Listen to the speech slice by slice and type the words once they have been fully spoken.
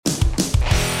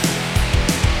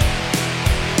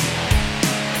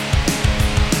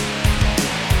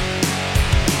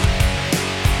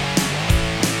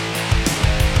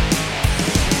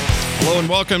and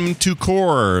welcome to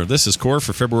Core. This is Core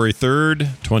for February 3rd,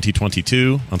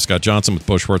 2022. I'm Scott Johnson with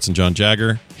Bo Schwartz and John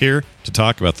Jagger, here to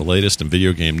talk about the latest in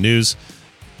video game news,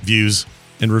 views,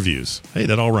 and reviews. Hey,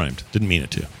 that all rhymed. Didn't mean it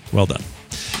to. Well done.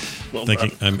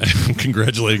 I'm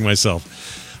congratulating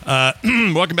myself.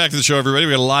 Welcome back to the show, everybody.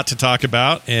 We got a lot to talk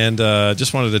about, and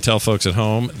just wanted to tell folks at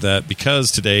home that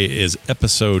because today is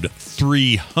episode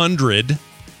 300,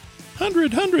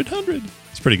 100.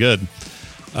 It's pretty good.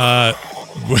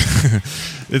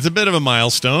 It's a bit of a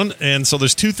milestone, and so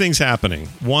there's two things happening.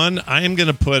 One, I am going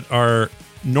to put our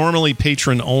normally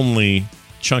patron-only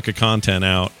chunk of content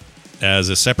out as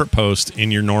a separate post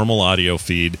in your normal audio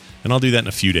feed, and I'll do that in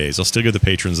a few days. I'll still give the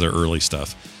patrons their early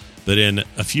stuff, but in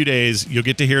a few days, you'll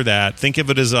get to hear that. Think of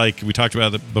it as, like we talked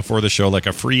about it before the show, like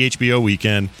a free HBO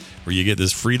weekend where you get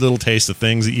this free little taste of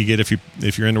things that you get if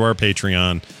you're into our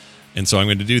Patreon, and so I'm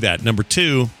going to do that. Number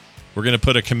two, we're going to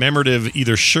put a commemorative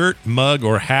either shirt, mug,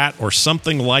 or hat or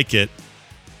something like it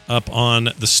up on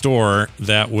the store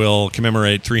that will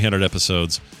commemorate 300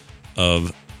 episodes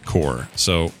of Core.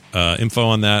 So info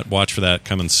on that, watch for that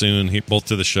coming soon, both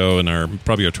to the show and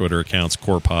probably our Twitter accounts,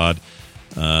 CorePod,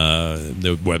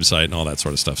 the website, and all that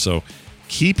sort of stuff. So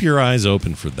keep your eyes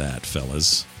open for that,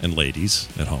 fellas and ladies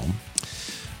at home.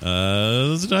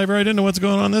 Let's dive right into what's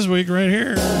going on this week right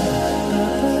here.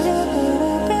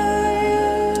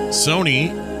 Sony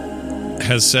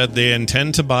has said they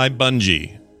intend to buy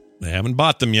Bungie. They haven't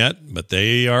bought them yet, but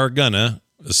they are gonna,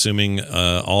 assuming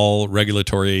all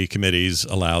regulatory committees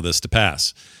allow this to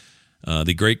pass.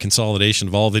 The great consolidation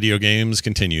of all video games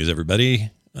continues,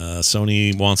 everybody.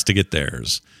 Sony wants to get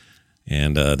theirs.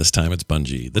 And this time it's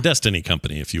Bungie, the Destiny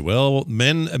company, if you will.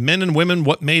 Men and women,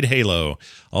 what made Halo?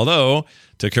 Although,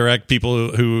 to correct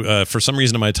people who, for some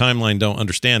reason in my timeline, don't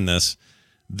understand this,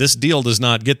 this deal does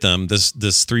not get them this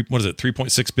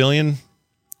 $3.6 billion?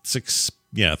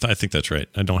 I think that's right.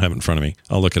 I don't have it in front of me.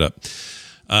 I'll look it up.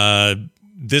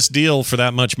 This deal for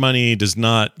that much money does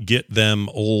not get them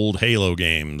old Halo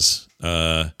games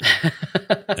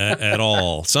at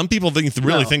all. Some people think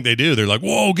they do. They're like,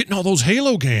 "Whoa, getting all those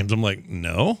Halo games." I'm like,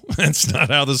 "No, that's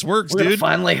not how this works, We're dude."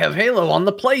 finally have Halo on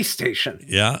the PlayStation.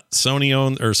 Yeah,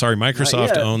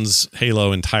 Microsoft owns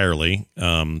Halo entirely.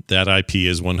 That IP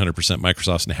is 100%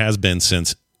 Microsoft's and has been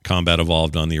since Combat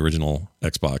Evolved on the original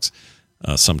Xbox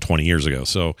some 20 years ago.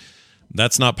 So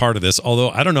that's not part of this. Although,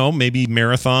 I don't know, maybe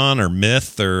Marathon or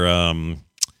Myth or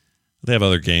they have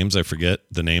other games I forget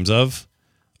the names of.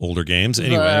 Older games.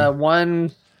 Anyway.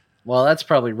 That's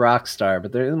probably Rockstar,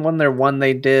 but there's one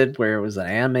they did where it was an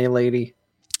anime lady.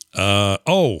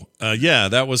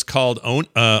 That was called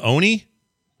Oni?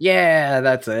 Yeah,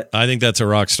 that's it. I think that's a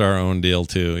Rockstar owned deal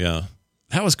too, yeah.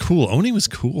 That was cool. Oni was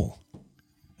cool.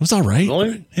 It was all right.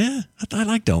 Really? Yeah, I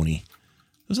liked Oni.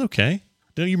 It was okay.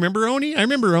 Don't you remember Oni? I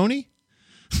remember Oni.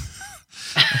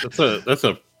 That's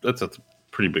a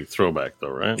pretty big throwback,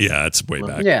 though, right? Yeah, it's way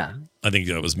back. Yeah, I think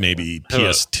that was maybe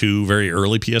PS2, very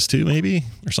early PS2, maybe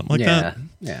or something like that.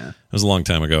 Yeah, it was a long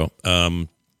time ago.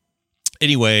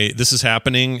 Anyway, this is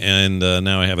happening, and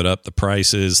now I have it up. The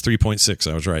price is $3.6.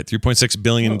 I was right, $3.6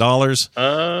 billion.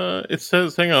 It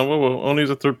says, hang on, whoa. Oni is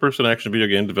a third-person action video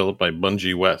game developed by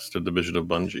Bungie West, a division of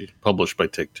Bungie, published by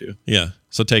Take-Two. Yeah,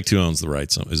 so Take-Two owns the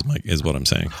rights, is what I'm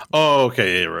saying. Oh,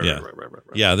 okay, right.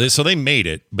 Yeah, so they made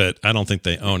it, but I don't think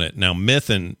they own it. Now, Myth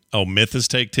is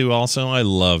Take-Two also. I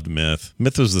loved Myth.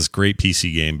 Myth was this great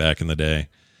PC game back in the day.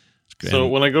 So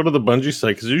when I go to the Bungie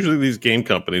site, because usually these game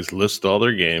companies list all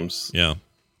their games. Yeah.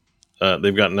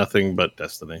 They've got nothing but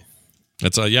Destiny.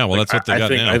 That's that's what they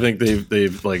got now. I think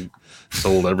they've like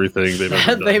sold everything they've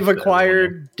ever done. They've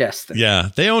acquired Destiny. Yeah,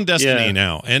 they own Destiny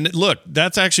now. And look,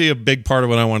 that's actually a big part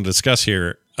of what I want to discuss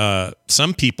here.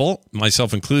 Some people,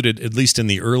 myself included, at least in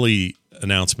the early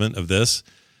announcement of this,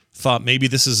 thought maybe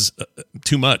this is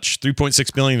too much.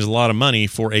 $3.6 billion is a lot of money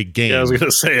for a game. Yeah, I was going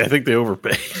to say, I think they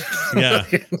overpaid. Yeah,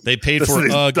 they paid for a game.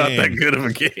 Not that good of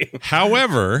a game.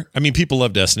 However, I mean, people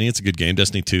love Destiny. It's a good game.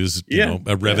 Destiny 2 is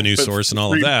a revenue source and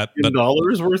all of that. But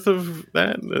 $3 worth of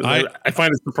that? I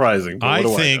find it surprising.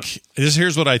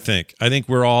 Here's what I think. I think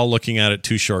we're all looking at it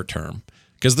too short term.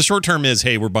 Because the short term is,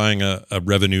 hey, we're buying a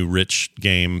revenue-rich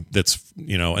game that's,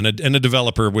 and a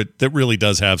developer that really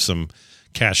does have some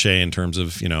cachet in terms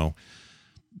of,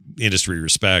 industry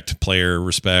respect, player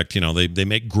respect. They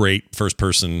make great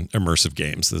first-person immersive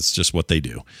games. That's just what they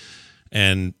do.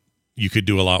 And you could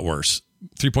do a lot worse.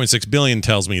 $3.6 billion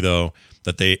tells me, though,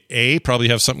 that they, probably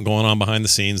have something going on behind the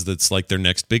scenes that's like their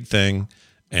next big thing.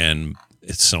 And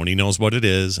Sony knows what it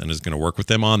is and is going to work with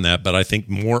them on that. But I think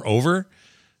moreover,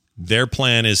 their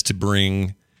plan is to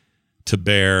bring to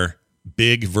bear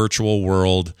big virtual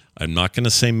world. I'm not going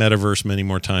to say metaverse many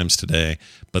more times today,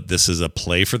 but this is a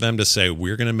play for them to say,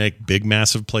 we're going to make big,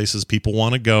 massive places people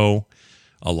want to go.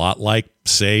 A lot like,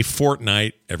 say,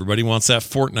 Fortnite. Everybody wants that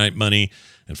Fortnite money,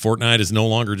 and Fortnite is no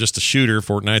longer just a shooter.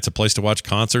 Fortnite's a place to watch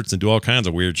concerts and do all kinds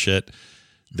of weird shit.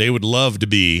 They would love to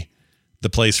be the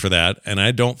place for that, and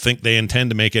I don't think they intend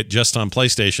to make it just on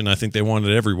PlayStation. I think they want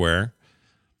it everywhere,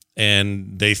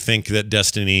 and they think that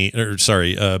Bungie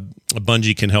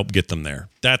can help get them there.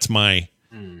 That's my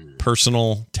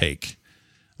personal take.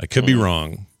 I could be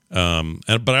wrong.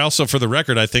 But I also, for the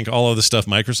record, I think all of the stuff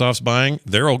Microsoft's buying,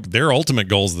 their ultimate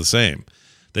goal is the same.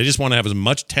 They just want to have as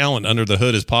much talent under the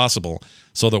hood as possible,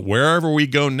 so that wherever we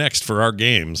go next for our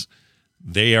games,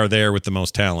 they are there with the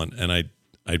most talent. And I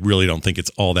really don't think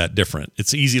it's all that different.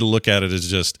 It's easy to look at it as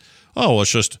just,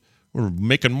 it's just we're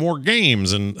making more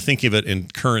games and think of it in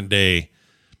current day,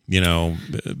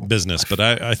 business. But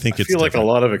I think it's feel different. like a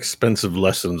lot of expensive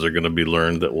lessons are going to be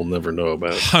learned that we'll never know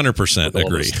about. 100% All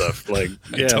agree. this stuff. Like,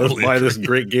 totally let's buy this agree.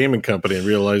 great gaming company and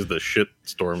realize the shit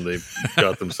storm they've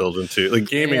got themselves into. Like,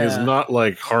 gaming is not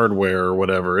like hardware or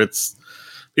whatever. It's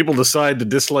people decide to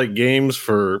dislike games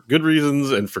for good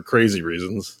reasons and for crazy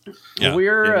reasons. Yeah.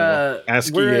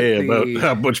 Ask we're EA at about the-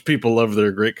 how much people love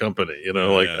their great company. I don't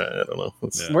know. Yeah.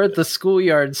 We're at the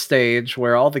schoolyard stage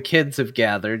where all the kids have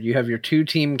gathered. You have your two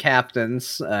team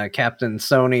captains, Captain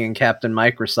Sony and Captain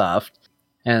Microsoft.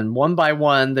 And one by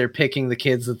one, they're picking the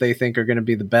kids that they think are going to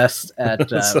be the best at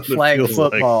That's what it flag feels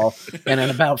football. And in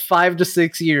about 5 to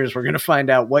 6 years, we're going to find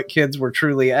out what kids were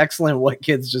truly excellent, what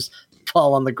kids just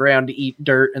fall on the ground to eat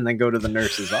dirt and then go to the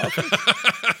nurse's office.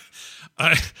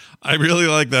 I really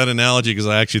like that analogy because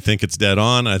I actually think it's dead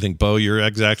on. I think, Bo, you're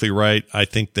exactly right. I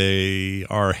think they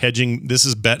are hedging. This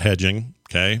is bet hedging,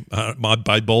 okay,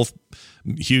 by both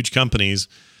huge companies.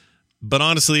 But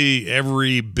honestly,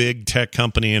 every big tech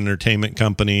company, entertainment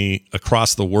company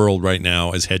across the world right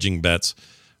now is hedging bets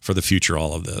for the future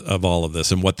of all of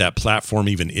this and what that platform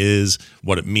even is,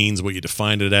 what it means, what you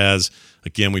defined it as.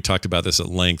 Again, we talked about this at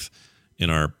length in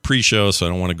our pre-show, so I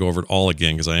don't want to go over it all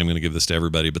again because I am going to give this to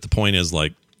everybody. But the point is,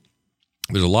 like,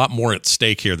 there's a lot more at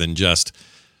stake here than just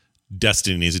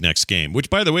Destiny's next game,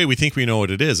 which, by the way, we think we know what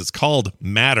it is. It's called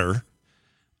Matter,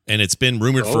 and it's been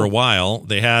rumored for a while.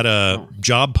 They had a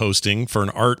job posting for an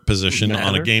art position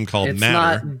on a game called It's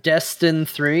Matter. not Destin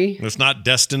 3. It's not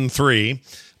Destin 3.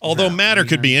 Although Matter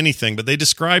could be anything, but they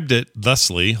described it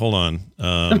thusly. Hold on.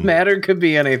 Matter could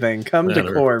be anything. Come Matter.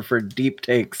 to Core for deep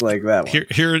takes like that one.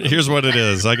 Here's what it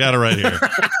is. I got it right here.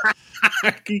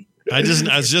 I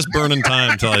was just burning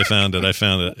time until I found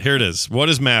it. Here it is. What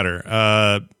does Matter?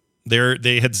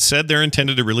 They had said they're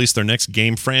intended to release their next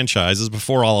game franchises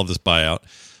before all of this buyout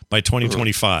by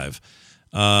 2025.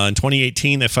 In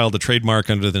 2018, they filed a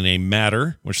trademark under the name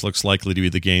Matter, which looks likely to be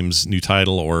the game's new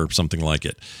title or something like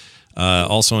it.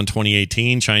 Also in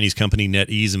 2018, Chinese company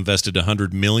NetEase invested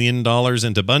 $100 million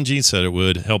into Bungie, said it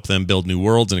would help them build new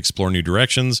worlds and explore new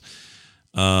directions.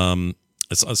 It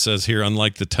says here,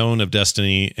 unlike the tone of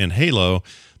Destiny and Halo,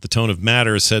 the tone of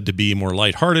Matter is said to be more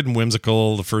lighthearted and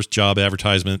whimsical. The first job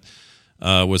advertisement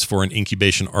was for an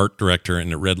incubation art director,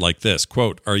 and it read like this,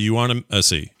 quote, Are you on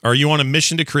a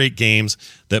mission to create games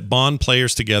that bond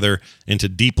players together into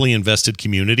deeply invested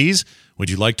communities? Would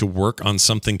you like to work on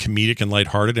something comedic and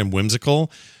lighthearted and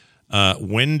whimsical?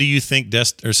 When you think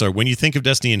of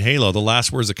Destiny and Halo, the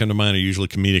last words that come to mind are usually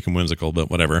comedic and whimsical,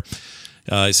 but whatever.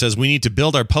 It says, we need to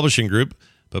build our publishing group,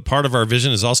 but part of our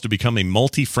vision is also to become a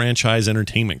multi-franchise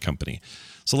entertainment company.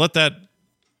 So let that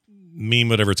mean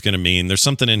whatever it's going to mean. There's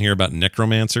something in here about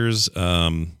necromancers.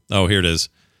 Here it is.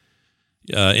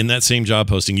 In that same job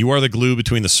posting, you are the glue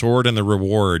between the sword and the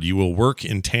reward. You will work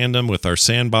in tandem with our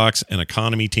sandbox and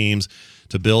economy teams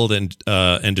to build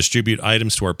and distribute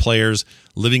items to our players.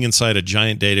 Living inside a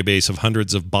giant database of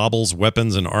hundreds of baubles,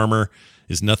 weapons, and armor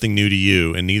is nothing new to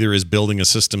you, and neither is building a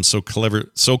system so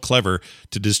clever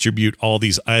to distribute all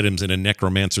these items in a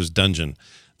necromancer's dungeon.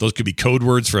 Those could be code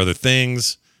words for other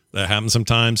things. That happens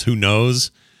sometimes. Who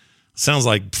knows? Sounds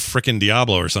like frickin'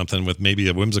 Diablo or something with maybe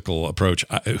a whimsical approach.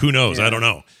 Who knows? Yeah. I don't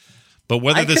know. But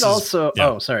whether this is also. Yeah.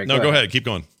 Oh, sorry. No, go ahead. Keep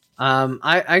going.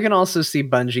 I can also see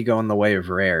Bungie going the way of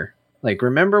Rare. Like,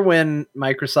 remember when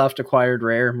Microsoft acquired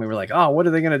Rare and we were like, oh, what are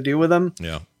they going to do with them?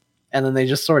 Yeah. And then they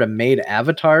just sort of made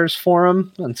avatars for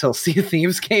them until Sea of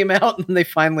Thieves came out and they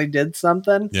finally did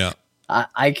something. Yeah.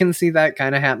 I can see that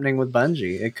kind of happening with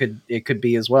Bungie. It could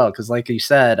be as well. Because like you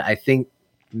said, I think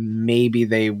maybe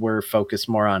they were focused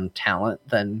more on talent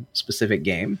than specific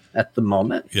game at the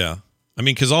moment. Yeah. I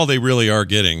mean, because all they really are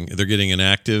getting, they're getting an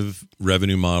active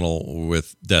revenue model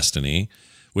with Destiny,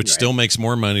 which still makes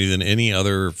more money than any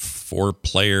other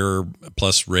 4-player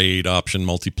plus raid option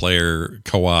multiplayer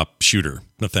co-op shooter.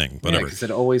 The thing, whatever. Because it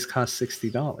always costs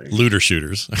 $60. Looter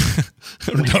shooters.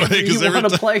 You want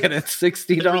to play it at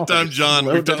 $60. Every time John,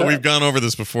 we've gone over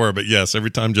this before, but yes, every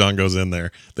time John goes in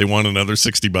there, they want another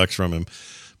 $60 from him.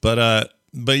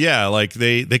 But yeah, like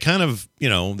they kind of,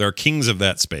 they're kings of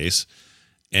that space,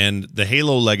 and the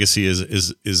Halo legacy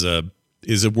is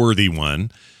a worthy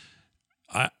one.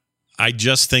 I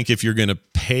just think if you're going to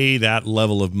pay that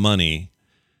level of money,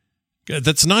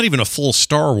 that's not even a full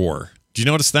Star Wars. Do you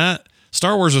notice that?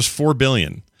 Star Wars was $4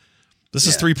 billion. This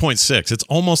is 3.6. It's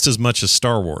almost as much as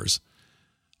Star Wars,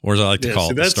 or as I like to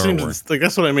call it, Star Wars. Like,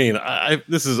 that's what I mean.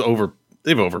 This is over.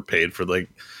 They've overpaid for like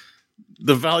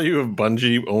the value of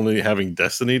Bungie only having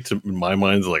Destiny. In my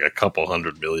mind, is like a couple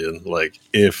 $100 million. Like,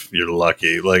 if you're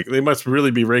lucky, like they must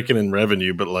really be raking in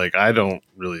revenue. But like, I don't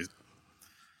really.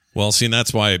 Well, see, and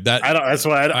that's why I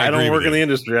don't work in the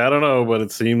industry. I don't know, but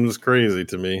it seems crazy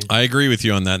to me. I agree with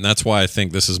you on that, and that's why I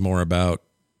think this is more about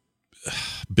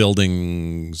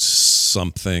building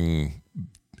something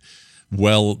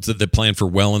well that they plan for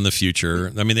well in the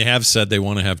future. I mean, they have said they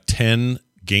want to have 10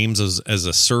 games as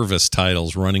a service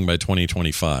titles running by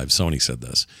 2025. Sony said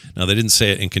this. Now, they didn't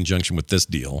say it in conjunction with this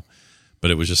deal,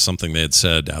 but it was just something they had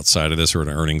said outside of this or an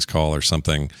earnings call or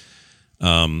something.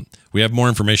 We have more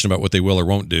information about what they will or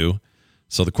won't do.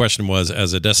 So the question was,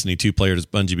 as a Destiny 2 player, does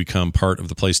Bungie become part of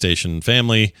the PlayStation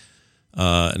family?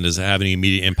 And does it have any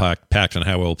immediate impact on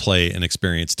how we'll play and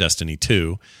experience Destiny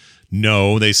 2?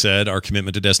 No, they said our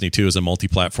commitment to Destiny 2 as a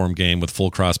multi-platform game with full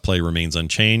cross-play remains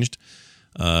unchanged.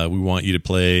 We want you to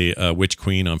play Witch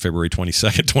Queen on February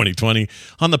 22nd, 2020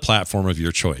 on the platform of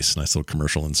your choice. Nice little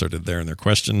commercial inserted there in their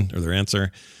question or their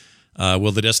answer.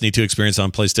 Will the Destiny 2 experience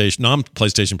on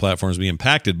non-PlayStation platforms be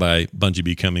impacted by Bungie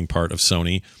becoming part of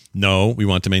Sony? No, we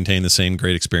want to maintain the same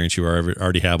great experience you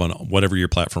already have on whatever your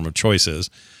platform of choice is.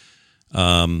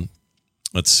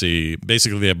 Let's see.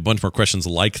 Basically, they have a bunch more questions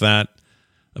like that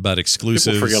about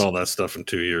exclusives. People forget all that stuff in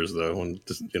 2 years, though. When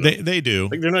they do.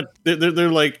 Like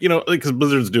they're like, because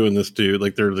Blizzard's doing this too.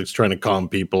 Like they're just trying to calm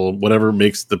people. Whatever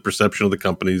makes the perception of the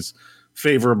companies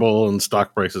favorable and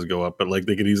stock prices go up, but like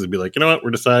they could easily be like, you know what,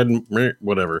 we're deciding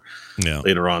whatever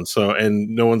later on. So, and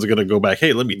no one's going to go back,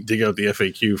 hey, let me dig out the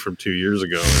FAQ from 2 years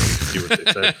ago and see what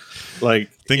they said.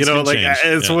 Like, things like change.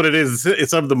 It's what it is.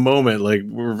 It's of the moment. Like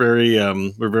we're very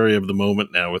of the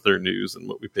moment now with our news and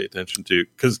what we pay attention to.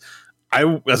 Because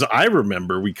as I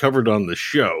remember, we covered on the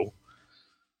show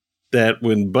that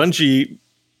when Bungie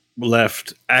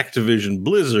left Activision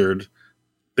Blizzard,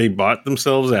 they bought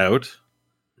themselves out.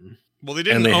 Well, they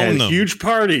didn't own them. And they had huge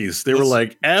parties. They were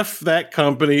like, F that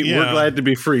company. Yeah. We're glad to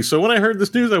be free. So when I heard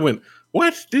this news, I went,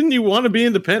 what? Didn't you want to be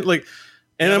independent? Like,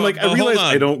 and I'm like, I realized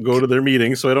I don't go to their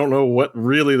meetings, so I don't know what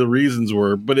really the reasons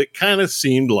were, but it kind of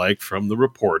seemed like from the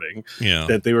reporting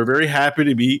that they were very happy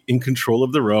to be in control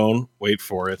of their own, wait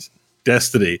for it,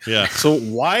 Destiny. Yeah. So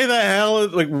why the hell?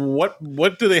 Like,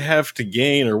 what do they have to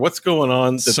gain, or what's going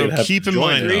on? That so keep in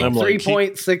mind,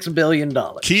 $3.6 billion.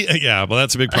 Well,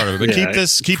 that's a big part of it. But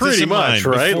keep this in mind,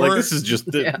 right? Like this is just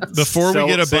before we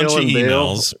get a bunch of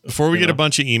emails. Before we get a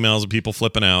bunch of emails of people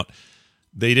flipping out,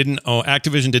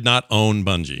 Activision did not own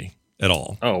Bungie at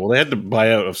all. Oh well, they had to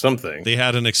buy out of something. They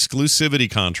had an exclusivity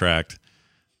contract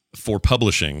for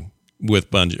publishing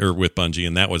with Bungie,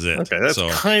 and that was it. Okay, that's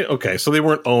okay. So they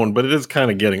weren't owned, but it is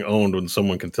kind of getting owned when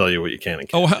someone can tell you what you can and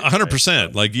can't. 100%.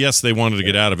 Right? Like, yes, they wanted to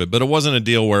get out of it, but it wasn't a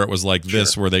deal where it was like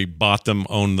this, where they bought them,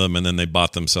 owned them, and then they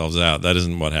bought themselves out. That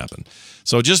isn't what happened.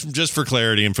 So just for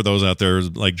clarity, and for those out there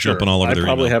like jumping all over their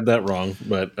email. I probably have that wrong,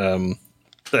 but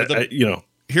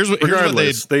here's what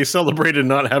they celebrated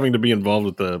not having to be involved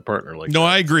with the partner.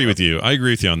 I agree with you. I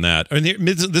agree with you on that. I mean,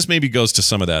 this maybe goes to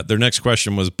some of that. Their next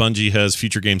question was, Bungie has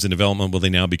future games in development. Will they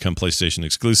now become PlayStation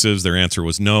exclusives? Their answer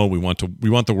was no. We want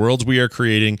the worlds we are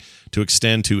creating to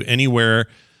extend to anywhere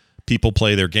people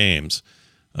play their games.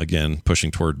 Again,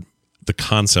 pushing toward the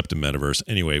concept of metaverse.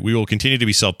 Anyway, we will continue to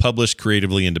be self-published,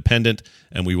 creatively independent,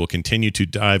 and we will continue to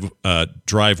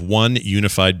drive one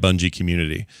unified Bungie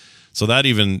community. So that,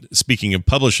 even speaking of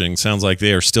publishing, sounds like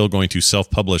they are still going to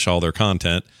self-publish all their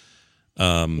content,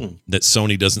 that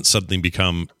Sony doesn't suddenly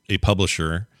become a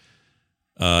publisher.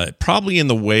 Probably in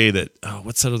the way that,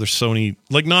 what's that other Sony,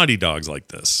 like Naughty Dog's like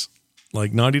this.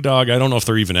 Like Naughty Dog, I don't know if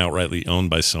they're even outrightly owned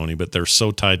by Sony, but they're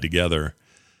so tied together.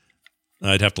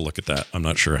 I'd have to look at that. I'm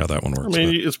not sure how that one works. I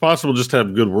mean, it's possible just to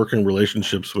have good working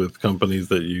relationships with companies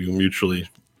that you mutually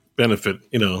benefit,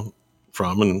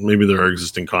 from, and maybe there are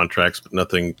existing contracts, but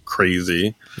nothing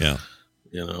crazy. Yeah.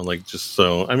 Just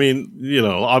so, I mean,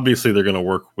 obviously they're going to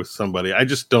work with somebody. I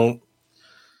just don't,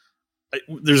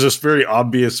 there's this very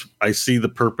obvious, I see the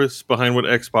purpose behind what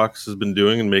Xbox has been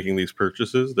doing and making these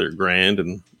purchases. They're grand,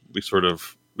 and we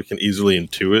can easily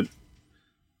intuit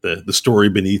the story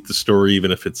beneath the story,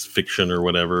 even if it's fiction or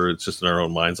whatever. It's just in our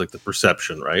own minds, like the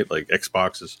perception, right? Like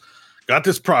Xbox has got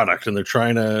this product and they're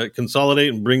trying to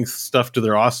consolidate and bring stuff to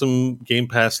their awesome Game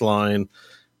Pass line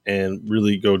and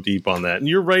really go deep on that. And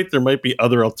you're right, there might be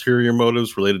other ulterior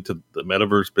motives related to the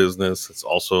metaverse business. It's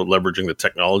also leveraging the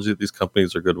technology that these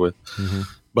companies are good with. Mm-hmm.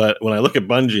 But when I look at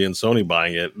Bungie and Sony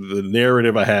buying it, the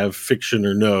narrative I have, fiction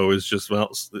or no, is just, well,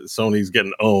 Sony's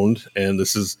getting owned. And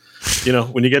this is,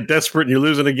 when you get desperate and you're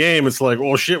losing a game, it's like,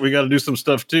 oh shit, we got to do some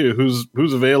stuff too.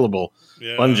 Who's available?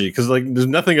 Yeah. Bungie. Because there's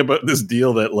nothing about this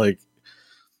deal that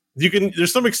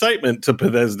there's some excitement to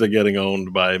Bethesda getting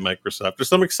owned by Microsoft. There's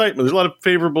some excitement. There's a lot of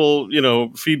favorable,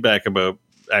 feedback about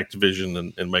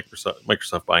Activision and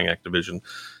Microsoft buying Activision.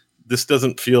 This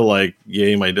doesn't feel like,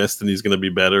 yay, my Destiny is going to be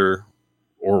better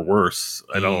or worse.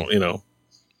 I don't,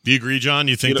 Do you agree, John?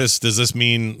 You think does this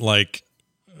mean what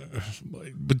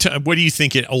do you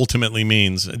think it ultimately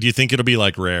means? Do you think it'll be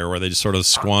like Rare, where they just sort of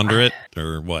squander it,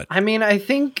 or what? I mean, I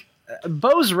think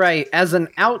Bo's right. As an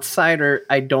outsider,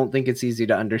 I don't think it's easy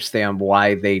to understand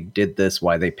why they did this,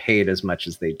 why they paid as much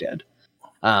as they did.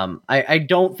 I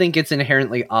don't think it's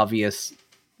inherently obvious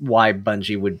why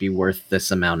Bungie would be worth this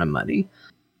amount of money.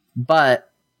 But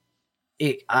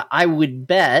I would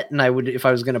bet, and if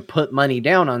I was going to put money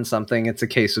down on something, it's a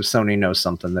case of Sony knows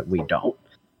something that we don't.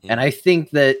 And I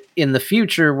think that in the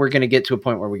future, we're going to get to a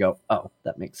point where we go, oh,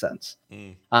 that makes sense.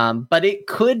 But it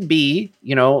could be,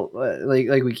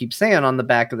 like we keep saying, on the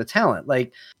back of the talent.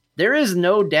 Like, there is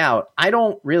no doubt. I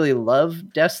don't really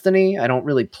love Destiny. I don't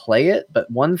really play it.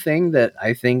 But one thing that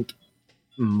I think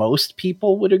most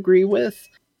people would agree with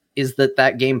is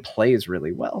that game plays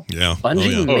really well. Yeah.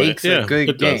 Bungie makes a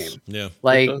good game. Does. Yeah.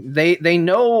 Like, they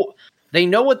know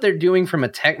what they're doing from a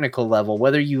technical level,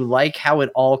 whether you like how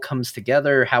it all comes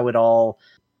together, how it all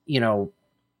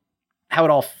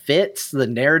fits, the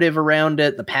narrative around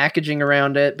it, the packaging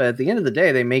around it. But at the end of the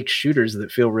day, they make shooters that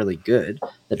feel really good,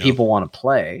 that people want to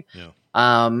play.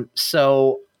 Yeah.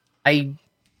 So I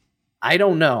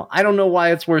don't know. I don't know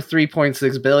why it's worth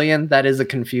 $3.6 billion. That is a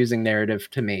confusing narrative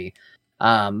to me.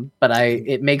 But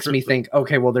it makes me think,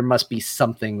 okay, well, there must be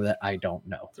something that I don't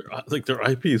know. Their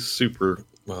IP is super.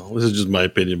 Well, this is just my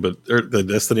opinion, but the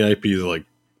Destiny IP is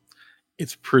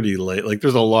it's pretty late. Like,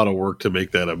 there's a lot of work to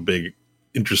make that a big,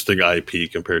 interesting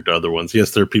IP compared to other ones.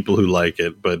 Yes, there are people who like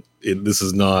it, but this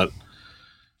is not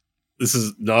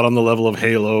on the level of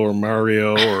Halo or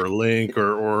Mario or Link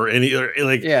or any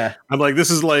Yeah. I'm like,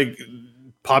 this is like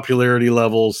popularity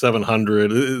level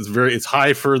 700. It's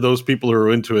high for those people who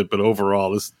are into it, but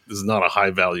overall, this is not a high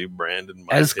value brand. In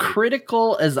my as opinion.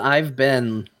 Critical as I've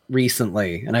been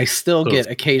recently, and I still get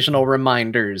occasional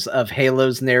reminders of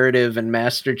Halo's narrative and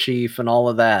Master Chief and all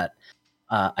of that,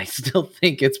 I still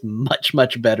think it's much,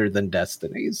 much better than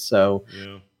Destiny's. So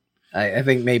yeah. I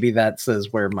think maybe that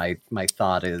says where my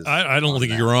thought is. I don't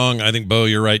think you're wrong. I think, Bo,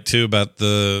 you're right too about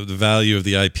the value of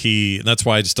the IP. And that's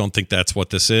why I just don't think that's what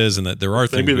this is, and that there are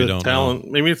things we don't know.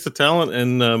 Maybe it's the talent,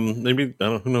 and maybe, I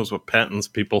don't know, who knows what patents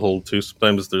people hold too.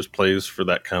 Sometimes there's plays for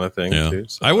that kind of thing too.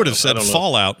 So I would have said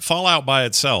Fallout by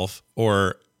itself,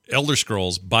 or Elder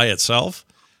Scrolls by itself.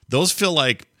 Those feel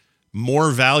like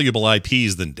more valuable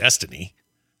IPs than Destiny.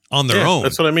 On their own.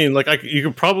 That's what I mean. Like, you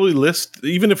could probably list,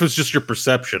 even if it's just your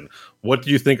perception, what do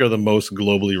you think are the most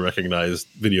globally recognized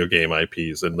video game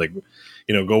IPs? And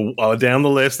go down the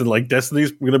list, and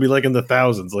Destiny's going to be in the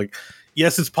thousands. Like,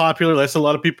 yes, it's popular. That's a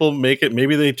lot of people make it.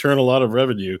 Maybe they turn a lot of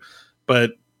revenue,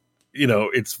 but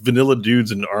it's vanilla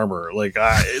dudes in armor.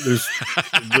 There's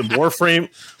the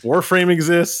Warframe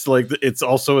exists. It's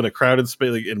also in a crowded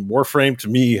space. And Warframe to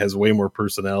me has way more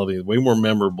personality, way more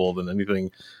memorable than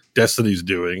anything Destiny's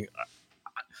doing.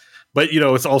 But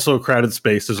it's also a crowded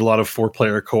space. There's a lot of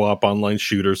 4-player co-op online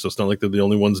shooters, so it's not like they're the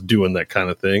only ones doing that kind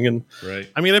of thing. And right.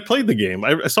 I mean, I played the game.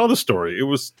 I saw the story. It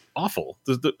was awful.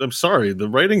 I'm sorry, the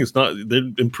writing is not.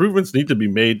 The improvements need to be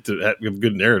made to have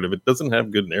good narrative. It doesn't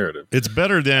have good narrative. It's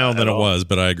better now than it was,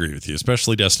 but I agree with you.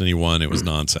 Especially Destiny 1, it was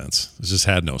nonsense. It just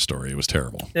had no story. It was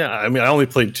terrible. Yeah, I mean, I only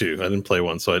played 2. I didn't play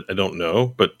 1, so I don't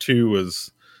know. But 2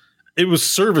 was. It was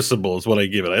serviceable is what I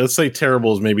give it. Let's say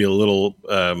terrible is maybe a little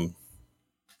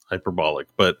hyperbolic,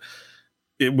 but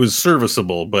it was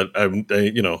serviceable. But it'd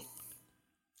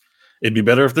be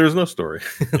better if there's no story,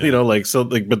 Yeah.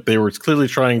 But they were clearly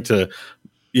trying to,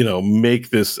 make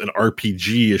this an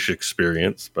RPG-ish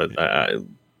experience. But I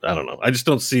don't know. I just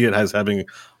don't see it as having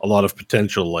a lot of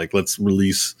potential. Let's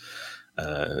release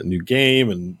a new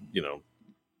game and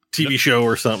TV show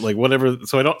or something, like whatever.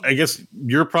 So I guess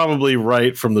you're probably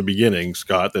right from the beginning,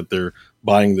 Scott, that they're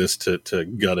buying this to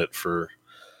gut it for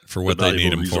what they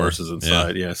need them for.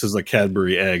 Inside. Yeah, this is like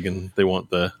Cadbury egg, and they want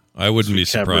the. I wouldn't be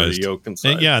Cadbury surprised. Yolk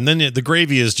inside. And then the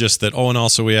gravy is just that. Oh, and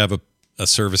also we have a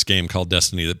service game called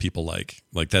Destiny that people like.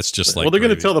 Like that's just like. Well, they're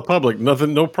going to tell the public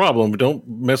nothing, no problem. Don't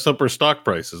mess up our stock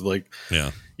prices. Like,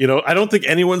 yeah. I don't think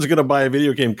anyone's going to buy a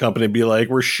video game company and be like,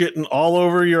 we're shitting all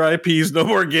over your IPs. No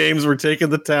more games. We're taking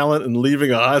the talent and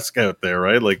leaving a husk out there,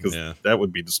 right? Like, that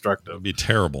would be destructive. It'd be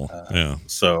terrible.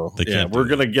 So, we're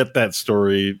going to get that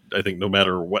story, I think, no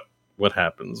matter what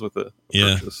happens with the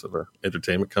purchase of an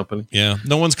entertainment company. Yeah.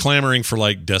 No one's clamoring for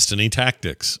like Destiny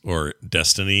Tactics or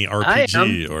Destiny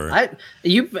RPG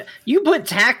you put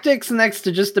tactics next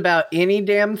to just about any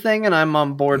damn thing and I'm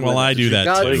on board with it. I do that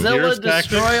too. Godzilla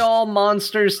Destroy All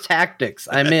Monsters Tactics.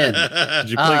 I'm in. Did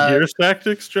you play Gears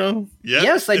Tactics, John? Yeah,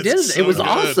 yes, I did. So it was good.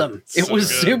 awesome. It was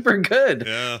super good.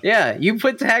 Yeah. You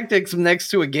put tactics next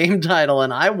to a game title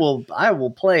and I will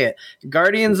play it.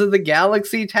 Guardians of the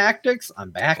Galaxy Tactics, I'm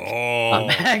back. I'm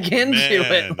back into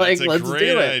it. Like, let's do it.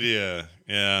 Great idea.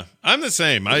 Yeah, I'm the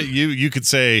same. You could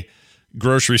say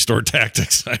grocery store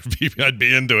tactics. I'd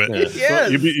be into it. Yeah.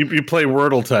 Yes. So you play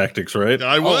Wordle Tactics, right?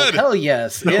 I would. Oh, hell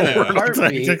yes.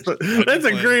 That's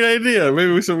a great idea.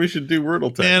 Maybe we should do Wordle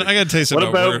Tactics. Man, I got to tell you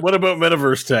something. What about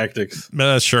Metaverse Tactics?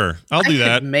 Sure, I'll do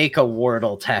that. Make a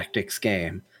Wordle Tactics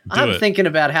game. I'm thinking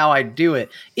about how I do it.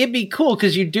 It'd be cool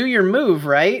because you do your move,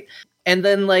 right? And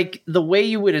then like the way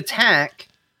you would attack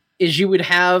is you would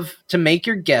have to make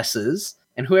your guesses,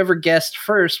 and whoever guessed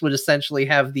first would essentially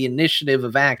have the initiative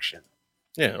of action.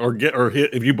 Yeah, or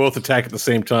hit if you both attack at the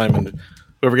same time, and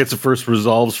whoever gets the first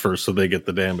resolves first, so they get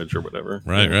the damage or whatever.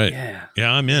 Right.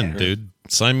 Yeah, I'm in, dude.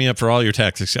 Sign me up for all your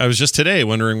tactics. I was just today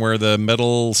wondering where the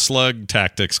Metal Slug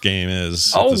Tactics game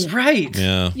is. Right.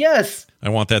 Yeah. Yes. I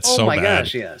want that so bad. Oh my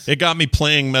gosh, yes. It got me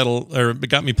playing Metal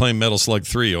Slug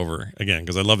 3 over again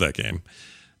because I love that game,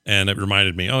 and it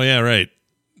reminded me. Oh yeah, right.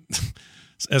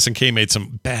 SNK made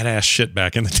some badass shit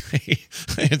back in the day.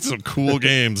 They had some cool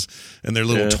games in their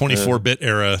little 24-bit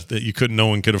era that no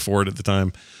one could afford at the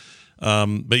time.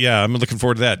 But yeah, I'm looking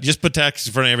forward to that. Just put tactics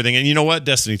in front of everything. And you know what?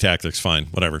 Destiny Tactics, fine.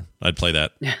 Whatever. I'd play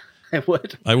that. Yeah, I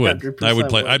would. I would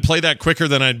play. I'd play that quicker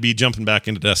than I'd be jumping back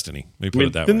into Destiny.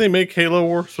 Didn't they make Halo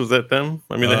Wars? Was that them?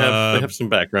 I mean, they have some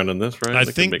background in this, right? I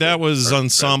think that was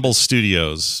Ensemble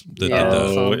Studios that did that.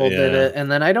 Ensemble did it,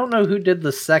 and then I don't know who did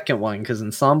the second one because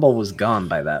Ensemble was gone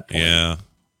by that point. Yeah.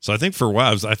 So I think for a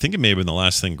while, I think it may have been the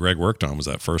last thing Greg worked on was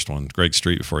that first one, Greg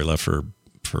Street, before he left for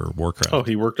Warcraft. Oh,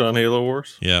 he worked on Halo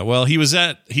Wars? Yeah. Well, he was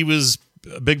a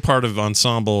big part of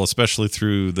Ensemble, especially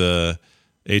through the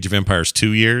Age of Empires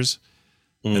 2 years.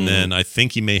 And then I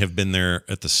think he may have been there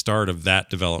at the start of that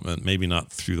development, maybe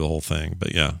not through the whole thing,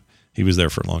 but yeah, he was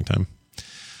there for a long time.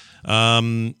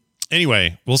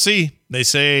 Anyway, we'll see. They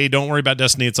say, don't worry about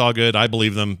Destiny. It's all good. I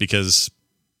believe them because,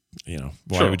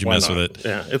 why would you mess with it?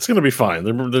 Yeah, it's going to be fine.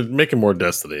 They're making more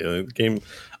Destiny. The game.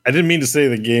 I didn't mean to say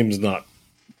the game's not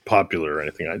popular or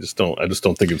anything. I just don't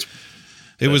think it's.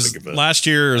 It was last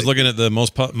year. I was looking at the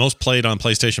most played on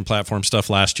PlayStation platform stuff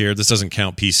last year. This doesn't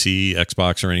count PC,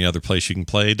 Xbox, or any other place you can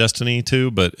play Destiny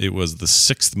 2, but it was the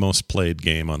 6th most played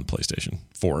game on PlayStation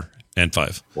 4 and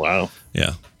 5. Wow.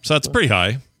 Yeah. So that's pretty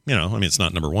high. It's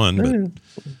not number one,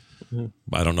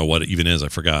 but I don't know what it even is. I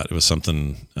forgot. It was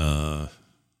something. What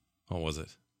was it?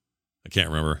 I can't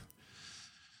remember.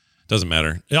 Doesn't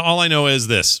matter. All I know is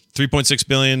this: 3.6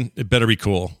 billion. It better be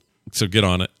cool. So get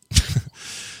on it.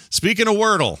 Speaking of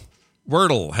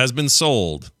Wordle has been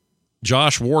sold.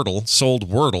 Josh Wardle sold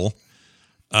Wordle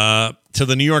to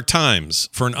the New York Times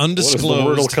for an undisclosed.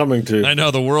 What is the Wordle coming to? I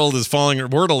know Wordle is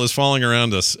falling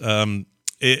around us.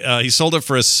 He sold it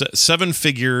for a 7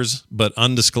 figures but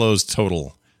undisclosed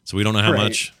total. So we don't know how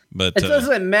much. But it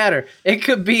doesn't matter. It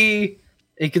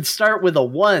could start with a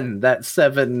 1, that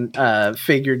 7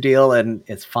 figure deal, and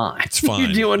it's fine. It's fine.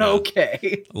 You're doing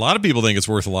okay. A lot of people think it's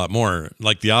worth a lot more,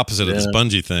 like the opposite of this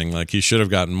Bungie thing. Like he should have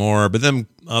gotten more, but then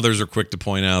others are quick to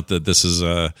point out that this is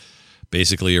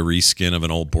basically a reskin of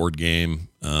an old board game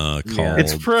called.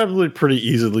 It's probably pretty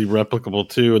easily replicable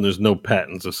too, and there's no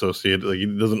patents associated. Like he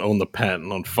doesn't own the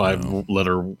patent on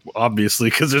 5-letter, obviously,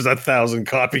 because there's 1,000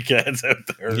 copycats out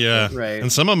there. Yeah, right.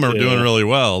 And some of them are doing really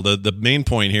well. The main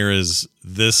point here is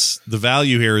the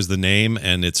value here is the name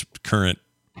and its current,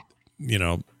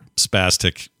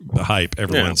 spastic hype.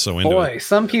 Everyone's so into it.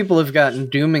 Some people have gotten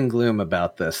doom and gloom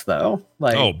about this, though.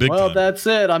 Like, big time. That's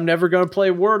it. I'm never going to play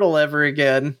Wordle ever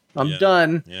again. I'm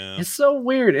done. Yeah. It's so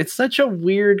weird. It's such a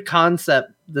weird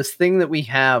concept, this thing that we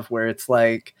have where it's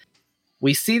like,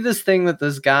 we see this thing that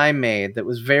this guy made that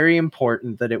was very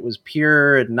important, that it was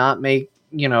pure and not make,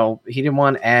 he didn't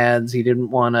want ads. He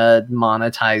didn't want to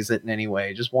monetize it in any way.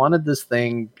 He just wanted this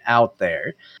thing out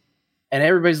there. And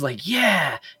everybody's like,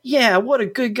 yeah, what a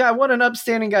good guy. What an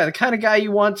upstanding guy. The kind of guy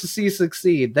you want to see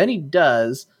succeed. Then he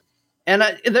does. And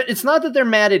it's not that they're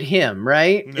mad at him,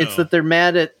 right? No. It's that they're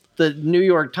mad at the New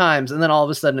York Times. And then all of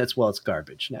a sudden it's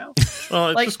garbage now.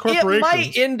 Well, it's just corporations. It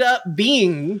might end up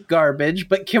being garbage,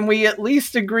 but can we at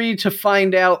least agree to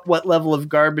find out what level of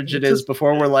garbage it is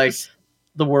before we're like,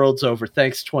 the world's over.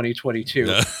 Thanks,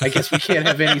 2022. I guess we can't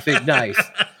have anything nice.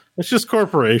 It's just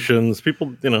corporations.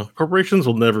 People, corporations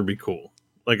will never be cool.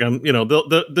 Like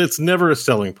it's never a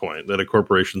selling point that a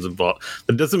corporation's involved.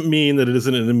 That doesn't mean that it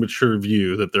isn't an immature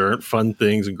view, that there aren't fun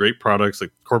things and great products.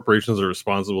 Like corporations are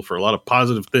responsible for a lot of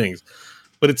positive things,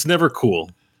 but it's never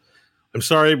cool. I'm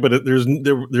sorry, but there's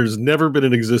never been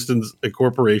in existence a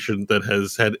corporation that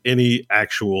has had any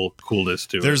actual coolness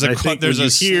to it. There's a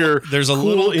cool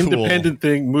little independent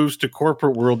thing moves to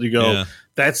corporate world. You go,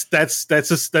 that's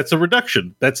a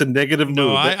reduction. That's a negative move.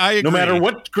 No, I agree. No matter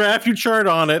what graph you chart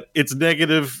on it, it's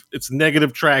negative. It's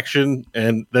negative traction,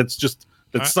 and that's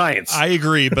science. I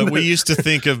agree, but we used to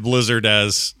think of Blizzard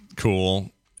as cool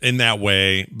in that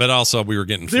way, but also we were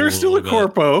getting they're still a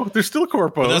corpo. They're still a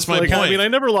corpo. But that's my point. I mean, I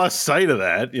never lost sight of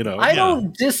that. I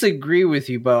don't disagree with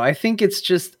you, Bo. I think it's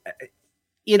just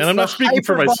and I'm not speaking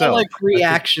for myself.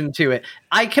 Reaction to it.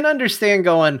 I can understand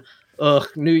going, ugh,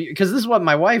 because this is what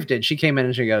my wife did. She came in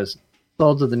and she goes,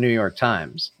 sold to the New York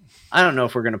Times. I don't know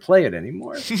if we're going to play it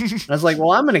anymore. And I was like,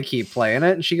 well, I'm going to keep playing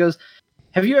it. And she goes,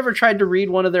 have you ever tried to read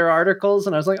one of their articles?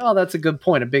 And I was like, oh, that's a good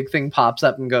point. A big thing pops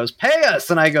up and goes, pay us.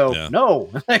 And I go, no.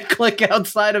 And I click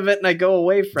outside of it and I go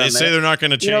away from it. They say they're not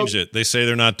going to change it. They say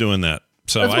they're not doing that.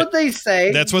 So that's what they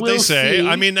say. That's what they say. See,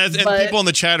 I mean, and people in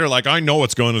the chat are like, I know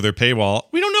what's going to their paywall.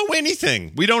 We don't know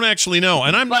anything. We don't actually know.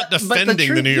 And I'm not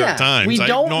defending the New York Times. We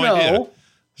don't know. Idea.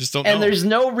 Just don't know. And there's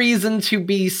no reason to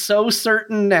be so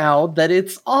certain now that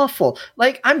it's awful.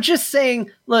 Like, I'm just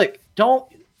saying, look, don't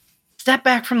step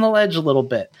back from the ledge a little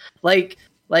bit. Like,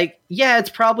 yeah, it's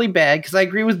probably bad because I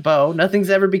agree with Bo. Nothing's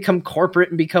ever become corporate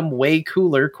and become way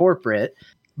cooler corporate.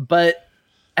 But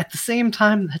at the same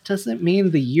time, that doesn't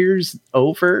mean the year's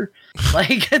over.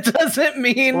 Like, it doesn't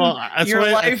mean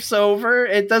your life's over.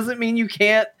 It doesn't mean you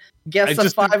can't guess a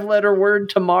 5-letter word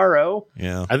tomorrow.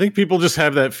 Yeah. I think people just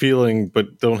have that feeling,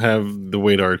 but don't have the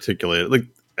way to articulate it. Like,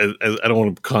 I don't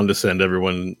want to condescend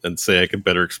everyone and say I could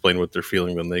better explain what they're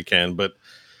feeling than they can, but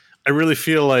I really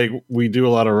feel like we do a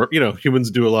lot of, humans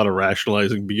do a lot of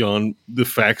rationalizing beyond the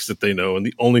facts that they know. And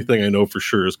the only thing I know for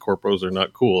sure is corpos are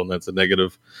not cool. And that's a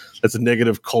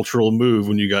negative cultural move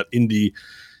when you got indie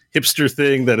hipster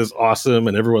thing that is awesome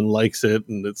and everyone likes it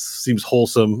and it seems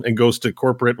wholesome and goes to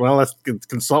corporate. Well, let's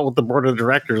consult with the board of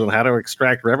directors on how to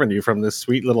extract revenue from this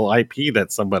sweet little IP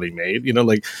that somebody made,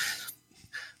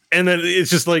 and then it's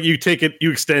just like you take it,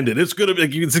 you extend it. It's gonna be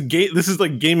like it's a game. This is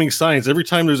like gaming science. Every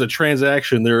time there's a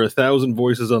transaction, there are 1,000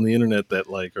 voices on the internet that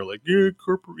are like, yeah,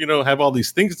 corporate, have all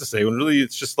these things to say. When really,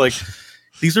 it's just like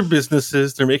these are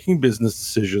businesses. They're making business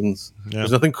decisions. Yeah.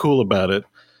 There's nothing cool about it.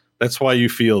 That's why you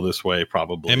feel this way,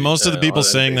 probably. And most of the people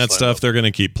saying that stuff, they're going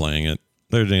to keep playing it.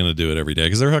 They're going to do it every day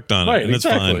because they're hooked on it, and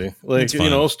exactly. It's fine. Like, it's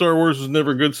fine. Star Wars was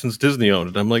never good since Disney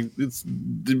owned it. I'm like,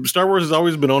 Star Wars has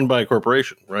always been owned by a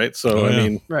corporation, right?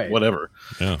 So, whatever.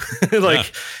 Yeah. It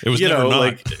was never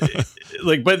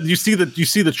not. But you see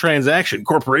the transaction,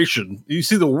 corporation. You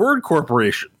see the word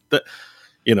corporation. That,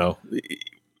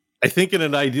 I think in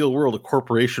an ideal world, a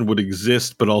corporation would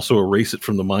exist, but also erase it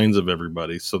from the minds of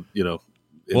everybody. So,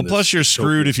 well, plus you're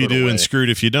screwed if you do and screwed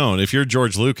if you don't. If you're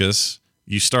George Lucas,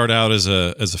 you start out as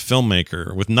a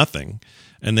filmmaker with nothing,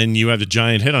 and then you have a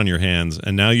giant hit on your hands,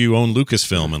 and now you own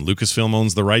Lucasfilm, and Lucasfilm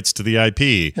owns the rights to the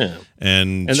IP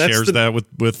and shares that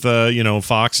with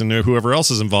Fox and whoever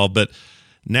else is involved. But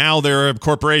now they're a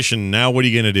corporation. Now what are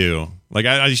you going to do? Like,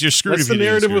 you're screwed. That's if you the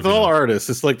narrative with all artists.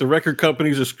 It's like the record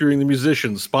companies are screwing the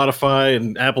musicians. Spotify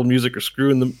and Apple Music are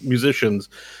screwing the musicians.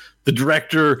 The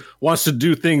director wants to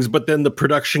do things, but then the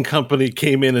production company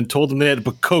came in and told them they had to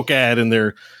put Coke ad in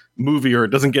their movie or it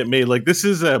doesn't get made. Like, this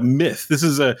is a myth. This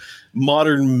is a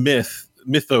modern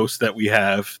mythos that we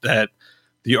have, that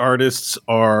the artists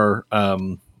are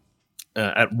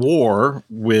at war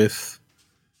with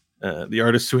the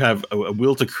artists who have a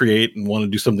will to create and want to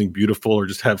do something beautiful or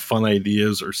just have fun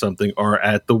ideas or something are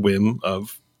at the whim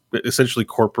of essentially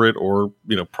corporate or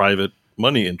private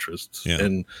money interests.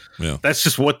 And yeah. That's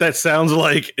just what that sounds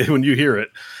like when you hear it.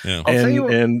 Yeah.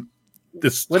 And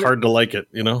it's hard to like it,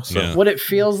 So what it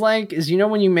feels like is,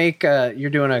 when you make you're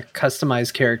doing a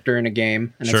customized character in a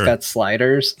game and it's got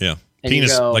sliders. Yeah. And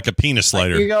penis, you go, like a penis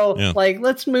slider. You go, Yeah. like,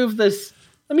 let's move this.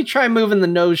 Let me try moving the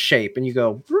nose shape. And you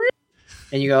go,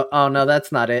 and you go, oh, no,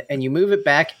 that's not it. And you move it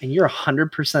back, and you're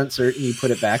 100% certain you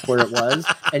put it back where it was.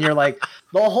 And you're like,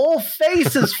 the whole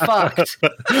face is fucked.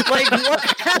 Like,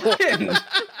 what happened?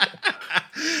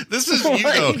 This is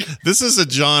this is a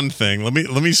John thing. Let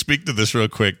me speak to this real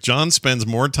quick. John spends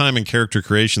more time in character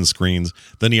creation screens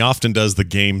than he often does the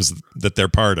games that they're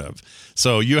part of.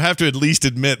 So you have to at least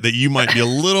admit that you might be a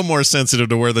little more sensitive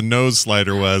to where the nose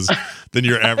slider was than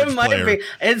your average player. Be.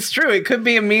 It's true. It could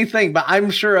be a me thing, but I'm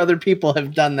sure other people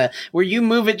have done that where you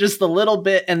move it just a little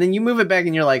bit and then you move it back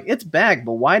and you're like, it's back,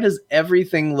 but why does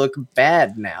everything look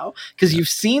bad now? Because you've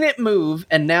seen it move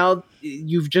and now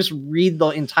you've just read the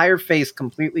entire face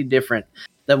completely different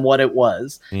than what it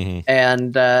was. Mm-hmm.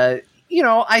 And,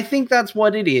 I think that's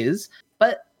what it is.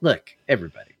 But look,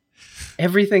 everybody,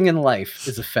 everything in life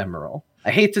is ephemeral. I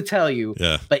hate to tell you,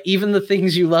 but even the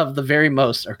things you love the very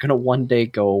most are going to one day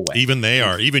go away. Even they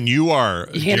are. Even you are,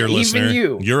 dear listener.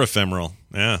 You're ephemeral.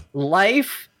 Yeah.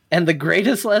 Life and the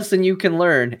greatest lesson you can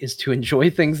learn is to enjoy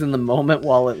things in the moment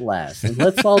while it lasts. And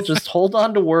let's all just hold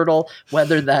on to Wordle,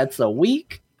 whether that's a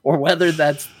week or whether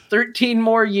that's 13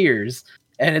 more years.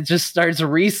 And it just starts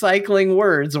recycling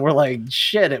words. And we're like,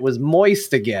 shit, it was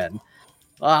moist again.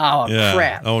 Oh,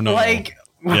 crap. Oh, no. Like,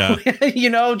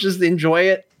 just enjoy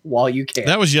it while you can.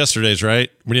 That was yesterday's, right?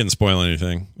 We didn't spoil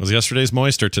anything. Was yesterday's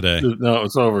moist or today? No,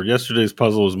 it's over. Yesterday's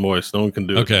puzzle was moist. No one can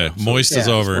do it. Okay, moist is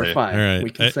over. We're fine. All right.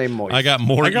 We can say moist. I got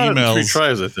more emails. 3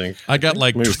 tries, I think. I got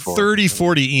like 30,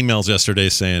 40 emails yesterday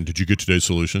saying, did you get today's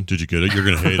solution? Did you get it? You're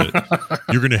going to hate it.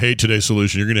 You're going to hate today's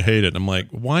solution. You're going to hate it. I'm like,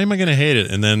 why am I going to hate it?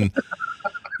 And then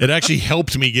it actually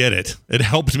helped me get it. It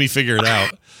helped me figure it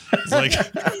out. It's like,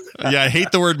 I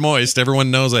hate the word moist. Everyone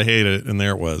knows I hate it, and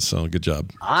there it was. So good job.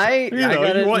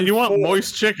 You want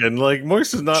moist chicken? Like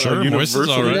moist is not a universal.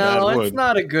 No, it's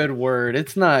not a good word.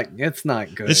 It's not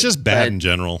good. It's just bad in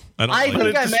general. I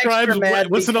think I'm extra mad.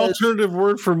 What's an alternative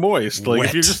word for moist? Like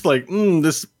if you're just like,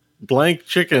 this blank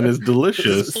chicken is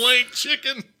delicious. Blank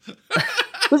chicken.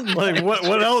 Like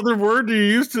what other word do you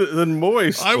use than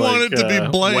moist? I want it to be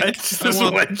blank. Wet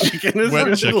chicken is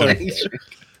wet chicken.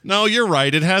 No, you're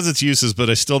right. It has its uses, but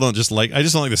I still don't just like. I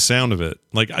just don't like the sound of it.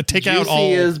 Like I take out all.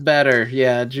 Juicy is better.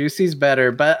 Yeah, juicy's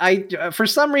better. But for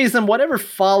some reason, whatever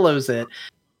follows it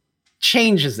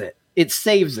changes it. It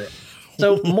saves it.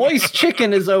 So moist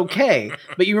chicken is okay,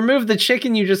 but you remove the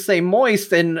chicken, you just say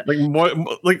moist and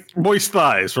like moist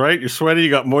thighs, right? You're sweaty,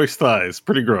 you got moist thighs.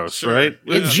 Pretty gross, right?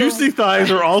 Juicy thighs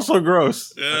are also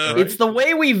gross. Yeah. Right? It's the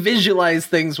way we visualize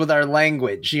things with our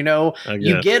language. You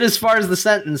get as far as the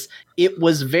sentence, it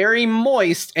was very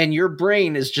moist, and your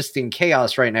brain is just in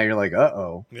chaos right now. You're like,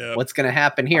 what's going to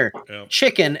happen here? Yep.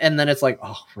 Chicken, and then it's like,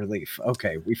 oh, relief.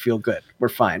 Okay, we feel good. We're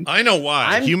fine. I know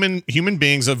why. Human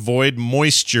beings avoid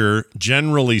moisture,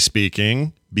 generally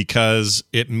speaking, because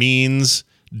it means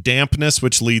dampness,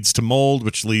 which leads to mold,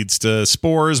 which leads to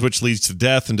spores, which leads to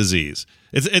death and disease.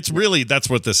 It's really, that's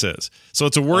what this is. So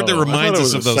it's a word that reminds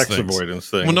us of those sex things. Avoidance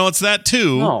thing. Well, no, it's that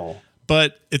too. No.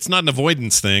 But it's not an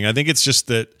avoidance thing. I think it's just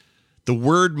that the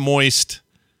word moist,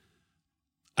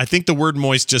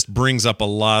 just brings up a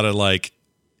lot of like,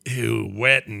 ew,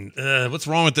 wet and what's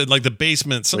wrong with it? Like the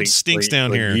basement, something stinks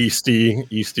down here. Yeasty,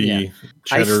 yeah.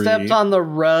 I stepped on the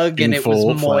rug and it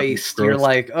was moist. You're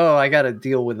like, oh, I got to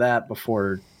deal with that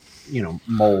before,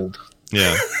 mold.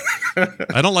 Yeah.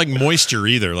 I don't like moisture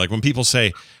either. Like when people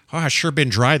say, oh, it's sure been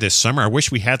dry this summer. I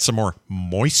wish we had some more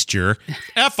moisture.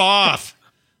 F off.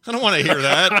 I don't want to hear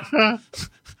that.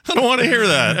 I don't want to hear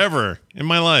that ever in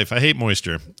my life. I hate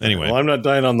moisture. Anyway, well, I'm not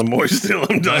dying on the moist hill.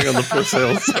 I'm dying on the puss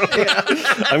hill. So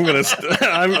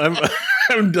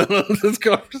I'm done on this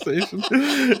conversation.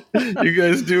 You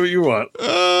guys do what you want.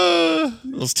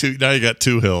 Those two. Now you got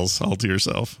 2 hills all to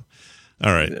yourself.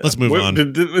 All right, let's move on.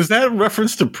 Is that a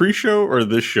reference to pre-show or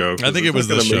this show? I think it was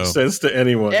this show. Makes sense to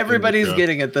anyone. Everybody's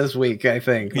getting it this week, I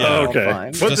think. Yeah. Okay,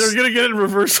 fine. But they're gonna get it in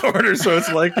reverse order, so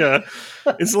it's like the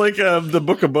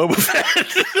Book of Boba Fett.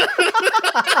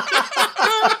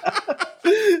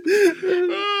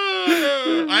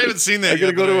 I haven't seen that. I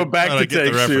gotta go to a back to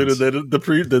take soon, and then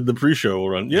the pre-show will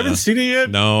run. You haven't seen it yet?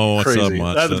 No, what's crazy.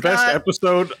 Up, That's the best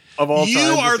episode of all time. You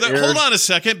are the. Hold on a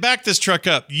second. Back this truck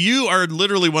up. You are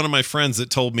literally one of my friends that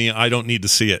told me I don't need to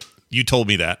see it. You told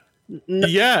me that.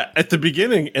 Yeah, at the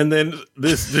beginning, and then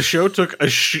the show took a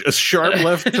sharp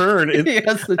left turn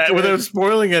without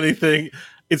spoiling anything.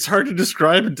 It's hard to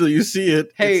describe until you see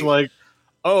it. Hey. It's like,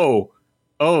 oh,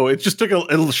 it just took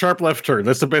a sharp left turn.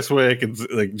 That's the best way I can,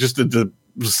 like, just into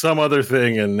some other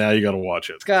thing, and now you got to watch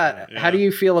it. Scott, how do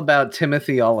you feel about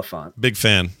Timothy Oliphant? Big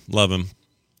fan. Love him.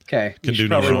 Okay, Can you do should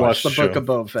no probably wrong. watch the Watch Book the of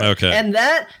Boba Fett. Okay. And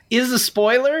that is a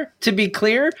spoiler, to be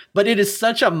clear, but it is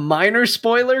such a minor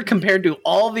spoiler compared to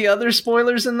all the other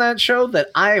spoilers in that show that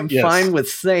I am Yes. fine with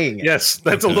saying it. Yes,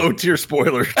 that's Okay. a low tier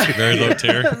spoiler. Very low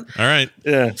tier. All right.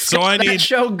 Yeah. So I that need.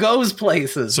 show goes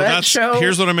places. So that that's show.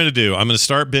 here's what I'm going to do. I'm going to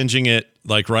start binging it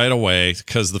like right away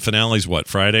because the finale's what,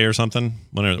 Friday or something,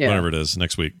 whenever it is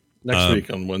next week. Next week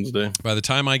on Wednesday. By the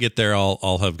time I get there,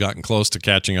 I'll have gotten close to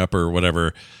catching up or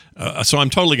whatever. So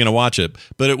I'm totally going to watch it.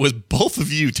 But it was both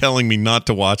of you telling me not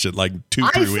to watch it like 3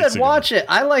 I weeks said ago. watch it.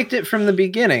 I liked it from the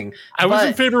beginning. I was in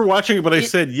but favor of watching it, but I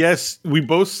said yes. We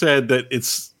both said that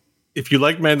it's if you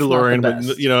like Mandalorian, best.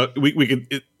 but you know we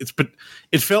could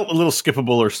it felt a little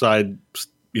skippable or side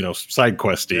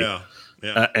questy.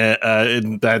 Yeah.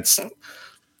 And that's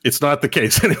it's not the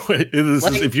case anyway. It is,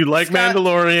 Like, if you like Scott-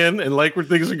 Mandalorian and like where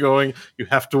things are going, you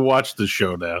have to watch the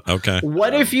show now. Okay.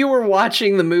 What if you were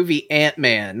watching the movie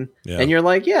Ant-Man Yeah. and you're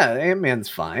like, yeah, Ant-Man's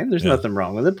fine. There's Yeah. nothing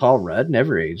wrong with it. Paul Rudd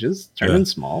never ages. Turning Yeah.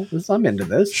 small. I'm into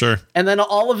this. Sure. And then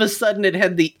all of a sudden it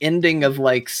had the ending of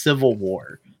like Civil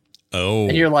War. Oh.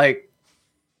 And you're like,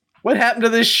 what happened to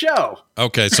this show?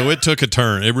 Okay. So it took a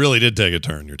turn. It really did take a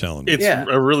turn. You're telling me. It's Yeah.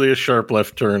 a really sharp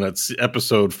left turn. That's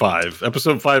episode 5.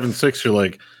 Episode 5 and 6, you're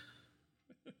like,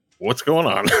 what's going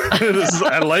on?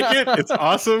 I like it. It's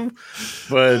awesome.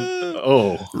 But,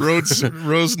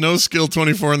 Rose No Skill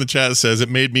 24 in the chat says it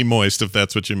made me moist, if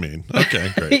that's what you mean.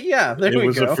 Okay, great. Yeah, there it we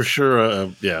was go. for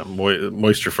sure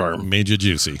moisture farm. Made you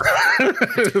juicy.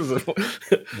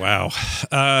 Wow.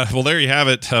 Well, there you have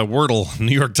it. Wordle,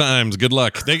 New York Times. Good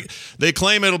luck. They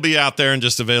claim it'll be out there and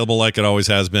just available like it always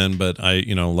has been. But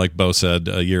like Bo said,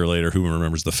 a year later, who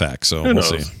remembers the facts? So Who we'll knows?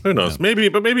 see. Who knows? Yeah. Maybe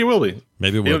it will be.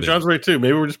 Maybe it will be. John's right too.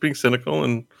 Maybe we're just being cynical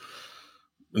and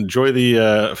enjoy the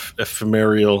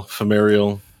ephemeral.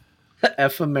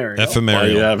 Ephemeral. While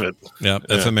you have it. Yeah,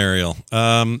 ephemeral.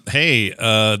 Hey,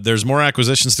 there's more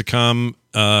acquisitions to come.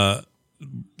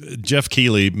 Jeff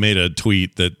Keighley made a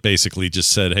tweet that basically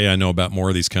just said, hey, I know about more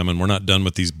of these coming. We're not done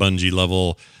with these Bungie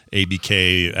level,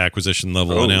 ABK acquisition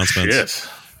level announcements. Shit.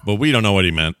 But we don't know what he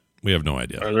meant. We have no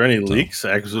idea. Are there any leaks?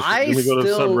 Acquisition? I Let me go to the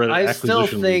subreddit. I still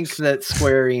Acquisition think leaks. that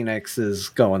Square Enix is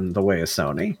going the way of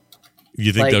Sony.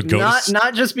 You think they'll go?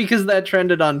 Not just because that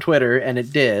trended on Twitter, and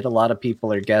it did. A lot of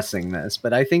people are guessing this,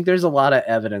 but I think there's a lot of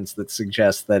evidence that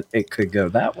suggests that it could go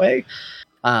that way.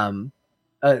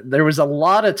 There was a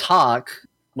lot of talk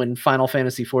when Final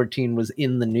Fantasy XIV was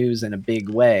in the news in a big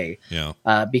way,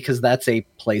 because that's a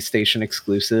PlayStation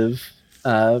exclusive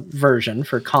version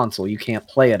for console. You can't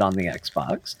play it on the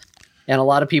Xbox. And a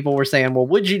lot of people were saying, well,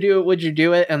 would you do it? Would you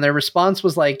do it? And their response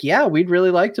was like, yeah, we'd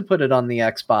really like to put it on the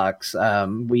Xbox.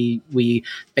 We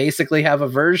basically have a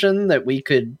version that we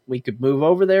could move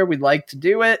over there. We'd like to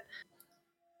do it.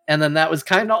 And then that was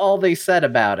kind of all they said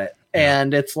about it.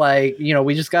 And it's like,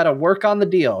 we just got to work on the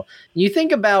deal. You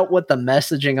think about what the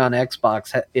messaging on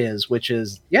Xbox is, which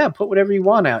is, yeah, put whatever you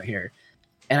want out here.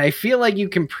 And I feel like you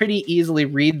can pretty easily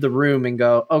read the room and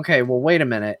go, okay, well, wait a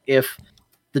minute. If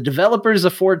the developers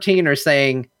of 14 are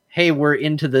saying, hey, we're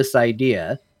into this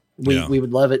idea, we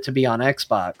would love it to be on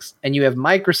Xbox. And you have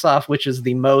Microsoft, which is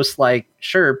the most like,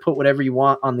 sure, put whatever you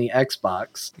want on the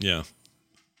Xbox. Yeah.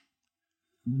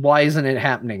 Why isn't it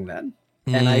happening then?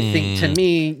 And I think to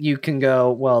me, you can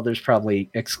go, well, there's probably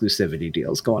exclusivity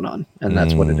deals going on. And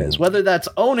that's what it is. Whether that's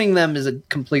owning them is a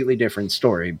completely different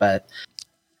story. But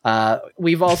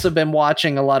we've also been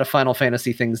watching a lot of Final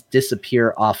Fantasy things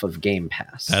disappear off of Game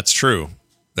Pass. That's true.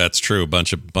 That's true.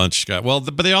 Bunch got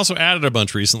but they also added a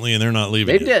bunch recently, and they're not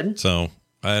leaving. They did. So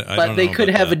I but don't they know could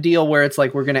about have that. a deal where it's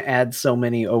like we're going to add so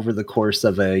many over the course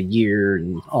of a year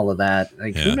and all of that.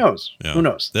 Like, who knows? Yeah. Who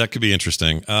knows? That could be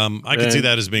interesting. I could see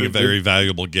that as being a very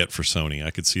valuable get for Sony.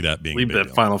 I could see that being. Leave a big that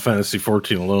deal. Final Fantasy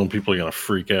 14 alone. People are gonna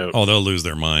freak out. Oh, they'll lose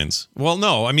their minds. Well,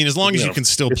 no, I mean, as long as you can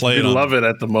still play it. They love it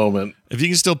at the moment. If you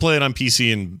can still play it on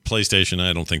PC and PlayStation,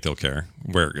 I don't think they'll care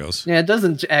where it goes. Yeah, it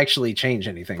doesn't actually change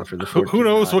anything for the 14 Who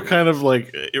knows what model. kind of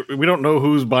we don't know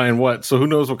who's buying what, so who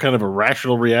knows what kind of a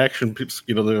rational reaction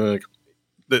they're like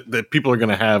that people are going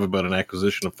to have about an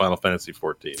acquisition of Final Fantasy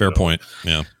 14. Fair point.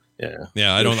 Yeah.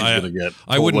 Yeah. I don't.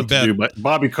 I wouldn't bet.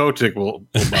 Bobby Kotick will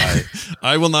buy.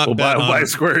 I will not bet on buy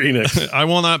Square Enix. I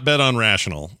will not bet on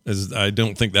Rational. I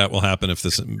don't think that will happen if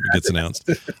this gets announced.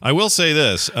 I will say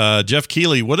this, Jeff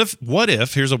Keighley. What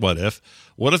if? Here's a what if.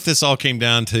 What if this all came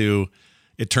down to?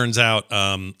 It turns out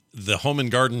the Home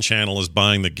and Garden channel is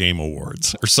buying the Game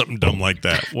Awards or something dumb like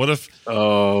that. What if? If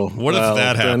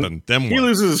that happened? Then he what?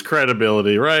 loses his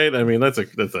credibility, right? I mean, that's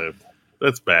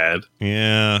bad.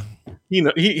 Yeah.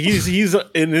 He's an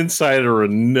insider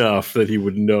enough that he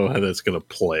would know how that's going to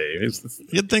play.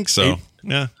 You'd think so.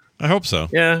 Yeah. I hope so.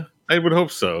 Yeah, I would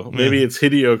hope so. Maybe it's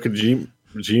Hideo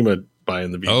Kojima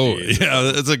buying the VGA. Oh,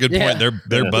 yeah, that's a good point.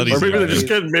 They're buddies. Or maybe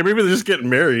they're just getting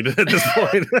married at this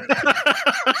point.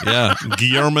 Yeah,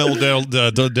 Guillermo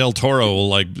del Toro will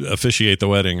like officiate the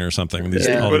wedding or something.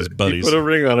 All these buddies. Put a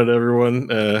ring on it, everyone.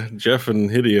 Jeff and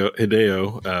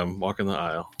Hideo walking the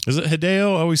aisle. Is it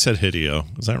Hideo? I always said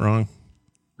Hideo. Is that wrong?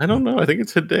 I don't know. I think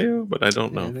it's Hideo, but I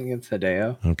don't know. I think it's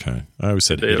Hideo. Okay, I always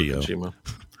said Hideo. Kojima.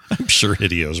 I'm sure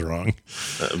Hideo's wrong.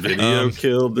 Video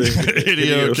killed the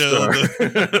Hideo killed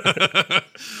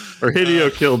or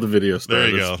Hideo killed the video star. There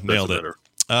you go. Nailed it.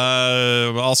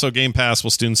 Also, Game Pass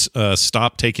will soon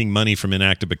stop taking money from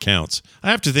inactive accounts.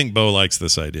 I have to think Bo likes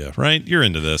this idea, right? You're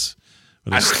into this.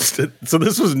 So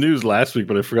this was news last week,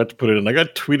 but I forgot to put it in. I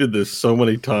got tweeted this so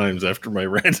many times after my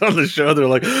rant on the show. They're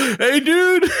like, "Hey,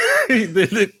 dude,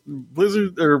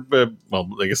 Blizzard, or well,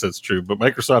 I guess that's true, but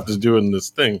Microsoft is doing this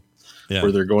thing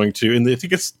where they're going to, and I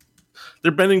think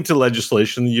they're bending to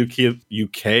legislation in the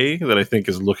UK that I think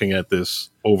is looking at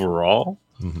this overall.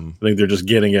 Mm-hmm. I think they're just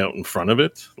getting out in front of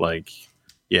it. Like,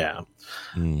 yeah."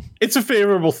 It's a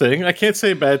favorable thing. I can't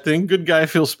say a bad thing. Good guy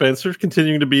Phil Spencer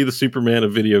continuing to be the Superman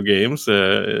of video games,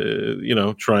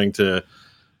 trying to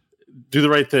do the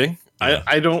right thing. Yeah.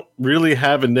 I don't really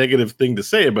have a negative thing to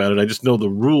say about it. I just know the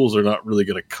rules are not really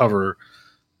going to cover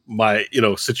my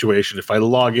situation. If I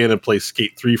log in and play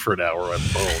Skate 3 for an hour, I'm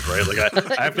boned, right? Like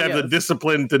I have to have the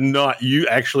discipline to not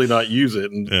use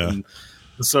it. And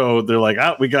so they're like,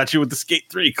 we got you with the Skate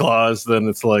 3 clause. Then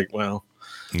it's like, well,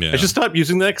 I should stop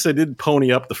using that because I did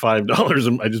pony up the $5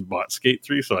 and I just bought Skate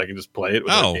 3 so I can just play it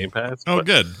without Game Pass.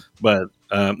 Good. But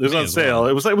it was on sale.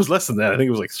 Well. It was less than that. I think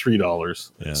it was like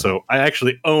 $3. Yeah. So I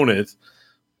actually own it.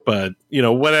 But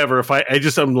whatever. If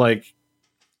I'm like,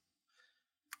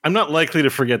 I'm not likely to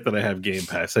forget that I have Game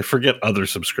Pass. I forget other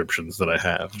subscriptions that I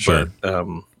have. Sure.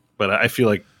 But I feel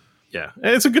like,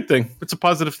 it's a good thing. It's a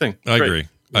positive thing. I agree.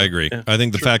 Yeah, I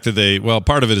think the fact that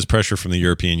part of it is pressure from the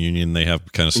European Union. They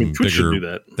have kind of some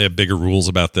they have bigger rules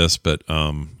about this, but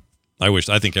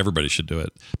I think everybody should do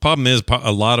it. Problem is,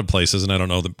 a lot of places, and I don't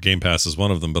know that Game Pass is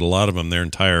one of them, but a lot of them, their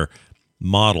entire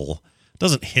model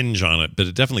doesn't hinge on it, but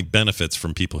it definitely benefits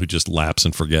from people who just lapse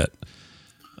and forget.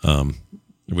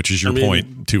 Which is your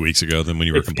point 2 weeks ago than when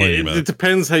you were complaining about it. It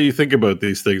depends how you think about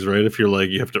these things, right? If you're like,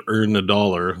 you have to earn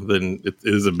 $1, then it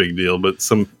is a big deal, but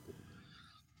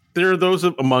there are those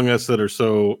among us that are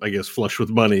so, I guess, flush with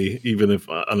money, even if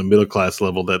on a middle class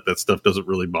level, that stuff doesn't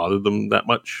really bother them that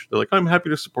much. They're like, I'm happy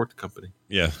to support the company.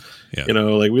 Yeah.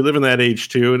 Like we live in that age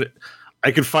too. And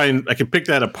I could pick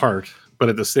that apart, but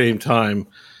at the same time,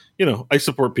 I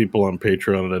support people on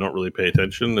Patreon and I don't really pay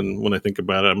attention. And when I think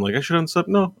about it, I'm like, I should unsub.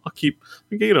 No, I'll keep,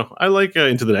 I like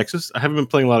Into the Nexus. I haven't been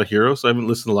playing a lot of Heroes, so I haven't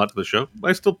listened a lot to the show.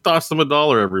 I still toss them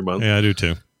 $1 every month. Yeah, I do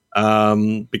too.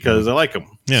 Because I like them.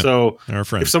 Yeah, so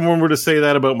if someone were to say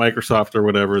that about Microsoft or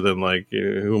whatever, then like,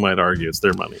 who might argue it's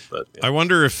their money? But I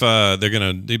wonder if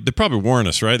they probably warn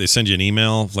us, right? They send you an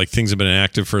email, like things have been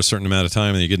inactive for a certain amount of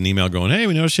time, and you get an email going, "Hey,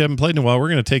 we noticed you haven't played in a while. We're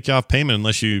going to take you off payment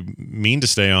unless you mean to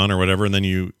stay on or whatever." And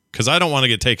then because I don't want to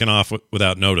get taken off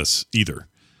without notice either.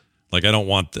 Like I don't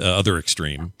want the other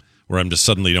extreme where I'm just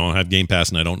suddenly don't have Game Pass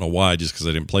and I don't know why just because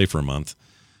I didn't play for a month.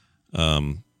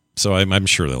 So I'm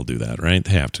sure they'll do that, right?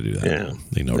 They have to do that. Yeah.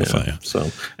 They notify you.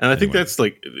 So, and I think that's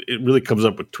like, it really comes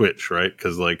up with Twitch, right?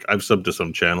 Because like I've subbed to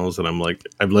some channels and I'm like,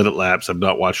 I've let it lapse. I've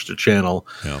not watched a channel.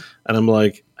 Yeah. And I'm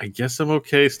like, I guess I'm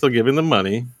okay still giving them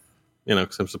money,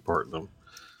 because I'm supporting them.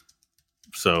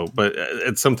 So, but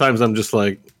sometimes I'm just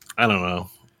like, I don't know.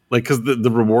 Like, because the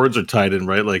rewards are tied in,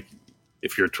 right? Like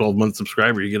if you're a 12-month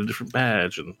subscriber, you get a different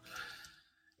badge. And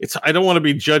I don't want to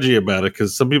be judgy about it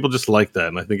because some people just like that,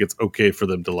 and I think it's okay for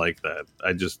them to like that.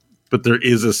 But there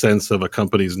is a sense of a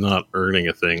company's not earning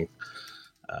a thing,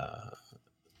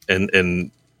 and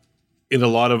in a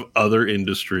lot of other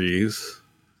industries,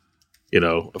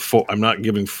 I'm not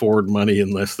giving Ford money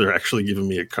unless they're actually giving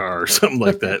me a car or something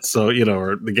like that. So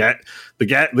or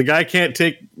the guy can't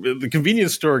take the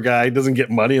convenience store guy doesn't get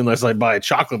money unless I buy a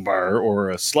chocolate bar or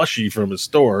a slushie from his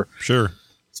store. Sure.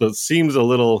 So it seems a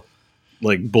little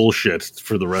like bullshit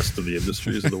for the rest of the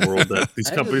industries in the world that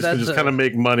these companies can just kind of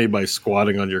make money by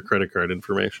squatting on your credit card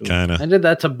information. Kind of. I did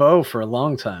that to Bo for a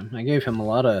long time. I gave him a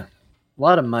lot of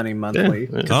money monthly.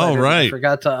 Yeah. Oh, right. I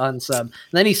forgot to unsub. And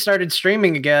then he started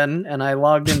streaming again, and I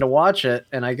logged in to watch it,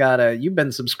 and I got you've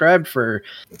been subscribed for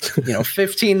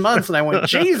 15 months, and I went,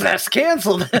 Jesus,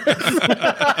 cancel this.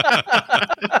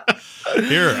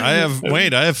 Here, I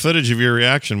have footage of your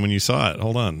reaction when you saw it.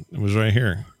 Hold on. It was right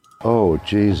here. Oh,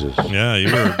 Jesus. Yeah,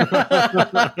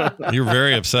 you were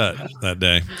very upset that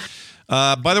day.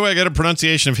 By the way, I got a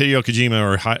pronunciation of Hideo Kojima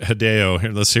or Hideo.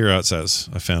 Here, let's hear how it says.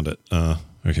 I found it.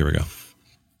 Here we go.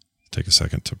 Take a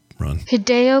second to run.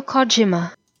 Hideo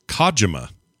Kojima.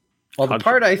 Kojima. Well, the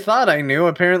part I thought I knew,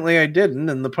 apparently I didn't,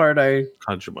 and the part I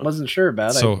Kojima. wasn't sure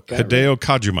about. So Hideo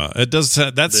Kojima. It does.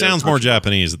 That sounds more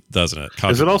Japanese, doesn't it?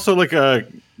 Kojima. Is it also like a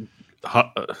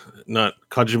not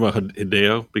Kojima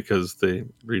Hideo because they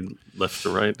read left to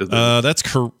right? That's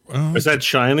is that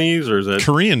Chinese or is that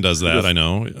Korean? Does that? I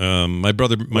know. My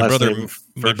brother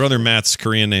Matt's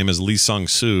Korean name is Lee Sung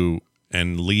Soo,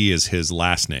 and Lee is his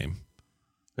last name.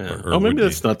 Yeah. Maybe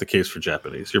that's not the case for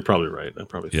Japanese. You're probably right.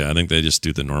 I think they just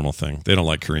do the normal thing. They don't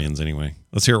like Koreans anyway.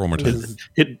 Let's hear it one more time.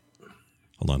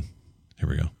 Hold on. Here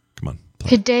we go. Come on.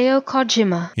 Play. Hideo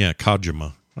Kojima. Yeah,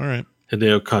 Kojima. All right.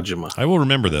 Hideo Kojima. I will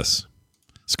remember this.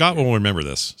 Scott will remember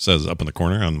this. Says up in the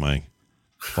corner on my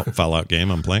Fallout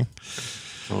game I'm playing.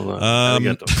 Hold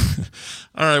on.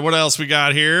 All right, what else we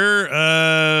got here?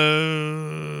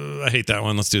 I hate that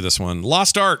one. Let's do this one.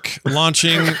 Lost Ark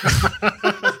launching.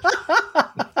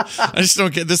 I just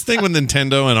don't get this thing with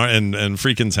Nintendo and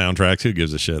freaking soundtracks. Who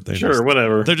gives a shit?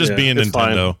 Whatever. They're just being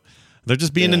Nintendo. Fine. They're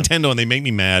just being Nintendo, and they make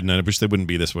me mad, and I wish they wouldn't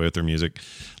be this way with their music.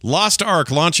 Lost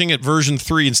Ark launching at version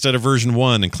 3 instead of version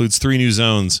 1 includes 3 new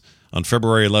zones on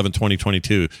February 11,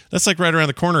 2022. That's like right around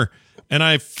the corner. And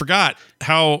I forgot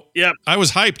how I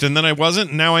was hyped, and then I wasn't,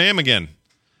 and now I am again.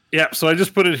 Yeah, so I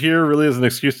just put it here really as an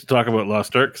excuse to talk about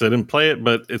Lost Ark because I didn't play it,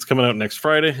 but it's coming out next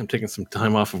Friday. I'm taking some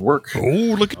time off of work. Oh,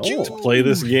 look at you. To play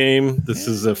this game. This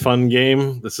is a fun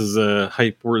game. This is a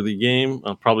hype-worthy game.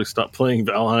 I'll probably stop playing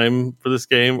Valheim for this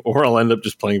game, or I'll end up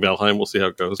just playing Valheim. We'll see how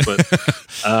it goes. But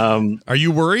are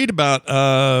you worried about...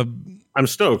 I'm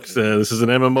stoked. This is an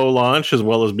MMO launch as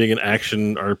well as being an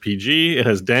action RPG. It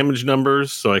has damage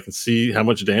numbers, so I can see how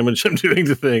much damage I'm doing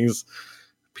to things.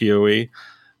 PoE.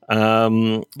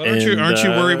 But aren't you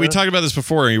worried? We talked about this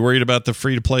before. Are you worried about the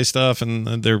free to play stuff?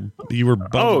 And you were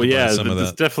bummed by some of that.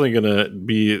 It's definitely going to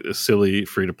be a silly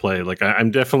free to play. Like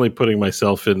I'm definitely putting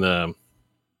myself in that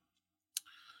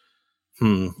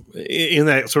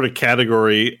sort of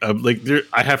category of like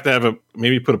I have to have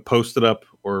maybe put a post-it up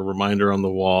or a reminder on the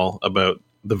wall about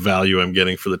the value I'm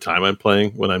getting for the time I'm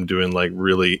playing when I'm doing like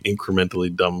really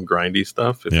incrementally dumb grindy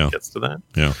stuff if it gets to that.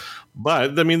 Yeah.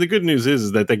 But I mean, the good news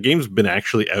is that game's been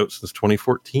actually out since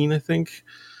 2014, I think.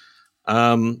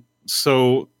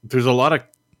 So there's a lot of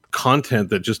content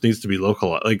that just needs to be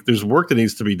localized. Like there's work that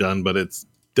needs to be done, but it's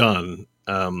done.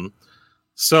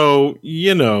 So,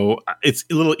 it's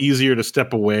a little easier to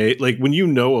step away. Like when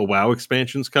a WoW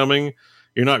expansion's coming,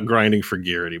 you're not grinding for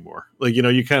gear anymore. Like,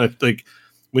 you kind of like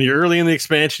when you're early in the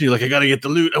expansion, you're like, I got to get the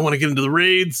loot. I want to get into the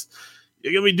raids.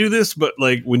 You got me do this. But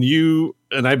like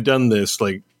and I've done this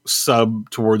like sub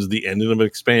towards the end of an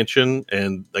expansion.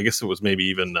 And I guess it was maybe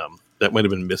even, that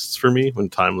might've been Mists for me when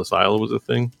Timeless Isle was a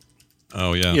thing.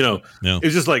 Oh yeah. It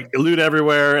was just like loot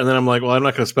everywhere. And then I'm like, well, I'm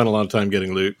not going to spend a lot of time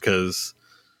getting loot because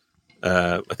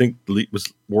I think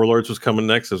Warlords was coming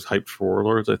next. I was hyped for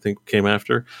Warlords, I think came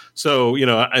after. So,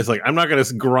 I was like, I'm not going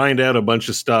to grind out a bunch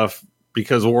of stuff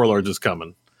because Warlords is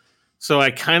coming. So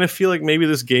I kind of feel like maybe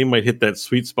this game might hit that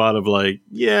sweet spot of like,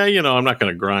 I'm not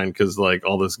going to grind because like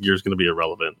all this gear is going to be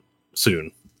irrelevant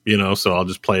soon, so I'll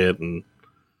just play it and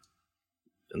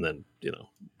then,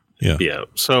 be out.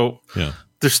 So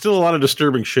there's still a lot of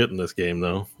disturbing shit in this game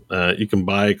though. You can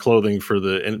buy clothing for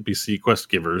the NPC quest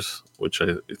givers, which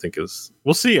I think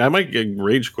we'll see. I might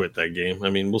rage quit that game.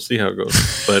 I mean, we'll see how it goes.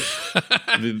 But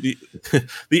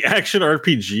the action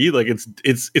RPG, like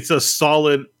it's a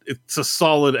solid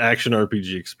action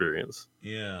RPG experience.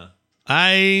 Yeah.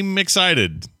 I'm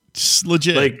excited. Just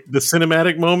legit. Like the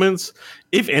cinematic moments,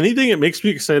 if anything, it makes me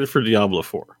excited for Diablo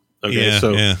 4.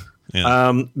 Okay.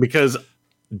 Because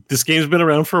this game's been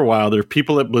around for a while. There are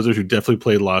people at Blizzard who definitely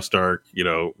played Lost Ark,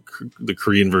 the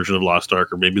Korean version of Lost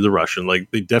Ark, or maybe the Russian.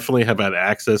 Like they definitely have had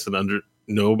access and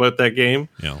know about that game.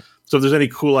 Yeah. So if there's any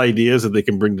cool ideas that they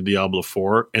can bring to Diablo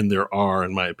 4, and there are,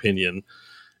 in my opinion,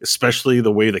 especially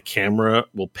the way the camera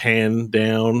will pan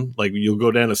down, like you'll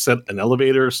go down an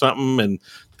elevator or something, and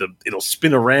it'll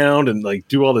spin around and like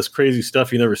do all this crazy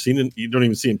stuff you never seen. You don't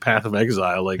even see in Path of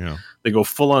Exile. Like they go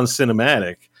full on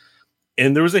cinematic.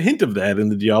 And there was a hint of that in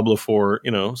the Diablo 4,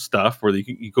 stuff where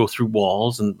you go through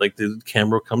walls and like the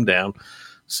camera will come down.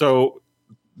 So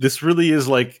this really is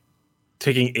like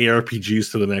taking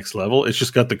ARPGs to the next level. It's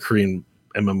just got the Korean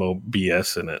MMO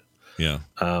BS in it. Yeah.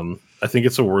 I think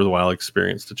it's a worthwhile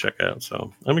experience to check out.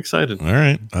 So I'm excited. All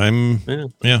right. I'm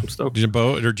stoked.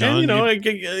 Bo or John? And,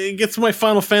 it gets my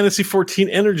Final Fantasy 14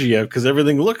 energy out because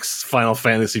everything looks Final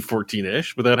Fantasy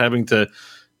 14-ish without having to,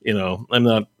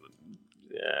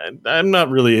 I'm not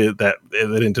really that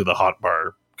into the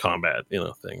hotbar combat,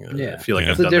 thing. Yeah, I feel like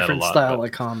it's I've a done that different a lot, style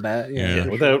of combat. Yeah,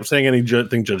 without saying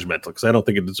anything judgmental, because I don't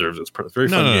think it deserves it. It's a very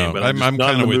fun game, but I'm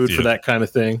not in the mood for that kind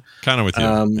of thing. Kind of with you.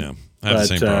 Yeah, I have the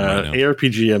same problem right now.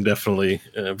 ARPG, I'm definitely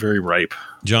very ripe.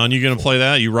 John, you going to play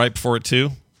that? You ripe for it too?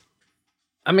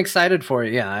 I'm excited for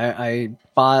it. Yeah, I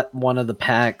bought one of the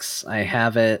packs. I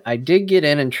have it. I did get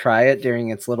in and try it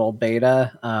during its little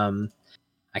beta.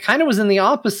 I kind of was in the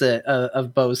opposite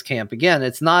of Bo's camp. Again,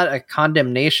 it's not a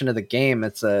condemnation of the game.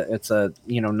 It's a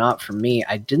not for me.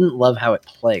 I didn't love how it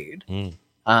played.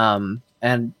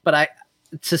 But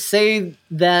to say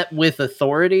that with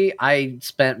authority, I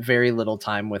spent very little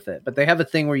time with it. But they have a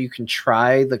thing where you can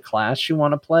try the class you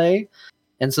want to play.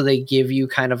 And so they give you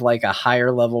kind of like a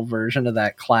higher level version of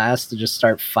that class to just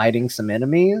start fighting some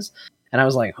enemies. And I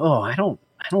was like, oh, I don't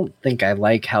think I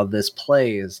like how this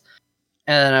plays.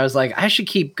 And I was like, I should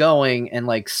keep going and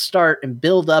like start and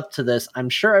build up to this. I'm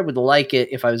sure I would like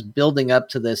it if I was building up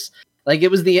to this. Like it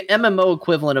was the MMO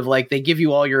equivalent of like they give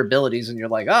you all your abilities and you're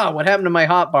like, oh, what happened to my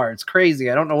hotbar? It's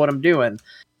crazy. I don't know what I'm doing.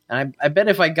 And I bet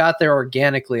if I got there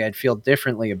organically, I'd feel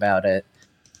differently about it.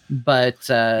 But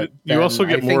you also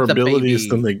get more abilities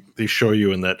than they show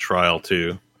you in that trial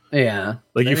too. Yeah,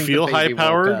 like you feel high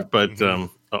powered, but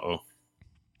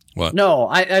What?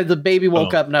 No, the baby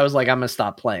woke up and I was like, I'm gonna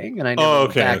stop playing, and I never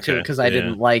went back to it because I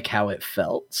didn't like how it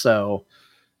felt. So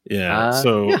just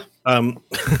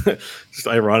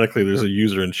ironically, there's a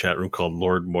user in chat room called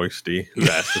Lord Moisty who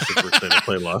asked us if we're excited to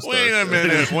play Lost Ark. Wait a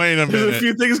minute. There's a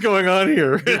few things going on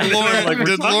here.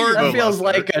 That feels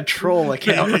like a troll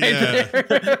account right there.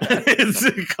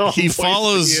 He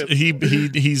follows.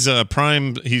 He's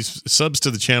Prime. He's subs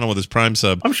to the channel with his Prime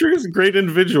sub. I'm sure he's a great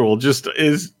individual.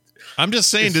 I'm just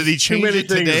saying, did he change it today?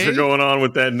 Too many things are going on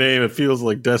with that name. It feels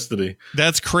like destiny.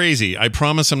 That's crazy. I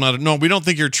promise I'm not. No, we don't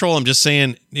think you're a troll. I'm just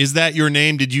saying, is that your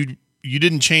name? Did you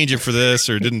didn't change it for this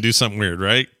or didn't do something weird,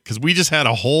 right? Because we just had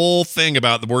a whole thing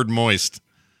about the word moist.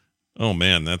 Oh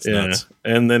man, that's nuts.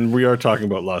 And then we are talking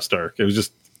about Lost Ark. It was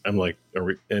just, I'm like,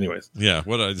 anyways. Yeah.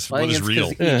 What is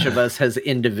real? Each of us has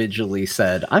individually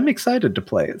said, I'm excited to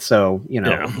play it. So,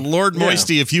 Lord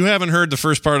Moisty, if you haven't heard the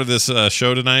first part of this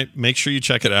show tonight, make sure you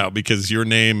check it out because your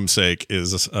namesake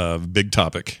is a big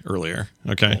topic earlier.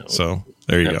 Okay. Yeah. So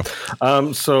there you go.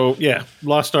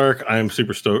 Lost Ark. I'm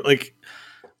super stoked. Like,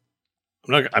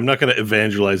 I'm not going to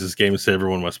evangelize this game and say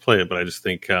everyone must play it, but I just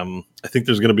think I think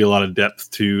there's going to be a lot of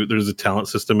depth to. There's a talent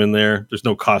system in there. There's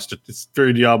no cost. It's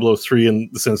very Diablo 3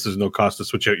 in the sense there's no cost to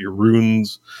switch out your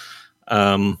runes.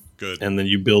 Good. And then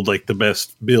you build like the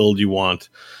best build you want.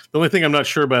 The only thing I'm not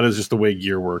sure about is just the way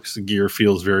gear works. The gear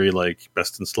feels very like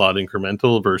best in slot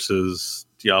incremental versus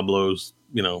Diablo's,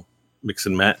 mix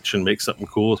and match and make something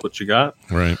cool with what you got.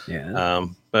 Right. Yeah.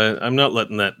 But I'm not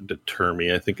letting that deter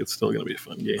me. I think it's still going to be a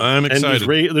fun game. I'm excited.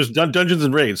 And there's dungeons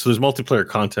and raids, so there's multiplayer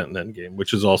content in that game,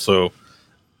 which is also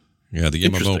the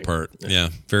MMO part. Yeah,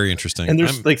 very interesting. And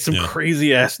there's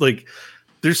crazy ass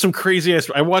there's some crazy ass.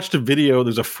 I watched a video.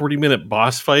 There's a 40-minute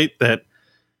boss fight that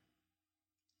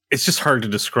it's just hard to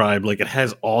describe. Like it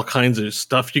has all kinds of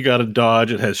stuff you got to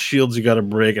dodge. It has shields you got to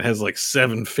break. It has like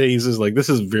 7 phases. Like this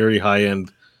is very high end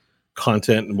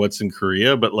content and what's in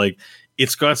Korea, but like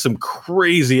it's got some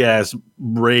crazy ass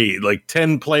raid, like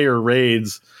 10 player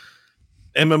raids,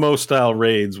 MMO style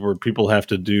raids where people have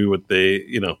to do what they,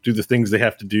 do the things they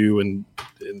have to do. And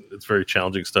it's very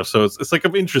challenging stuff. So it's like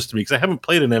of interest to me because I haven't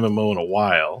played an MMO in a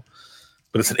while,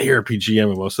 but it's an ARPG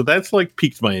MMO. So that's like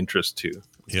piqued my interest too.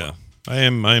 Yeah.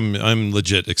 I'm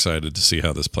legit excited to see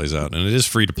how this plays out. And it is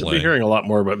free to play. You'll be hearing a lot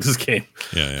more about this game.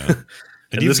 Yeah.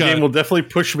 And this game will definitely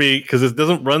push me because it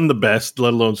doesn't run the best,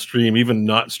 let alone stream, even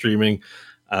not streaming.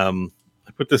 I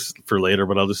put this for later,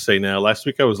 but I'll just say now. Last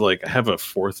week I was like, I have a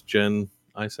 4th gen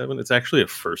i7. It's actually a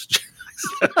 1st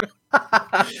gen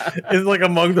i7. It's like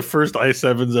among the first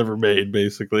i7s ever made,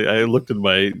 basically. I looked at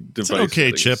my device. It's an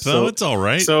okay chip, though. It's all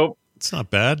right. So it's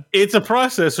not bad. It's a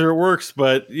processor. It works,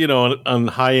 but on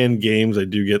high-end games, I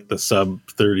do get the sub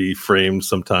 30 frames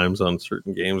sometimes on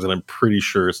certain games, and I'm pretty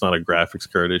sure it's not a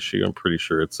graphics card issue. I'm pretty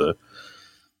sure it's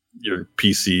your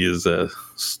PC is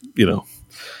it's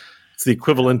the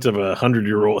equivalent of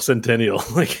 100-year-old centennial.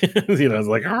 It's like,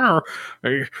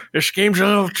 this game's a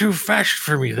little too fast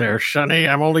for me there, Sonny.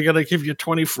 I'm only going to give you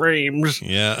 20 frames.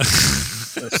 Yeah.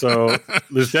 So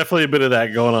there's definitely a bit of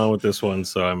that going on with this one.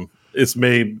 So this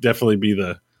may definitely be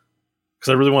the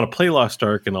because I really want to play Lost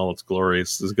Ark in all its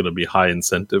glories. This is going to be high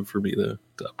incentive for me to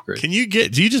upgrade. Do you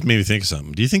just made me think of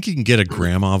something? Do you think you can get a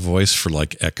grandma voice for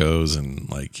like echoes and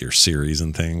like your Siris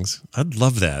and things? I'd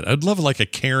love that. I'd love like a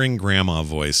caring grandma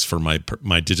voice for my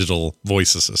digital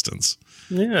voice assistants.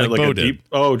 Yeah, like a deep.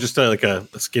 Oh, just like a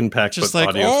skin pack. Just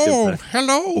like, oh,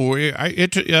 hello,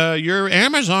 your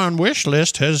Amazon wish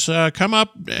list has come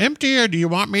up empty, or do you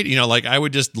want me to, like I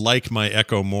would just like my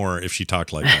Echo more if she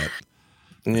talked like that.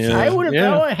 Yeah. I will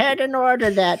go ahead and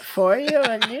order that for you,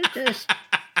 and you just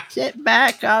sit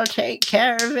back. I'll take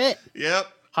care of it. Yep.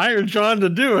 Hire John to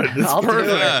do it. It's perfect.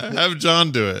 Yeah, have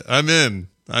John do it. I'm in.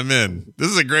 This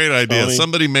is a great idea. Tony,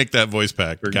 somebody make that voice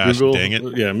pack. Gosh, Google, dang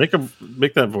it. Yeah, make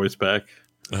that voice pack.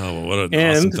 Oh, what an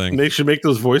and awesome thing. They should make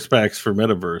those voice packs for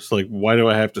Metaverse. Like, why do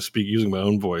I have to speak using my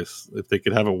own voice? If they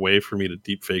could have a way for me to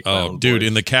deep fake my own dude, voice.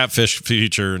 in the Catfish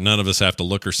feature, none of us have to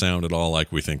look or sound at all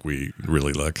like we think we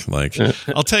really look. Like,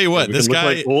 I'll tell you what, we this can look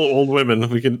guy... like old women.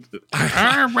 We can...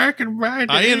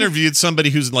 I interviewed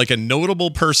somebody who's like a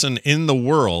notable person in the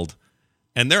world,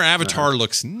 and their avatar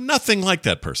looks nothing like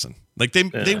that person. Like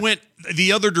they went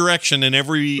the other direction in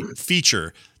every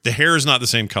feature. The hair is not the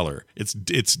same color. It's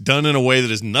done in a way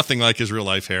that is nothing like his real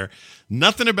life hair.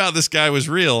 Nothing about this guy was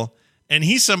real, and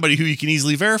he's somebody who you can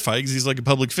easily verify because he's like a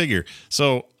public figure.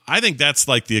 So I think that's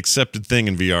like the accepted thing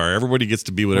in VR. Everybody gets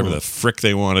to be whatever the frick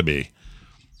they want to be.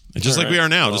 And just like we are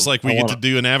now, just like we get to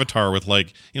do an avatar with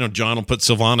like, John will put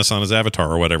Sylvanas on his avatar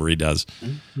or whatever he does.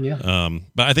 Yeah.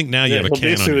 But I think now you have a can on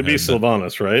basically your to be head,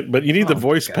 Sylvanas, right? But you need the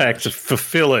voice pack to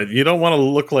fulfill it. You don't want to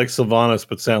look like Sylvanas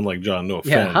but sound like John. No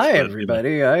offense. Yeah, hi but,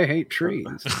 everybody. I hate trees.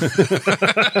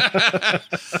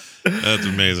 That's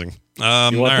amazing. You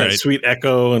want all that right. sweet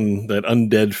echo and that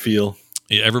undead feel.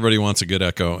 Yeah, everybody wants a good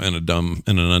echo and an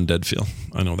undead feel.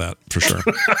 I know that for sure.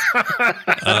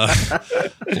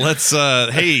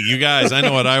 Hey, you guys, I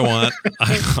know what I want.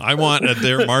 I want a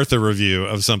Dear Martha review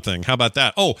of something. How about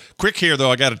that? Oh, quick here, though.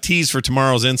 I got a tease for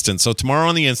tomorrow's instance. So tomorrow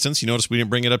on the instance, you notice we didn't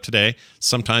bring it up today.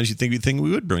 Sometimes you think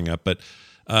we would bring up, but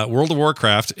World of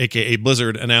Warcraft, a.k.a.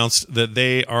 Blizzard, announced that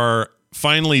they are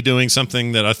finally doing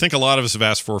something that I think a lot of us have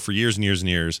asked for years and years and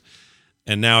years.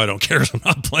 And now I don't care if I'm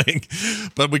not playing.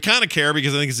 But we kind of care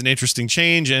because I think it's an interesting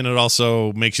change, and it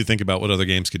also makes you think about what other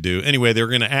games could do. Anyway, they're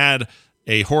going to add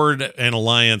a Horde and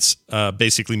Alliance,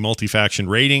 basically multi-faction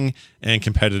raiding and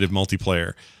competitive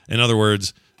multiplayer. In other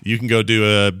words, you can go do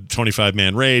a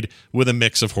 25-man raid with a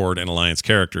mix of Horde and Alliance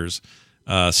characters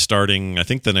starting, I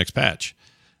think, the next patch.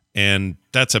 And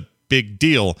that's a big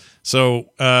deal. So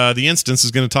the instance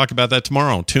is going to talk about that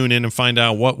tomorrow. Tune in and find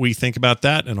out what we think about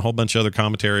that and a whole bunch of other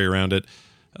commentary around it.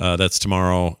 That's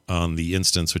tomorrow on the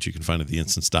instance, which you can find at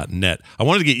theinstance.net. I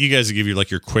wanted to get you guys to give you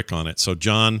like your quick on it. So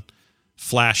John,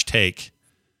 flash take.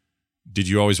 Did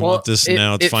you always want this?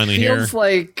 Now it's finally here.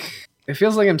 It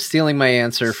feels like I'm stealing my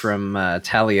answer from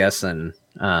Taliesin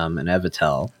and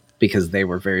Evitel, because they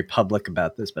were very public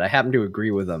about this, but I happen to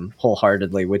agree with them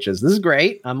wholeheartedly, which is, this is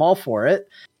great. I'm all for it.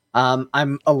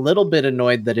 I'm a little bit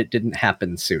annoyed that it didn't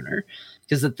happen sooner,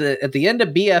 because at the end of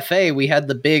BFA, we had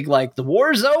the big, like, the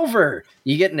war's over.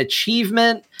 You get an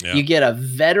achievement. Yeah. You get a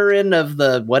veteran of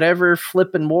the whatever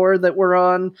flipping war that we're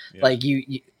on. Yeah. Like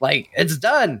you like, it's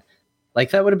done. Like,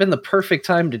 that would have been the perfect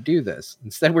time to do this.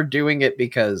 Instead, we're doing it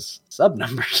because sub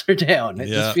numbers are down. It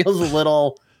just feels a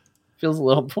little.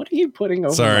 What are you putting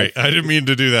over? Sorry, I didn't mean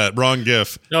to do that. Wrong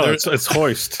GIF. No, it's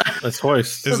Hoist. That's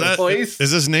Hoist. Is that Hoist?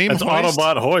 Is his name? It's Hoist?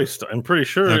 Autobot Hoist. I'm pretty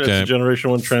sure it's a Generation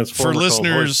 1 Transformer. For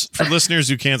listeners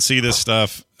who can't see this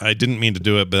stuff, I didn't mean to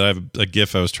do it, but I have a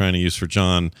GIF I was trying to use for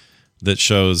John that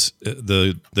shows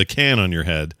the can on your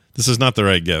head. This is not the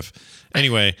right GIF.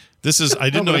 Anyway, this is. I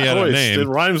didn't know he had Hoist. a name. It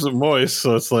rhymes with moist,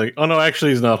 so it's like, oh no,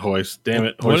 actually, he's not Hoist. Damn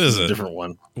it, Hoist what is a it? different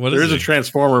one. There is a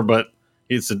Transformer, but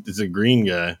it's a green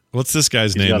guy. What's this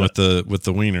guy's name with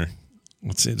the wiener?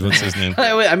 What's his name?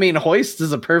 I mean, Hoist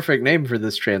is a perfect name for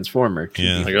this Transformer.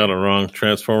 Yeah, I got it wrong.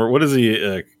 Transformer. What is he?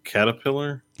 A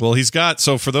caterpillar? Well, he's got.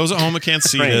 So for those at home who can't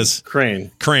see this,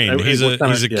 crane. He's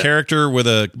a character with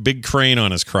a big crane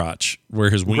on his crotch where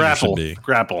his wiener should be.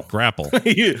 Grapple.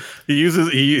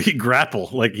 he grapple,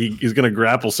 like he's going to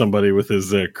grapple somebody with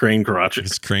his crane crotch.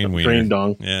 His crane wiener. Crane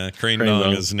dong. Yeah, crane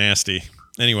dong is nasty.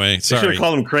 Anyway, sorry. I should have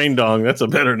called him Crane Dong. That's a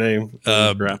better name.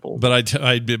 Grapple. But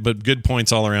but good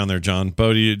points all around there, John.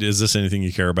 Bo, is this anything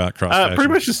you care about? Cross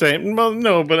pretty much the same. Well,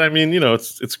 no, but I mean,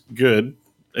 it's good.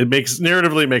 It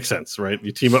narratively makes sense, right?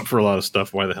 You team up for a lot of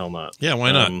stuff. Why the hell not? Yeah,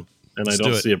 why not? And I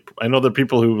don't see it. I know there are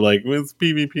people who like with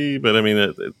PvP, but I mean,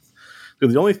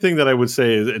 the only thing that I would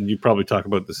say is, and you probably talk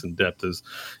about this in depth, is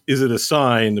it a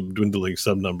sign of dwindling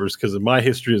sub numbers? Because in my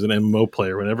history as an MMO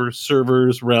player, whenever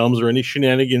servers, realms, or any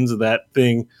shenanigans of that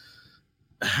thing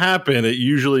happen, it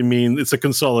usually means it's a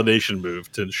consolidation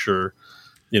move to ensure,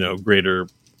 greater,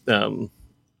 a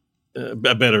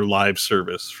better live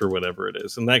service for whatever it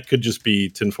is. And that could just be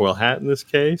tinfoil hat in this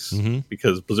case,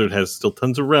 because Blizzard has still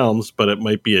tons of realms, but it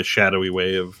might be a shadowy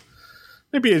way of,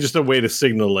 maybe just a way to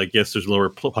signal like, yes, there's lower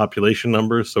population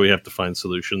numbers, so we have to find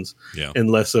solutions. Yeah. And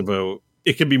less of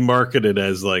it can be marketed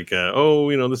as like,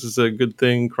 this is a good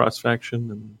thing, cross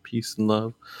faction and peace and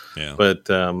love. Yeah. But,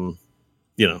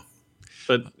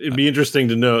 but it'd be interesting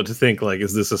to think like,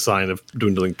 is this a sign of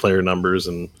dwindling player numbers?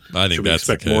 And I think should we that's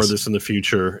expect the case. more of this in the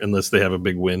future unless they have a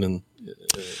big win? And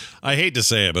I hate to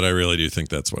say it, but I really do think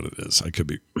that's what it is. I could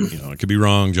be, I could be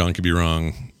wrong. John could be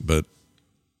wrong, but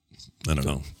I don't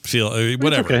know.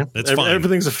 Whatever. It's okay. It's fine.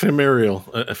 Everything's ephemeral.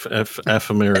 Ephemeral.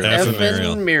 Ephemeral. Ephemeral.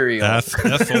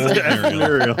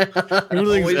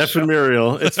 Everything's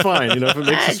ephemeral. It's fine. If it makes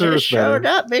the I service just showed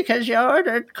better. up because you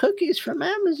ordered cookies from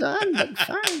Amazon, but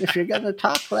fine. If you're going to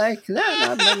talk like that,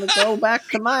 I'm going to go back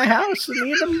to my house and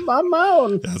eat them on my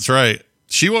own. That's right.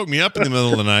 She woke me up in the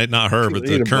middle of the night. Not her, but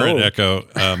the current Echo.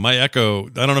 My Echo, I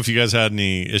don't know if you guys had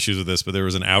any issues with this, but there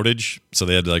was an outage. So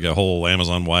they had like a whole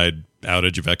Amazon-wide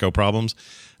outage of Echo problems.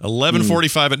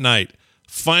 11:45 at night.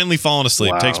 Finally falling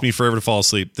asleep. Wow. Takes me forever to fall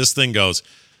asleep. This thing goes,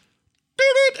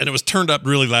 "Doot-doot," and it was turned up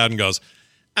really loud and goes,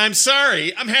 "I'm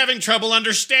sorry, I'm having trouble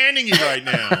understanding you right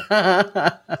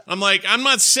now." I'm like, I'm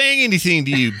not saying anything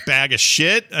to you, bag of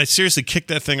shit. I seriously kicked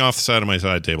that thing off the side of my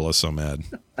side table. I was so mad.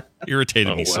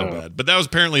 Irritated me so bad. But that was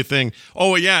apparently a thing.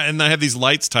 Oh, yeah, and I have these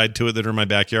lights tied to it that are in my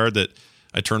backyard that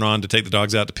I turn on to take the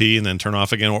dogs out to pee and then turn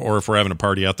off again. Or if we're having a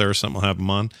party out there or something, I'll have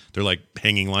them on. They're like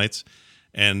hanging lights.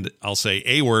 And I'll say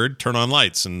a word, turn on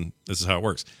lights, and this is how it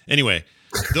works. Anyway,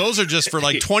 those are just for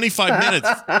like 25 minutes.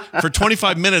 For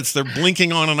 25 minutes, they're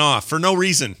blinking on and off for no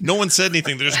reason. No one said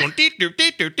anything. They're just going, deet, doot,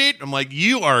 deet, doot, deet. I'm like,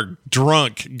 you are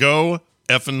drunk. Go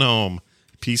effing home.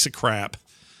 Piece of crap.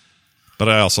 But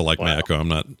I also like my Echo. I'm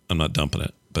not dumping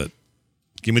it. But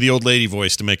give me the old lady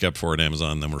voice to make up for it,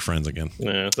 Amazon. Then we're friends again.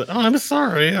 Yeah, I'm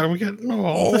sorry. We got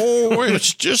Oh,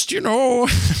 it's just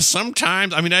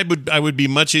sometimes. I mean, I would be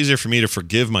much easier for me to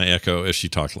forgive my Echo if she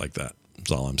talked like that.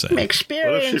 That's all I'm saying. I'm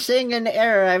experiencing an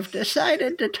error. I've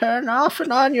decided to turn off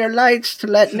and on your lights to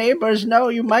let neighbors know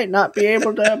you might not be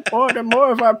able to order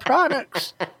more of our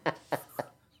products.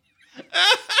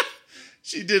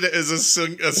 She did it as a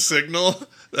signal.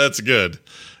 That's good.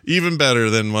 Even better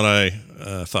than what I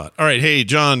thought. All right. Hey,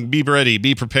 John, be ready.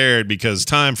 Be prepared because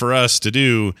time for us to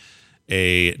do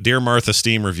a Dear Martha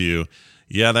Steam review.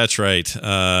 Yeah, that's right.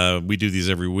 We do these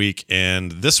every week.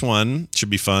 And this one should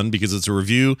be fun because it's a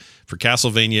review for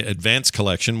Castlevania Advance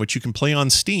Collection, which you can play on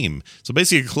Steam. So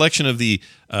basically a collection of the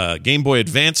Game Boy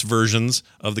Advance versions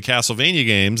of the Castlevania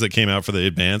games that came out for the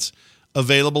Advance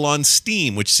available on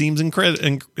Steam, which seems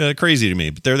crazy to me,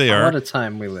 but there they are. What a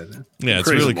time we live in. Yeah, it's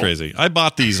really crazy. I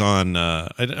bought these on, I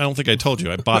don't think I told you,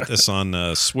 I bought this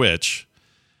on Switch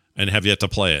and have yet to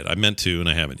play it. I meant to, and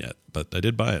I haven't yet, but I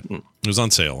did buy it. It was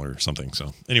on sale or something.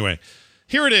 So anyway,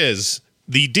 here it is.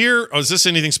 The Dear, is this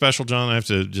anything special, John? I have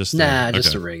to just... Nah,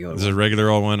 just a regular This is a regular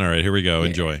old one? All right, here we go.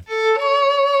 Enjoy.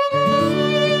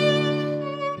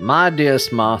 My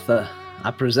dearest Martha,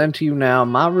 I present to you now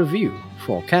my review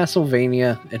for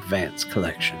Castlevania Advance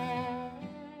Collection.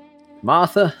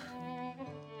 Martha,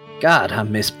 God, I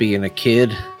miss being a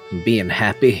kid and being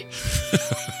happy.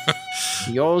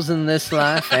 Yours in this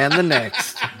life and the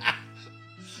next.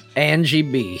 Angie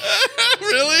B.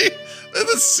 Really? That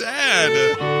is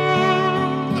sad.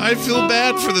 I feel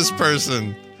bad for this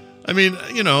person. I mean,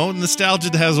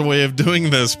 nostalgia has a way of doing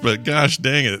this, but gosh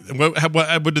dang it.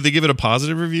 What did they give it a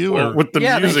positive review? Or? With the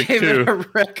music, they gave too. it a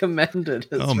recommended.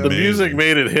 Oh, the music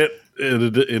made it hit,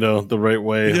 the right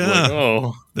way. Yeah.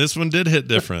 Like, this one did hit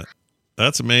different.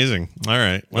 That's amazing. All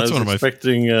right. That's one of my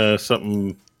expecting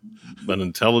something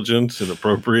unintelligent,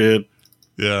 inappropriate.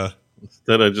 Yeah.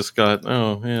 Instead, I just got,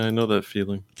 I know that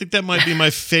feeling. I think that might be my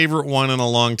favorite one in a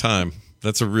long time.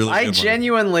 That's a really good one. I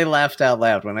genuinely laughed out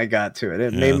loud when I got to it.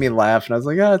 It made me laugh, and I was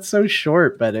like, oh, it's so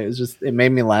short, but it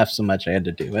made me laugh so much I had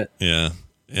to do it. Yeah.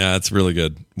 Yeah, it's really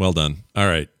good. Well done. All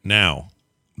right. Now,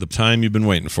 the time you've been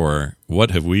waiting for.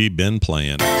 What have we been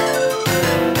playing?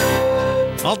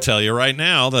 I'll tell you right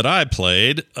now that I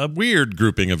played a weird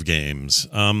grouping of games.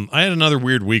 I had another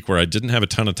weird week where I didn't have a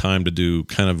ton of time to do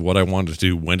kind of what I wanted to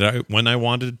do when I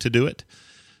wanted to do it.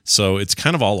 So it's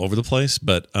kind of all over the place,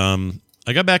 but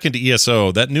I got back into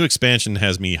ESO. That new expansion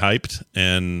has me hyped,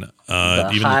 and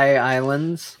even High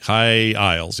Islands, High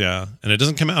Isles, yeah. And it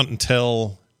doesn't come out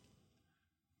until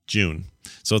June,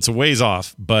 So it's a ways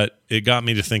off, but it got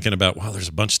me to thinking about, wow, there's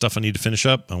a bunch of stuff I need to finish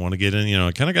up. I want to get in,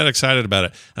 I kind of got excited about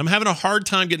it. I'm having a hard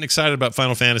time getting excited about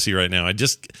Final Fantasy right now. I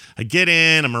get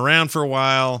in, I'm around for a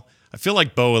while. I feel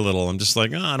like Bo a little. I'm just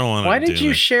like, I don't want to. Why did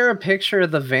you share a picture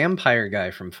of the vampire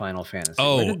guy from Final Fantasy?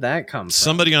 Oh, where did that come from?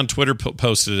 Somebody on Twitter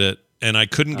posted it, and I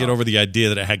couldn't get over the idea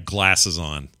that it had glasses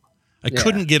on. I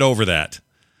couldn't get over that.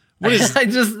 What is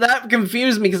that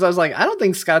confused me because I was like, I don't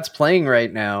think Scott's playing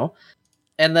right now.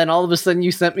 And then all of a sudden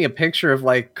you sent me a picture of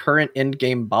like current end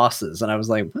game bosses. And I was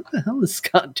like, what the hell is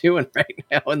Scott doing right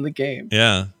now in the game?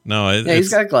 Yeah, no. He's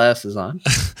got glasses on.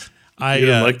 You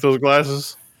didn't like those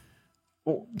glasses?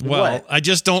 Well, What? I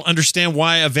just don't understand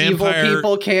why a vampire... Evil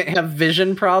people can't have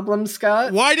vision problems,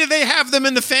 Scott. Why do they have them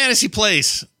in the fantasy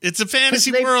place? It's a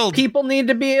fantasy world. People need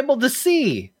to be able to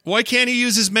see. Why can't he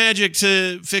use his magic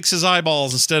to fix his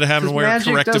eyeballs instead of having to wear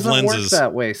Magic corrective doesn't lenses? work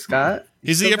that way, Scott.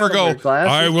 Does he Still ever gotta wear go,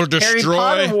 glasses. I will Harry destroy...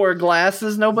 Potter wore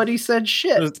glasses. Nobody said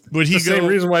shit. Would he the same go...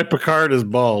 reason why Picard is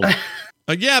bald.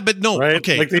 Yeah, but no. Right?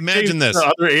 Okay, Like they imagine change this.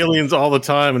 Other aliens all the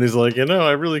time, and he's like,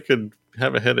 I really could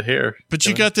have a head of hair. But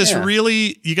you got this Yeah.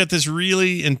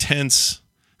 really intense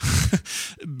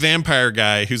vampire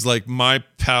guy who's like, my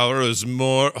power is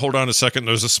more. Hold on a second,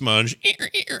 there's a smudge.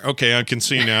 Okay, I can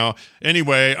see now.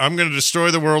 Anyway, I'm going to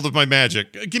destroy the world with my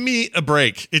magic. Give me a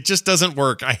break. It just doesn't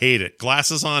work. I hate it.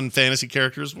 Glasses on fantasy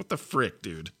characters. What the frick,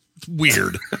 dude? It's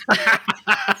weird.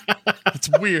 It's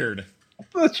weird.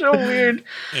 That's so weird.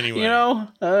 Anyway,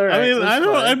 All right, I mean, that's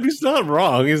fine. he's not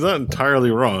wrong. He's not entirely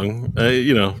wrong.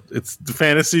 It's the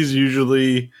fantasies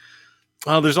usually.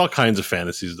 Oh, there's all kinds of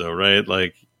fantasies though, right?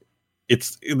 Like,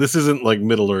 this isn't like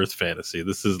Middle Earth fantasy.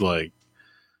 This is like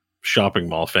shopping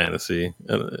mall fantasy,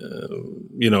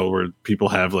 where people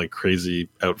have like crazy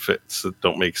outfits that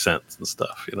don't make sense and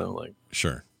stuff. Like,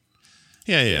 sure.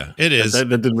 Yeah, it is. That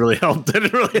didn't really help. That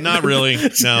didn't really, Not really.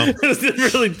 No. It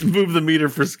didn't really move the meter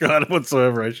for Scott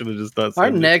whatsoever. I should have just thought.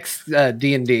 Our next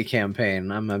D&D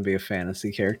campaign, I'm gonna be a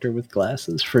fantasy character with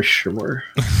glasses for sure.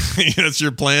 That's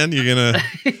your plan. You're gonna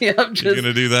Yep, you're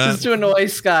gonna do that. just to annoy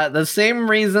Scott. The same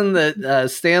reason that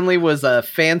Stanley was a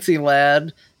fancy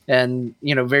lad and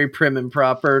very prim and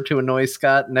proper to annoy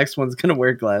Scott. Next one's gonna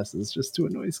wear glasses just to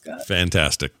annoy Scott.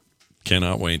 Fantastic.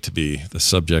 Cannot wait to be the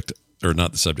subject. Or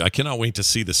not the subject. I cannot wait to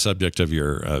see the subject of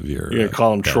your. You're gonna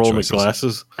call him Troll choices.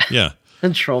 McGlasses. Yeah,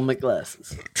 And Troll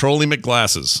McGlasses. Trolly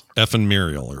McGlasses, effing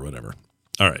Muriel or whatever.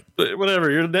 All right. But whatever.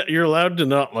 You're allowed to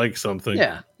not like something.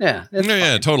 Yeah. It's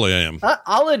Yeah, fine. totally. I am.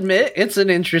 I'll admit it's an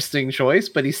interesting choice,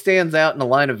 but he stands out in the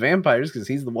line of vampires because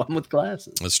he's the one with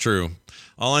glasses. That's true.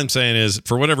 All I'm saying is,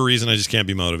 for whatever reason, I just can't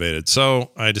be motivated.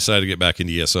 So I decided to get back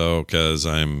into ESO because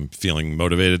I'm feeling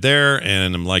motivated there,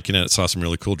 and I'm liking it. I saw some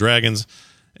really cool dragons.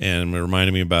 And it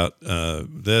reminded me about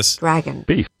this Dragon.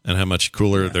 and how much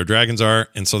cooler their dragons are.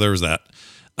 And so there was that.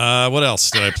 What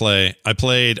else did I play?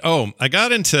 I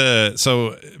got into,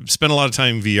 spent a lot of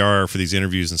time in VR for these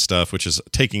interviews and stuff, which is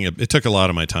it took a lot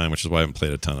of my time, which is why I haven't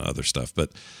played a ton of other stuff.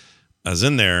 But I was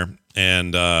in there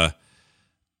and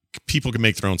people can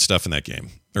make their own stuff in that game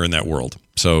or in that world.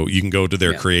 So you can go to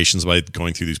their creations by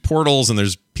going through these portals, and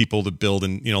there's people that build,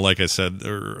 and like I said,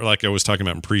 or like I was talking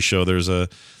about in pre-show, there's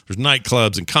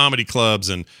nightclubs and comedy clubs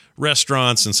and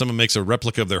restaurants, and someone makes a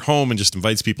replica of their home and just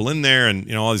invites people in there, and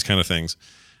all these kind of things.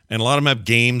 And a lot of them have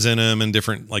games in them and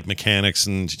different like mechanics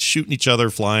and shooting each other,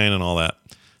 flying, and all that.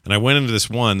 And I went into this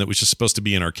one that was just supposed to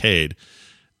be an arcade,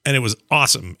 and it was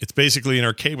awesome. It's basically an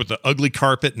arcade with the ugly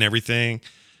carpet and everything.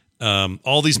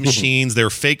 All these machines,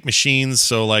 they're fake machines.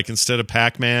 So like instead of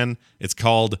Pac-Man, it's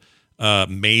called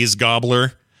Maze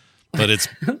Gobbler, but it's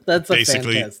That's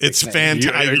basically it's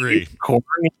fantastic. I agree. Corn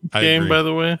game, by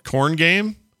the way. Corn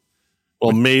game?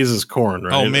 Well, maize is corn,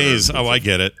 right? Oh, maze. I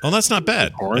get it. Oh, that's not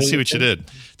bad. Corn I see what you did.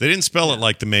 They didn't spell it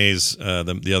like the maze,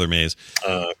 the other maze,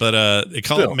 but they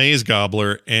call it Maze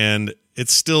Gobbler, and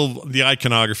it's still, the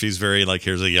iconography is very like,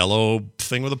 here's a yellow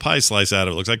thing with a pie slice out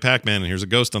of it. It looks like Pac-Man, and here's a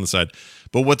ghost on the side.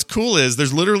 But what's cool is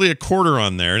there's literally a quarter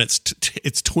on there, and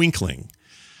it's twinkling.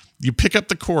 You pick up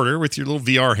the quarter with your little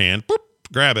VR hand, boop,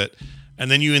 grab it, and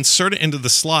then you insert it into the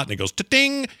slot, and it goes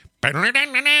ta-ding,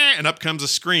 and up comes a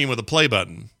screen with a play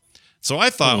button. So I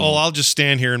thought, I'll just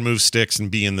stand here and move sticks and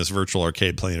be in this virtual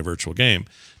arcade playing a virtual game.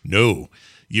 No,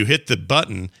 you hit the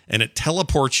button, and it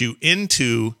teleports you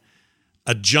into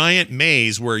a giant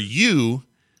maze where you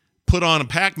put on a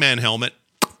Pac-Man helmet,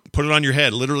 put it on your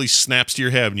head, literally snaps to your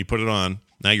head when you put it on.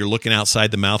 Now you're looking outside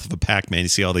the mouth of a Pac-Man. You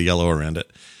see all the yellow around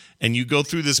it. And you go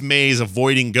through this maze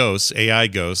avoiding ghosts, AI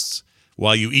ghosts,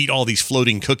 while you eat all these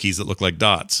floating cookies that look like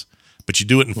dots. But you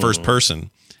do it in first person.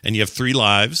 And you have 3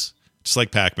 lives, just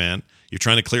like Pac-Man. You're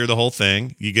trying to clear the whole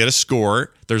thing. You get a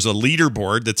score. There's a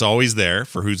leaderboard that's always there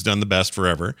for who's done the best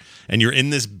forever. And you're in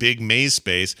this big maze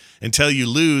space until you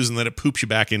lose, and then it poops you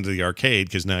back into the arcade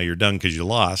because now you're done because you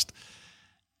lost.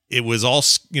 It was all,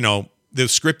 the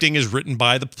scripting is written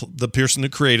by the person who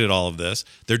created all of this.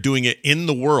 They're doing it in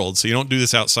the world, so you don't do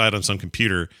this outside on some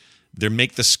computer. They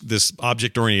make this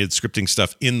object-oriented scripting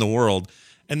stuff in the world.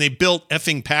 And they built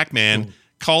effing Pac-Man,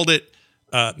 called it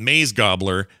Maze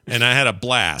Gobbler, and I had a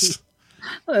blast.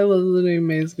 I love the name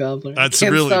Maze Gobbler. That's I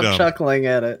can't really stop dumb. chuckling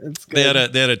at it. It's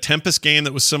good. They had a Tempest game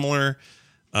that was similar,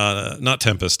 not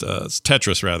Tempest,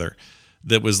 Tetris rather.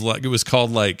 That was like, it was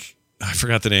called like, I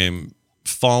forgot the name,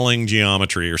 Falling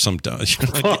Geometry or some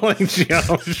Falling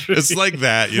Geometry. It's like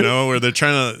that, where they're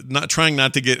trying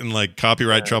not to get in like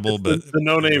copyright trouble, but the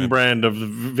no-name brand of the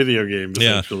video game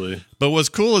essentially. Yeah. But what's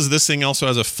cool is this thing also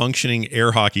has a functioning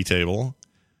air hockey table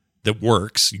that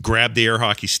works. You grab the air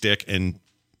hockey stick, and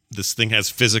this thing has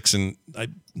physics, and I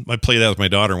played that with my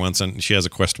daughter once, and she has a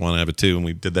Quest 1, I have it too, and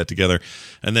we did that together.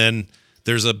 And then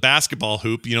there's a basketball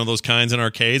hoop, those kinds in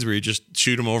arcades where you just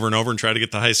shoot them over and over and try to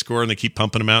get the high score, and they keep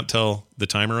pumping them out till the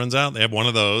timer runs out. They have one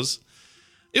of those.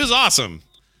 It was awesome.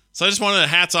 So I just wanted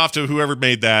hats off to whoever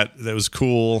made that. That was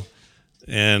cool.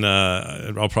 And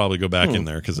I'll probably go back in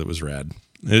there because it was rad.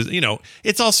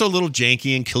 It's also a little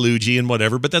janky and kludgy and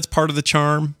whatever, but that's part of the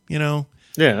charm, Yeah,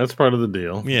 that's part of the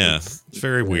deal. Yeah, it's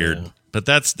very weird. But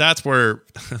that's where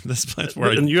that's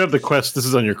where. And you have the Quest. This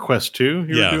is on your Quest 2.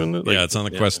 You were doing it? Yeah, it's on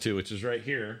the Quest 2, which is right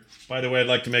here. By the way, I'd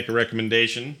like to make a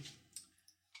recommendation.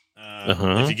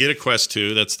 If you get a Quest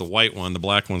 2, that's the white one. The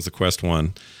black one's the Quest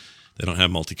 1. They don't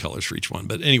have multicolors for each one.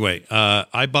 But anyway,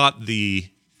 I bought the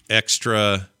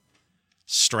extra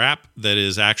strap that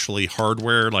is actually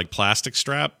hardware, like plastic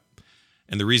strap.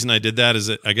 And the reason I did that is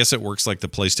that I guess it works like the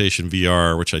PlayStation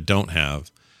VR, which I don't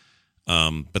have.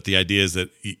 But the idea is that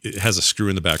it has a screw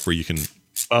in the back where you can.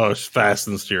 Oh, it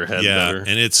fastens to your head better.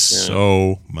 And it's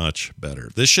so much better.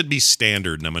 This should be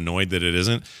standard, and I'm annoyed that it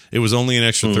isn't. It was only an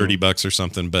extra $30 or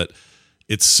something, but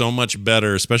it's so much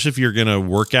better, especially if you're going to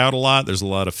work out a lot. There's a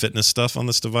lot of fitness stuff on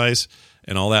this device,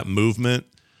 and all that movement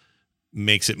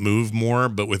makes it move more.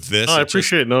 But with this, I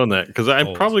appreciate knowing that, because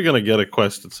I'm probably going to get a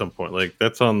Quest at some point. Like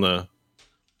it's on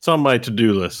my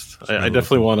to-do list. I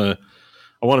definitely want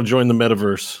to join the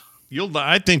metaverse.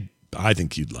 I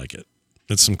think you'd like it.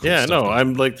 It's some cool stuff. Yeah, no,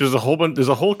 I'm like, there's a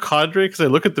whole cadre, because I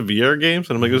look at the VR games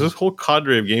and I'm like, there's this whole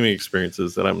cadre of gaming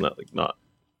experiences that I'm not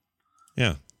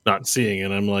seeing,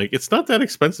 and I'm like, it's not that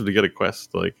expensive to get a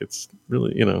Quest. Like, it's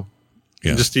really,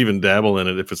 just even dabble in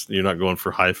it if you're not going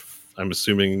for high. I'm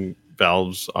assuming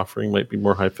Valve's offering might be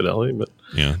more high fidelity, but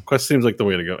Quest seems like the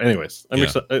way to go. Anyways, I'm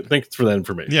excited. Thanks for that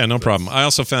information. Yeah, no problem. I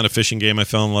also found a fishing game I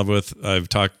fell in love with. I've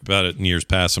talked about it in years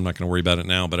past, so I'm not going to worry about it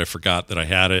now, but I forgot that I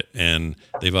had it, and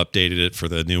they've updated it for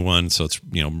the new one, so it's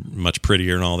much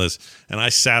prettier and all this. And I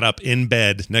sat up in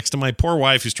bed next to my poor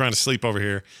wife who's trying to sleep over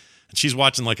here, and she's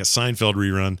watching like a Seinfeld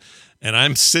rerun, and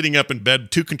I'm sitting up in bed,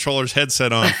 2 controllers,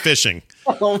 headset on, fishing.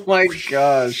 Oh my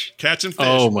gosh. Catching fish.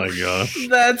 Oh my gosh.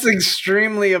 That's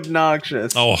extremely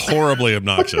obnoxious. Oh, horribly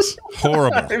obnoxious.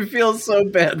 Horrible. I feel so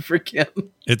bad for Kim.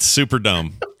 It's super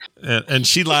dumb. And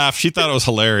she laughed. She thought it was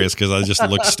hilarious because I just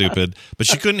looked stupid. But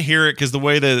she couldn't hear it because the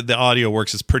way the audio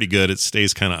works is pretty good. It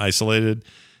stays kind of isolated.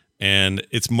 And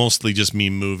it's mostly just me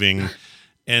moving.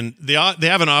 And they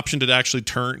have an option to actually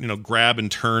turn, grab and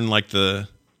turn like the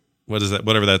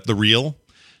reel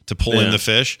to pull in the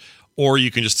fish. Or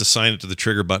you can just assign it to the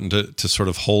trigger button to sort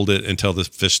of hold it until the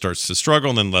fish starts to struggle,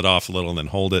 and then let off a little and then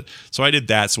hold it. So I did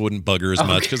that so it wouldn't bug her as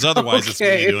much, because otherwise it's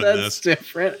me doing that's this.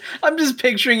 Different. I'm just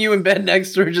picturing you in bed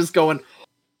next to her just going...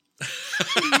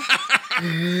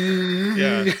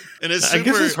 Yeah. And I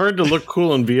guess it's hard to look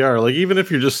cool in VR. Like, even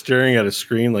if you're just staring at a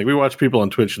screen, like we watch people on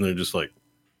Twitch and they're just like...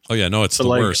 Oh, yeah, no, it's the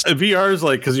worst. VR is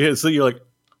like, because you're like,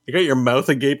 you got your mouth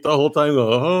agape the whole time.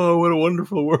 Oh, what a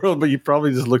wonderful world! But you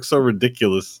probably just look so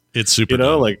ridiculous. It's super,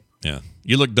 dumb. Yeah,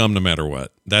 you look dumb no matter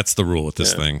what. That's the rule with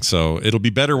this thing. So it'll be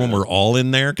better when we're all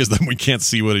in there, because then we can't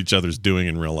see what each other's doing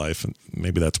in real life, and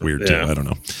maybe that's weird too. I don't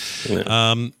know.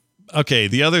 Yeah. Okay,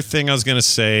 the other thing I was going to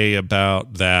say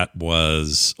about that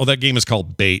was, that game is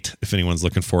called Bait. If anyone's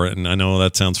looking for it, and I know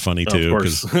that sounds funny too,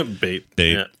 because bait.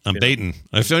 Yeah, I'm baiting.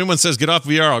 If anyone says get off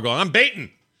VR, I'll go, I'm baiting.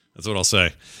 That's what I'll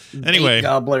say. Anyway, Bait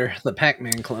Gobbler, the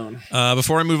Pac-Man clone.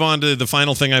 Before I move on to the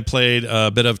final thing I played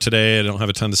a bit of today, I don't have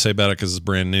a ton to say about it because it's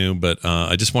brand new, but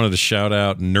I just wanted to shout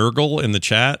out Nurgle in the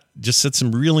chat. Just said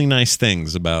some really nice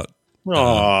things about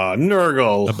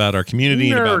Nurgle, about our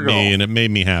community and about me, and it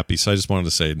made me happy. So I just wanted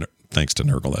to say thanks to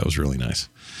Nurgle. That was really nice.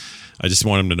 I just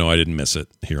want him to know I didn't miss it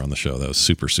here on the show. That was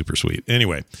super, super sweet.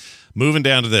 Anyway, moving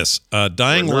down to this.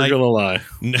 Dying We're Light. gonna lie.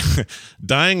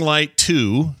 Dying Light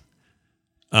 2.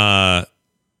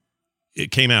 It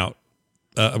came out.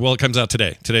 It comes out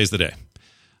today. Today's the day.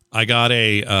 I got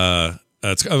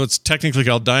it's technically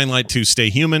called Dying Light 2 Stay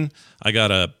Human. I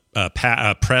got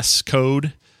a press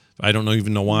code. I don't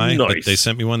even know why, but they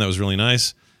sent me one that was really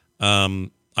nice.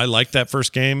 I liked that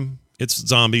first game. It's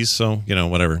zombies, so,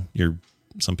 whatever.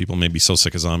 Some people may be so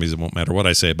sick of zombies it won't matter what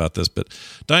I say about this, but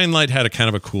Dying Light had a kind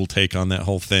of a cool take on that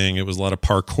whole thing. It was a lot of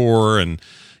parkour and,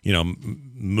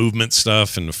 movement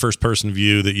stuff and the first-person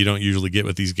view that you don't usually get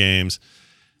with these games.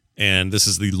 And this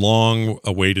is the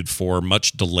long-awaited for,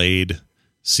 much delayed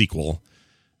sequel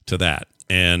to that.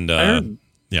 And go ahead.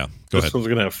 This one's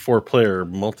going to have 4-player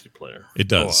multiplayer. It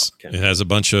does. It has a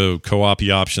bunch of co-op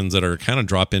options that are kind of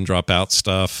drop-in, drop-out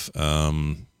stuff.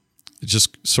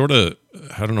 Just sort of,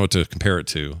 I don't know what to compare it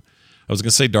to. I was going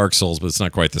to say Dark Souls, but it's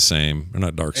not quite the same. Or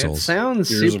not Dark Souls. It sounds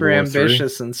super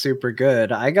ambitious and super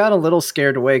good. I got a little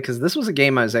scared away because this was a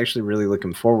game I was actually really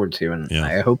looking forward to, and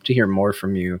I hope to hear more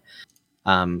from you.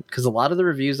 Because a lot of the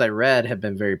reviews I read have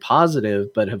been very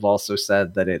positive, but have also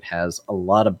said that it has a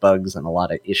lot of bugs and a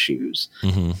lot of issues.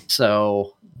 Mm-hmm.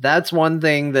 So that's one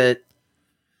thing that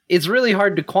it's really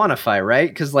hard to quantify, right?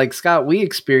 Because like Scott, we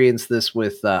experienced this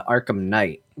with Arkham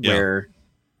Knight, where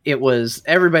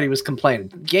everybody was complaining.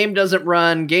 Game doesn't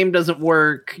run, game doesn't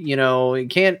work, you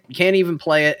can't even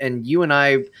play it. And you and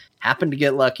I happened to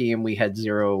get lucky and we had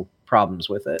zero problems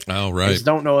with it. Oh, right. I just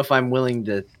don't know if I'm willing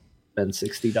to spend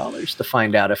 $60 to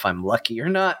find out if I'm lucky or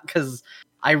not, because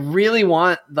I really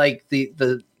want like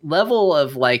the level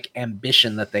of like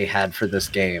ambition that they had for this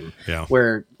game,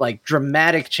 where like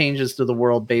dramatic changes to the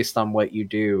world based on what you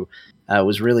do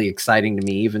was really exciting to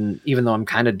me. Even though I'm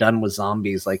kind of done with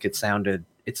zombies, like it sounded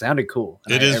cool.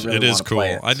 It is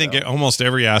cool. I think almost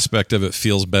every aspect of it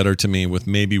feels better to me, with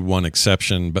maybe one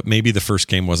exception. But maybe the first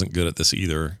game wasn't good at this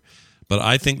either. But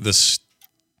I think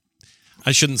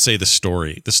I shouldn't say the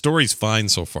story. The story's fine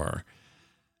so far.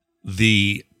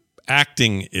 The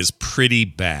acting is pretty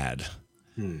bad.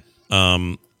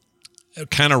 Kind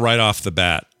of right off the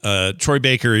bat. Troy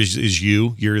Baker is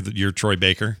you're Troy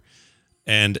Baker,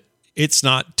 and it's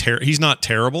not he's not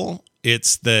terrible.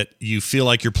 It's that you feel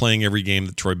like you're playing every game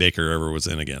that Troy Baker ever was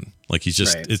in again. Like he's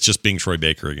just it's just being Troy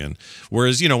Baker again.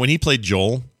 Whereas when he played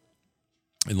Joel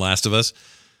in Last of Us,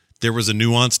 there was a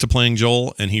nuance to playing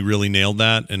Joel, and he really nailed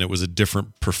that, and it was a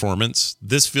different performance.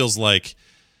 This feels like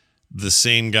the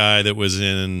same guy that was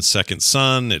in Second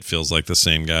Son. It feels like the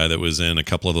same guy that was in a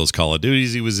couple of those Call of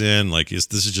Duties he was in. Like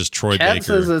this is just Troy Baker. Cat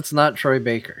says it's not Troy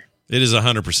Baker. It is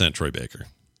 100% Troy Baker.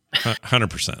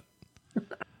 100%.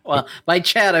 Well, by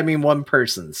chat I mean one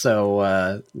person.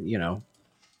 So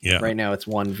right now it's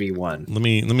 1v1. Let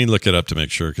me look it up to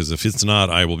make sure, because if it's not,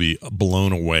 I will be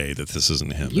blown away that this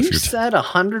isn't him. You said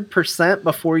 100%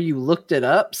 before you looked it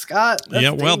up, Scott. That's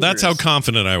dangerous. That's how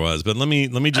confident I was. But let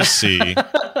me just see.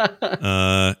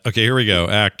 Okay, here we go.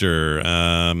 Actor.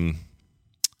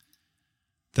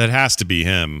 That has to be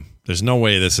him. There's no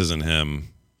way this isn't him.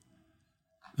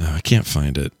 Oh, I can't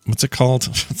find it. What's it called?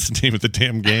 What's the name of the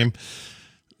damn game?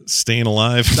 Staying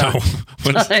Alive? No.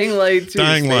 Dying Light 2.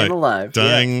 Staying Alive.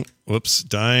 Dying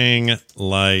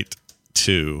Light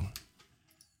 2.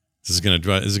 This is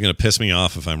gonna piss me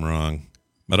off if I'm wrong,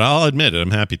 but I'll admit it. I'm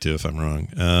happy to if I'm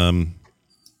wrong.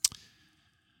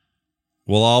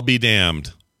 Well, I'll be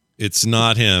damned. It's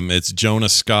not him. It's Jonah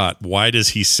Scott. Why does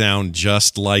he sound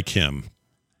just like him?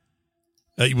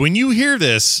 When you hear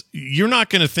this, you're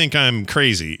not going to think I'm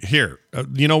crazy. Here,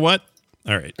 you know what?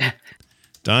 All right.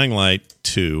 Dying Light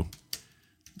 2.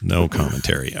 No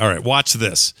commentary. All right, watch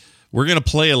this. We're going to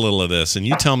play a little of this, and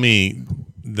you tell me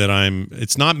that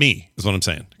it's not me, is what I'm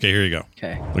saying. Okay, here you go.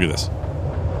 Okay. Look at this.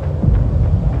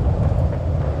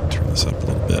 Turn this up a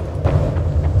little bit.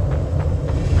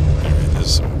 There it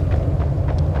is.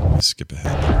 Let me skip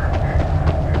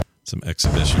ahead. Some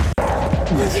exhibition.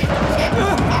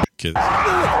 Kids.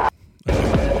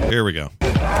 Okay, here we go.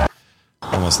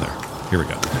 Almost there. Here we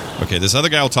go. Okay, this other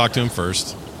guy will talk to him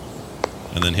first,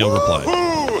 and then he'll reply.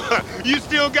 Ooh, you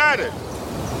still got it.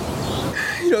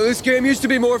 This game used to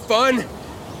be more fun.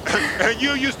 And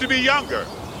you used to be younger.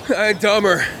 And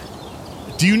dumber.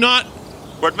 Do you not?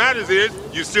 What matters is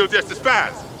you're still just as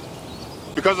fast.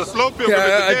 Because a slow pilgrim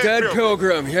is a dead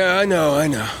pilgrim. Yeah, I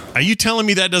know. Are you telling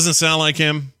me that doesn't sound like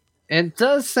him? It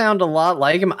does sound a lot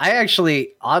like him. I actually,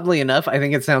 oddly enough, I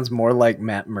think it sounds more like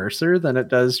Matt Mercer than it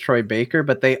does Troy Baker,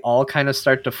 but they all kind of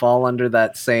start to fall under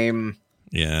that same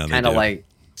kind of like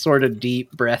sort of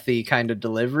deep, breathy kind of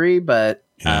delivery. But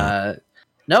no,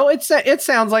 No, it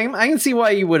sounds like I can see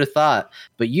why you would have thought,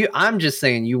 but I'm just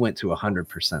saying you went to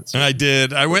 100%. I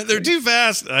did. I went there too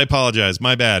fast. I apologize.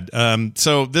 My bad.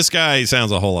 So this guy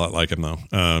sounds a whole lot like him, though.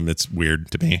 It's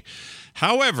weird to me.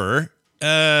 However,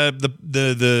 the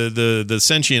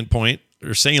sentient point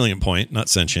or salient point, not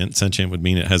sentient. Sentient would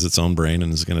mean it has its own brain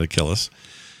and is going to kill us.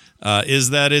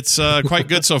 Is that it's quite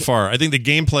good so far. I think the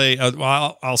gameplay.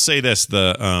 I'll say this: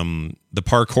 the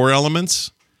parkour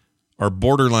elements are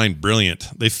borderline brilliant.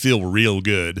 They feel real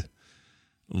good,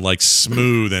 like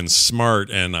smooth and smart,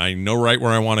 and I know right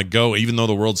where I want to go. Even though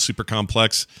the world's super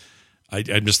complex,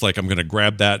 I'm just like, I'm going to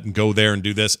grab that and go there and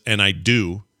do this, and I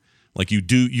do. Like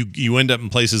you end up in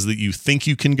places that you think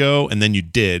you can go, and then you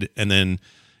did, and then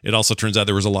it also turns out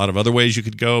there was a lot of other ways you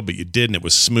could go, but you did, and it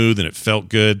was smooth and it felt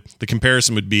good. The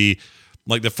comparison would be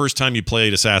like the first time you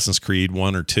played Assassin's Creed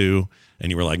 1 or 2,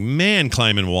 and you were like, man,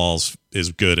 climbing walls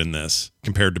is good in this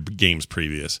compared to games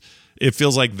previous. It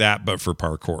feels like that, but for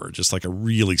parkour, just like a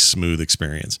really smooth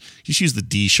experience. You just use the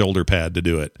D shoulder pad to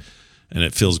do it, and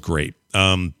it feels great.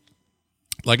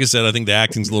 Like I said, I think the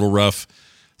acting's a little rough.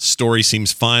 Story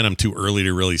seems fine. I'm too early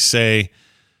to really say.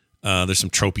 There's some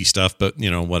tropey stuff, but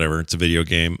whatever. It's a video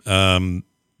game.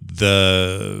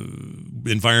 The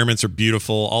environments are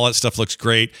beautiful. All that stuff looks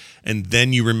great. And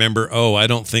then you remember, I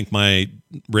don't think my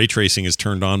ray tracing is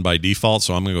turned on by default,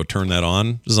 so I'm going to go turn that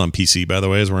on. This is on PC, by the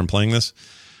way, is where I'm playing this.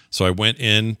 So I went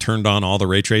in, turned on all the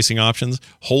ray tracing options.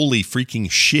 Holy freaking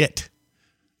shit.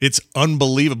 It's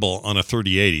unbelievable on a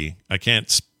 3080. I can't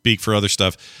speak for other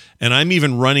stuff. And I'm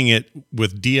even running it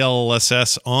with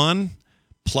DLSS on,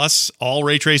 plus all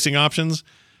ray tracing options.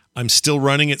 I'm still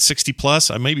running at 60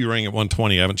 plus. I may be running at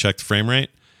 120. I haven't checked the frame rate.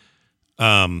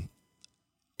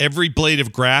 Every blade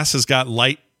of grass has got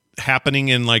light happening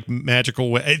in like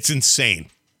magical way. It's insane.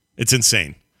 It's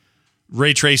insane.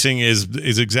 Ray tracing is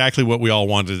exactly what we all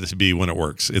wanted it to be when it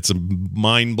works. It's a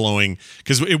mind blowing,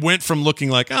 because it went from looking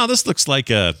like, this looks like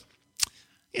a,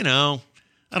 I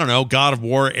don't know, God of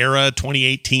War era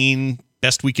 2018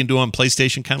 best we can do on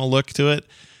PlayStation kind of look to it.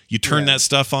 You turn that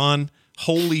stuff on.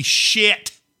 Holy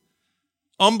shit.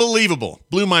 Unbelievable.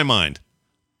 Blew my mind.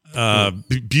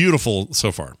 Beautiful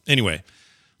so far. Anyway,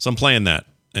 so I'm playing that,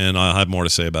 and I'll have more to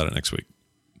say about it next week.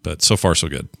 But so far, so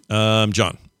good.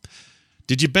 John,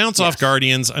 did you bounce off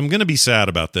Guardians? I'm going to be sad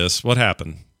about this. What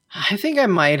happened? I think I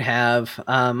might have.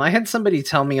 I had somebody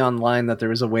tell me online that there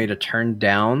was a way to turn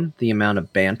down the amount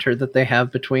of banter that they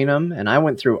have between them, and I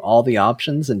went through all the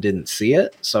options and didn't see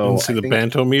it. So didn't see the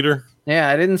bantometer? Yeah,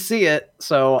 I didn't see it.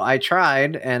 So I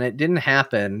tried, and it didn't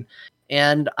happen.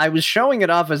 And I was showing it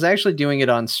off. I was actually doing it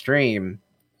on stream.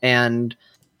 And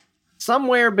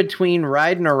somewhere between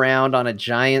riding around on a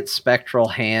giant spectral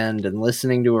hand and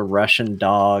listening to a Russian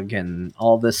dog and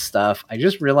all this stuff, I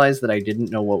just realized that I didn't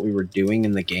know what we were doing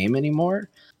in the game anymore.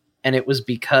 And it was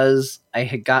because I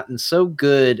had gotten so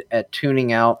good at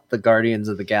tuning out the Guardians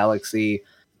of the Galaxy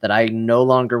that I no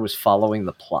longer was following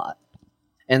the plot.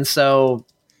 And so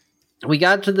we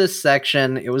got to this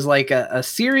section. It was like a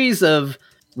series of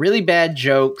really bad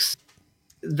jokes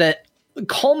that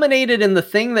culminated in the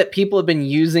thing that people have been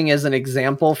using as an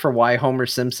example for why Homer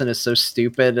Simpson is so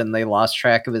stupid and they lost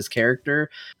track of his character,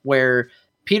 where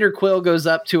Peter Quill goes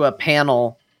up to a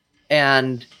panel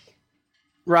and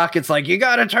Rocket's like, you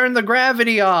got to turn the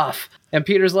gravity off. And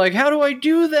Peter's like, how do I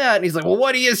do that? And he's like, well,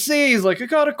 what do you see? He's like, I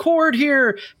got a cord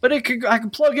here, but I can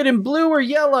plug it in blue or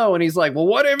yellow. And he's like, well,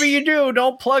 whatever you do,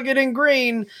 don't plug it in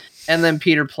green. And then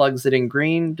Peter plugs it in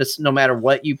green. Just no matter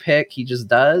what you pick, he just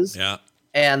does. Yeah.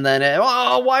 And then,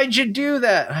 why'd you do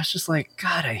that? And I was just like,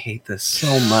 God, I hate this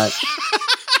so much.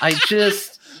 I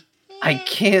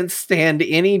can't stand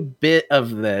any bit of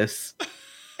this.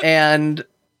 And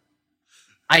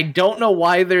I don't know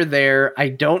why they're there. I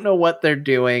don't know what they're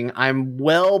doing. I'm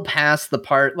well past the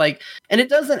part, and it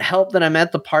doesn't help that I'm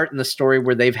at the part in the story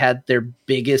where they've had their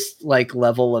biggest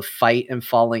level of fight and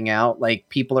falling out. Like,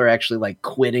 people are actually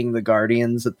quitting the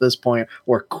Guardians at this point,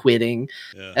 or quitting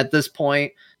at this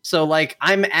point. So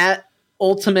I'm at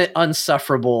ultimate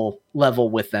unsufferable level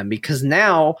with them, because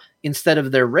now, instead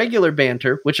of their regular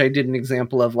banter, which I did an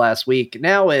example of last week,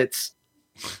 now it's,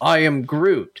 I am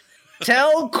Groot.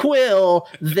 Tell Quill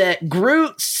that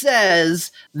Groot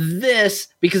says this,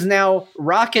 because now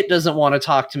Rocket doesn't want to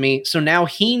talk to me. So now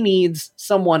he needs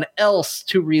someone else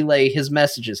to relay his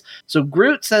messages. So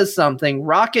Groot says something,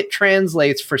 Rocket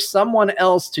translates for someone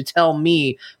else to tell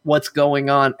me what's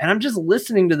going on. And I'm just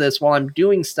listening to this while I'm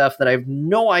doing stuff that I have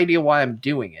no idea why I'm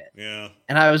doing it. Yeah.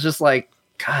 And I was just like,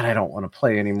 God, I don't want to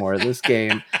play any more of this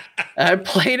game. I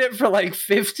played it for like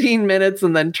 15 minutes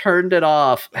and then turned it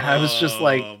off. And I was just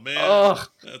like, ugh,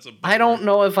 I don't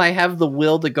know if I have the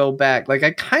will to go back. Like,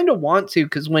 I kind of want to,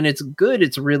 because when it's good,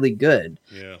 it's really good.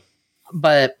 Yeah.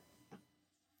 But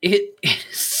it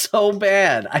is so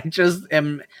bad.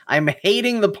 I'm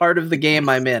hating the part of the game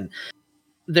I'm in.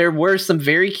 There were some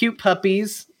very cute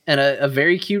puppies and a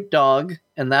very cute dog,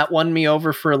 and that won me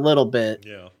over for a little bit.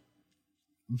 Yeah.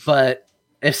 But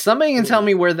if somebody can tell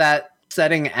me where that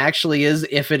setting actually is,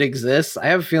 if it exists, I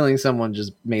have a feeling someone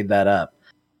just made that up,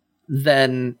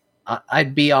 then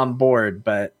I'd be on board.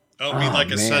 But you mean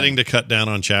like a setting to cut down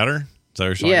on chatter? Is that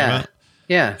what you're talking about?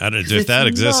 Yeah. If that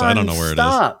exists, I don't know where it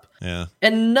is. Yeah.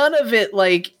 And none of it,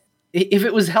 like, if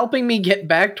it was helping me get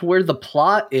back to where the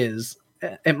plot is,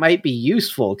 it might be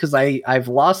useful, because I've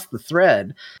lost the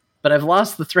thread. But I've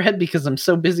lost the thread because I'm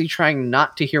so busy trying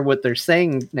not to hear what they're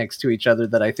saying next to each other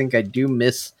that I think I do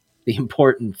miss the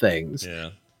important things.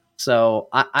 Yeah. So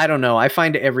I don't know. I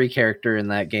find every character in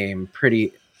that game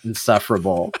pretty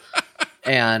insufferable.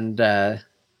 And I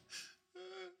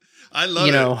love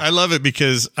it. I love it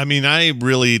because, I mean, I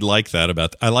really like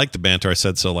that I like the banter. I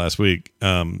said so last week.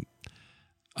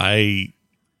 I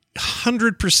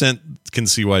 100% can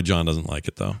see why John doesn't like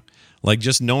it, though. Like,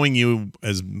 just knowing you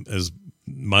as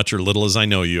much or little as I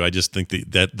know you, I just think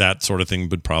that sort of thing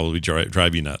would probably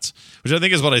drive you nuts, which I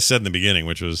think is what I said in the beginning,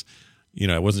 which was,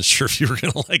 I wasn't sure if you were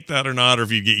going to like that or not, or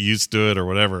if you get used to it or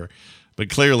whatever, but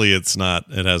clearly it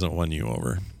hasn't won you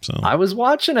over. So I was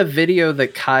watching a video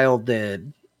that Kyle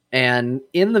did, and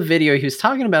in the video he was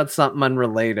talking about something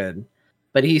unrelated,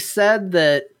 but he said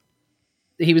that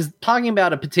he was talking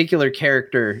about a particular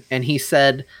character, and he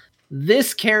said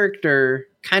this character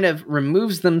kind of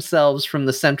removes themselves from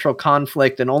the central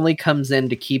conflict and only comes in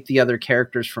to keep the other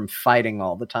characters from fighting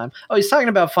all the time. Oh, he's talking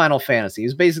about Final Fantasy.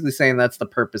 He's basically saying that's the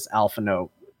purpose Alpha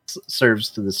Note serves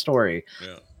to the story.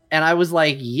 Yeah. And I was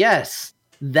like, yes,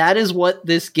 that is what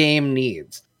this game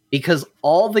needs, because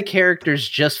all the characters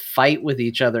just fight with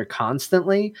each other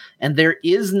constantly. And there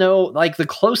is no, like, the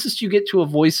closest you get to a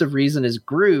voice of reason is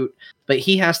Groot, but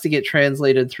he has to get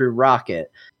translated through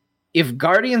Rocket. If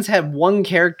Guardians had one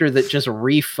character that just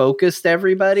refocused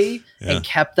everybody and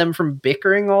kept them from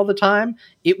bickering all the time,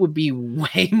 it would be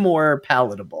way more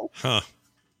palatable. Huh.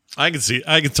 I can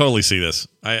totally see this.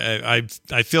 I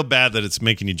feel bad that it's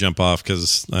making you jump off,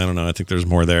 because I don't know. I think there's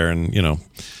more there. And,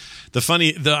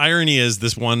 the irony is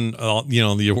this one,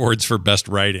 the awards for best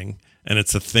writing, and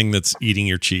it's the thing that's eating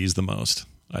your cheese the most.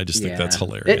 I just think that's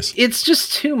hilarious. It's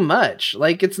just too much.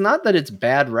 Like, it's not that it's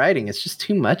bad writing. It's just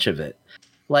too much of it.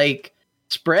 Like,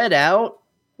 spread out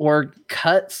or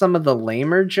cut some of the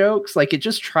lamer jokes. Like, it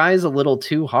just tries a little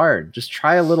too hard. Just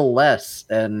try a little less,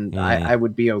 and I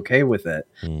would be okay with it.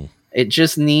 It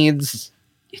just needs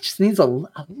a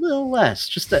little less.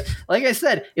 Just like I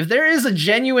said, if there is a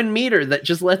genuine meter that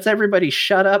just lets everybody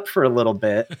shut up for a little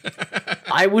bit,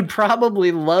 I would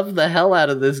probably love the hell out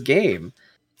of this game.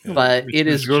 But it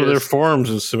is go to their forums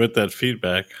and submit that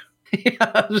feedback.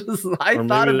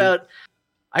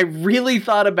 I really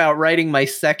thought about writing my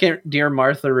second Dear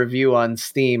Martha review on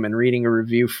Steam and reading a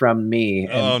review from me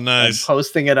and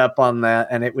posting it up on that,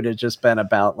 and it would have just been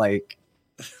about, like,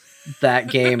 that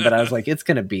game. But I was like, it's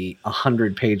going to be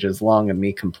 100 pages long of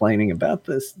me complaining about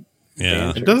this.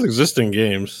 Yeah, it does exist in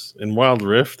games. In Wild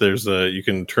Rift, there's you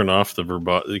can turn off the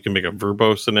you can make a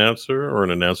verbose announcer, or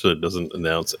an announcer that doesn't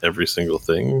announce every single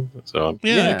thing. So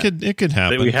it could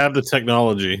happen. We have the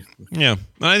technology. Yeah,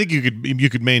 I think you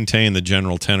could maintain the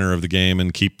general tenor of the game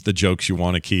and keep the jokes you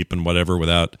want to keep and whatever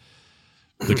without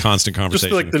the constant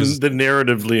conversation. Just like the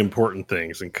narratively important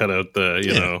things, and cut out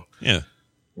the Yeah.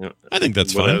 I think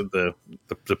that's fine.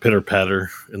 The pitter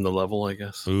patter in the level, I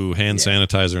guess. Ooh, hand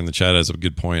sanitizer in the chat has a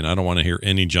good point. I don't want to hear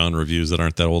any John reviews that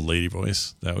aren't that old lady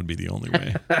voice. That would be the only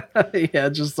way. Yeah,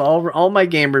 just all my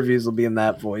game reviews will be in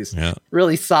that voice. Yeah.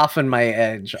 Really soften my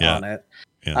edge on it.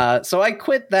 Yeah. So I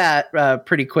quit that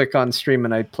pretty quick on stream,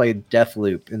 and I played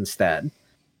Deathloop instead.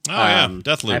 Oh, yeah,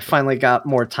 Deathloop. I finally got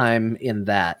more time in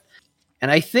that. And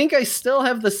I think I still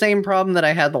have the same problem that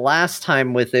I had the last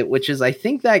time with it, which is I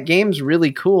think that game's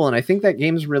really cool, and I think that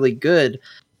game's really good.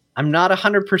 I'm not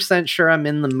 100% sure I'm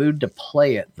in the mood to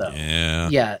play it, though.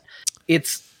 Yeah.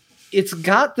 It's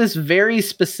got this very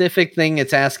specific thing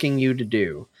it's asking you to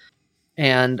do.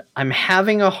 And I'm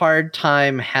having a hard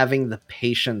time having the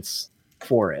patience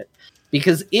for it.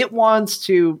 Because it wants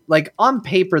to, like, on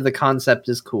paper, the concept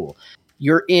is cool.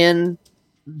 You're in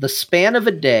the span of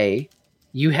a day.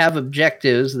 You have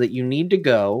objectives that you need to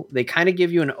go. They kind of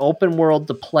give you an open world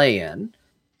to play in.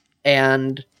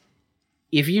 And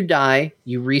if you die,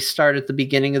 you restart at the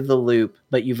beginning of the loop,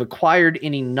 but you've acquired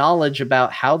any knowledge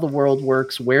about how the world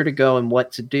works, where to go, and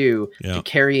what to do to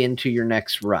carry into your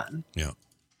next run. Yeah.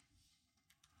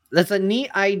 That's a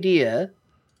neat idea,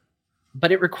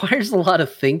 but it requires a lot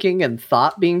of thinking and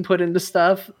thought being put into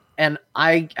stuff. And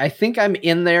I think I'm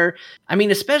in there. I mean,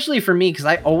 especially for me, because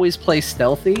I always play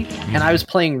stealthy, and I was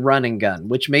playing run and gun,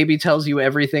 which maybe tells you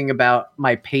everything about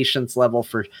my patience level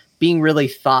for being really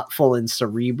thoughtful and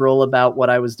cerebral about what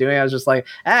I was doing. I was just like,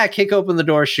 kick open the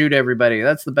door, shoot everybody.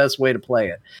 That's the best way to play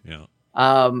it. Yeah.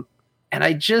 And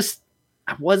I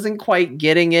wasn't quite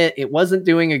getting it. It wasn't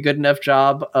doing a good enough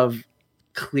job of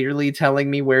clearly telling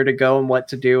me where to go and what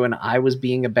to do. And I was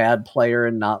being a bad player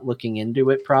and not looking into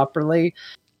it properly.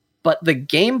 But the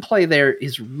gameplay there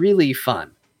is really fun.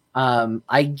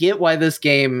 I get why this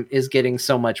game is getting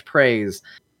so much praise,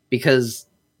 because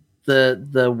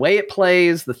the way it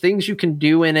plays, the things you can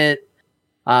do in it,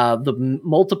 the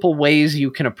multiple ways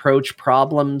you can approach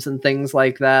problems and things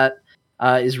like that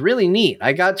is really neat.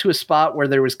 I got to a spot where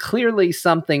there was clearly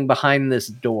something behind this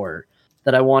door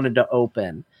that I wanted to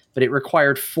open, but it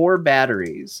required 4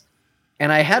 batteries.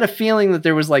 And I had a feeling that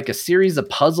there was like a series of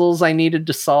puzzles I needed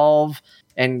to solve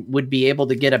and would be able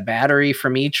to get a battery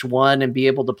from each one and be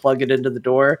able to plug it into the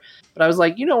door. But I was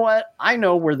like, you know what? I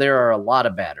know where there are a lot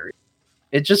of batteries.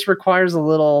 It just requires a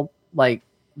little like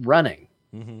running.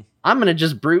 Mm-hmm. I'm going to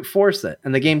just brute force it.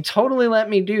 And the game totally let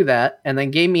me do that, and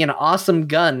then gave me an awesome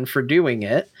gun for doing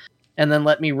it, and then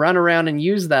let me run around and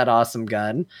use that awesome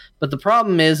gun. But the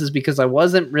problem is because I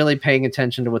wasn't really paying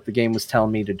attention to what the game was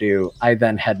telling me to do, I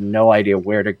then had no idea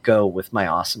where to go with my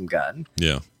awesome gun.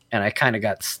 Yeah. And I kind of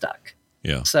got stuck.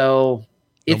 Yeah. So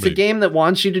it's a game that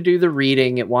wants you to do the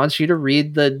reading. It wants you to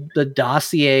read the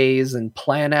dossiers and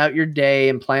plan out your day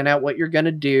and plan out what you're going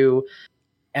to do.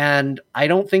 And I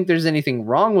don't think there's anything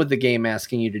wrong with the game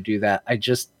asking you to do that.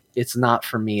 It's not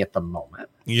for me at the moment.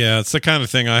 Yeah, it's the kind of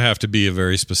thing I have to be a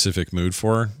very specific mood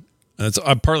for. And that's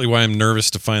partly why I'm nervous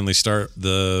to finally start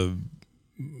the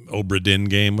Obra Dinn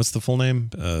game. What's the full name?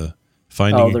 The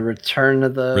Return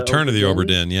of the Obra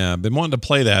Dinn. Yeah, I've been wanting to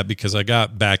play that because I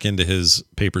got back into his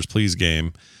Papers, Please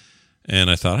game,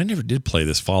 and I thought I never did play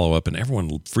this follow-up, and everyone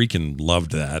freaking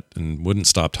loved that and wouldn't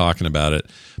stop talking about it.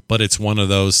 But it's one of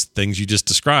those things you just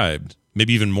described,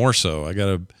 maybe even more so. I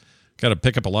gotta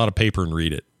pick up a lot of paper and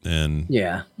read it, and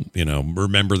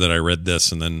remember that I read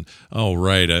this, and then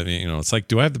it's like,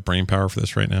 do I have the brain power for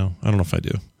this right now? I don't know if I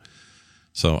do.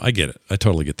 So I get it. I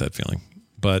totally get that feeling.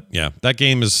 But yeah, that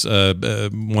game is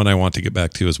one I want to get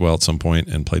back to as well at some point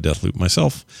and play Deathloop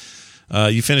myself.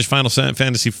 You finished Final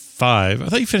Fantasy V. I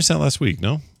thought you finished that last week.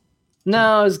 No,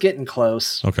 I was getting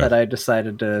close. Okay, but I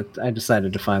decided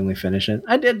to finally finish it.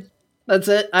 I did. That's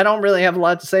it. I don't really have a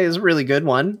lot to say. It's a really good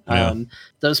one. Yeah.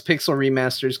 Those pixel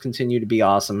remasters continue to be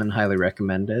awesome and highly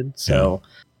recommended. So,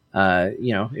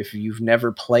 if you've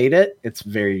never played it, it's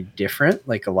very different,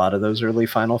 like a lot of those early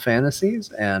Final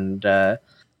Fantasies. And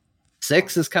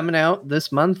 6 is coming out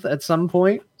this month at some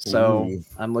point. So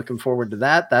I'm looking forward to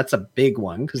that. That's a big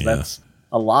one because that's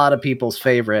a lot of people's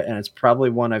favorite, and it's probably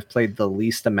one I've played the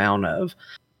least amount of.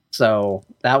 So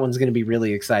that one's going to be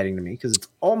really exciting to me because it's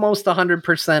almost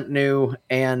 100% new,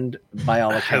 and by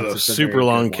all accounts, it's a super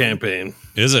long campaign.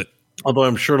 Is it? Although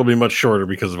I'm sure it'll be much shorter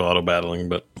because of auto battling.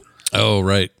 But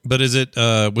right. But is it?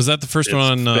 Was that the first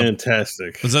one on?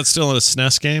 Fantastic. Was that still a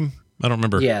SNES game? I don't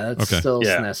remember. Yeah, that's still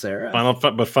SNES era.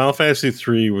 But Final Fantasy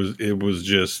 3 was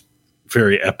just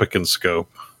very epic in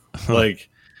scope. Like,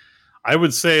 I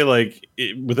would say,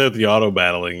 without the auto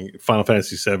battling, Final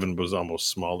Fantasy 7 was almost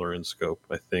smaller in scope,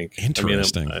 I think.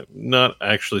 Interesting. I'm not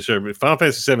actually sure, but Final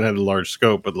Fantasy 7 had a large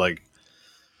scope, but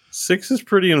 6 is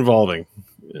pretty involving.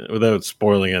 Without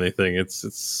spoiling anything,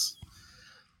 it's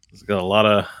got a lot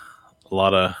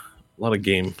of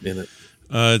game in it.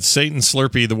 It's Satan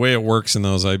Slurpee. The way it works in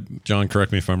those, John,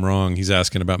 correct me if I'm wrong. He's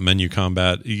asking about menu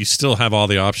combat. You still have all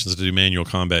the options to do manual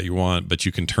combat you want, but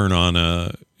you can turn on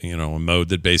a mode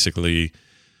that basically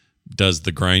does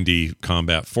the grindy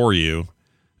combat for you,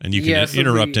 and you can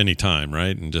interrupt any time,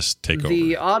 right, and just take over.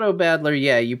 The auto battler,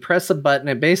 you press a button.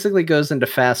 It basically goes into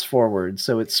fast forward,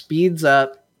 so it speeds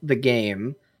up the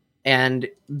game. And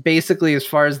basically, as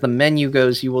far as the menu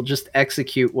goes, you will just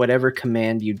execute whatever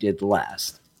command you did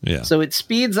last. Yeah. So it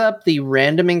speeds up the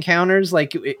random encounters.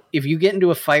 Like if you get into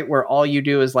a fight where all you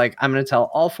do is I'm going to tell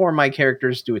all 4 of my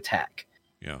characters to attack.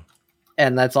 Yeah.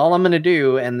 And that's all I'm going to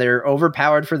do. And they're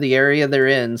overpowered for the area they're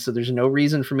in. So there's no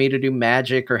reason for me to do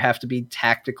magic or have to be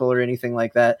tactical or anything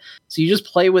like that. So you just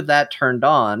play with that turned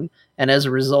on. And as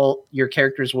a result, your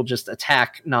characters will just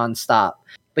attack nonstop.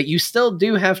 But you still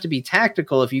do have to be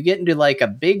tactical. If you get into like a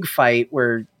big fight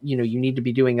where, you need to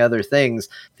be doing other things,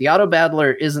 the auto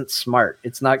battler isn't smart.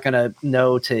 It's not going to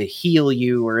know to heal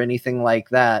you or anything like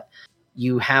that.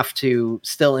 You have to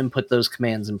still input those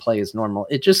commands and play as normal.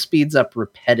 It just speeds up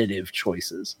repetitive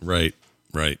choices. Right.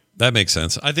 That makes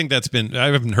sense. I think I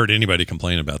haven't heard anybody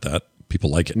complain about that. People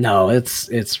like it. No, it's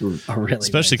a really,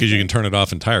 especially because you can turn it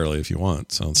off entirely if you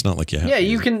want. So it's not like you have. Yeah,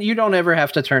 to you don't ever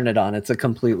have to turn it on. It's a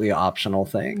completely optional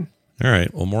thing. All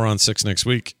right. Well, more on 6 next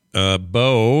week.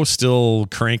 Bo still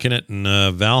cranking it in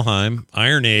Valheim.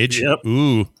 Iron Age. Yep.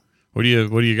 Ooh. What do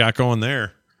you got going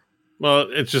there? Well,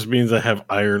 it just means I have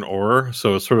iron ore,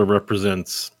 so it sort of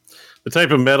represents the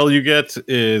type of metal you get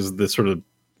is the sort of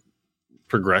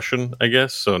progression, I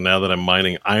guess. So now that I'm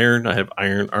mining iron, I have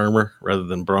iron armor rather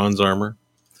than bronze armor.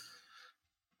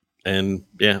 And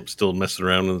yeah, I'm still messing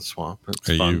around in the swamp.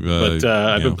 It's fun.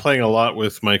 I've been playing a lot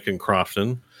with Mike and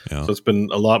Crofton. Yeah. So it's been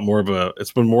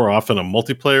more often a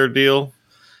multiplayer deal.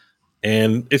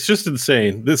 And it's just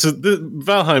insane.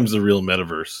 Valheim's the real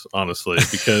metaverse, honestly,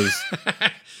 because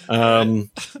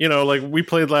like we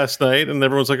played last night and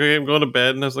everyone's like, okay, I'm going to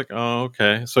bed. And I was like, oh,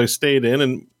 okay. So I stayed in,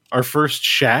 and our first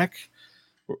shack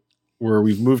where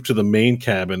we've moved to the main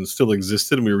cabin still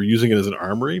existed, and we were using it as an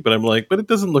armory, but I'm like, but it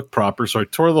doesn't look proper. So I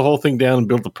tore the whole thing down and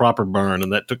built the proper barn,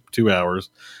 and that took 2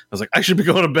 hours. I was like, I should be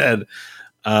going to bed.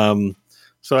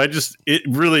 So it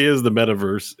really is the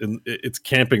metaverse, and it's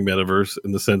camping metaverse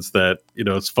in the sense that,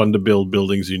 it's fun to build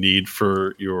buildings you need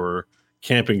for your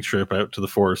camping trip out to the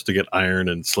forest to get iron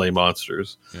and slay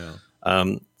monsters. Yeah.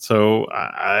 So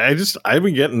I've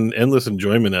been getting endless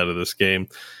enjoyment out of this game.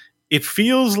 It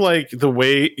feels like the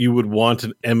way you would want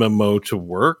an MMO to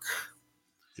work,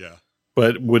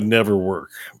 but would never work.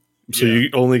 So you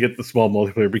only get the small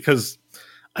multiplayer because,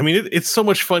 it's so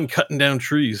much fun cutting down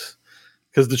trees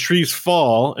because the trees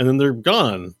fall and then they're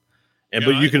gone.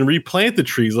 But you can replant the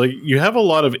trees. Like, you have a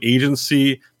lot of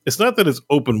agency. It's not that it's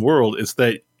open world. It's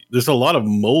that there's a lot of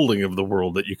molding of the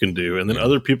world that you can do. And then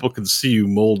other people can see you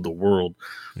mold the world.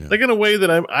 Yeah. Like, in a way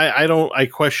that I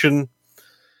question.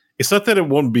 It's not that it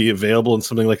won't be available in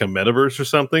something like a metaverse or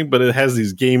something, but it has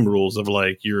these game rules of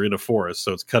like you're in a forest,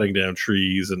 so it's cutting down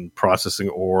trees and processing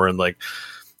ore, and like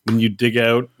when you dig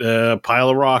out a pile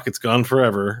of rock, it's gone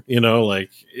forever.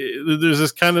 There's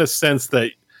this kind of sense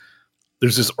that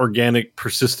there's this organic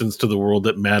persistence to the world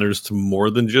that matters to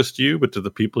more than just you, but to the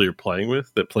people you're playing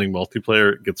with. That playing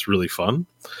multiplayer gets really fun.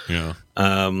 Yeah.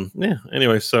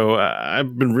 Anyway, so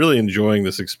I've been really enjoying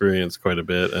this experience quite a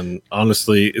bit, and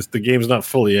honestly, the game's not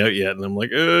fully out yet, and I'm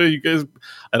like, you guys,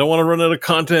 I don't want to run out of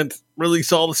content.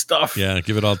 Release all the stuff. Yeah,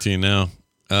 give it all to you now.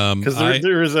 Because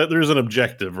there's an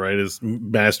objective, right? Is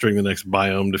mastering the next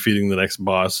biome, defeating the next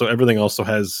boss. So everything also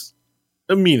has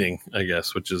a meaning, I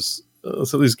guess, which is.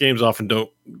 So these games often don't.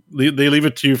 They leave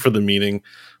it to you for the meaning,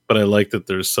 but I like that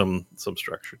there's some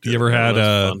structure to it. You ever had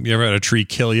a tree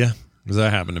kill you? Because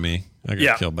that happened to me. I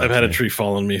got killed by I've had a tree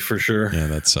fall on me for sure. Yeah,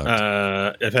 that sucked.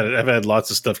 I've had lots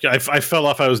of stuff. I fell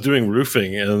off. I was doing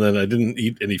roofing, and then I didn't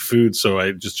eat any food, so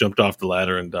I just jumped off the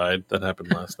ladder and died. That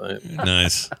happened last night.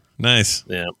 Nice.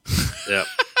 Yeah.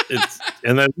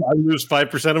 And then I lose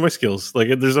 5% of my skills. Like,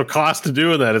 there's a cost to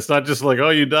doing that. It's not just like, oh,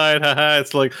 you died, haha.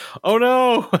 It's like, oh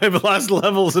no, I've lost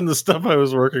levels in the stuff I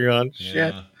was working on.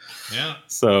 Shit. Yeah.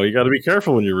 So you got to be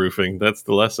careful when you're roofing. That's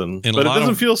the lesson. And but it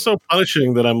doesn't feel so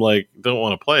punishing that I'm like, don't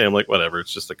want to play. I'm like, whatever.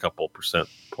 It's just a couple percent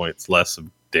points less of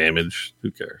damage.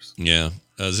 Who cares? Yeah.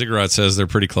 Ziggurat says they're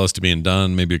pretty close to being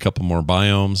done. Maybe a couple more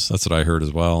biomes. That's what I heard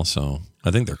as well. So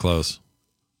I think they're close.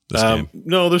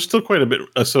 No, there's still quite a bit.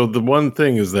 So the one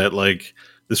thing is that, like,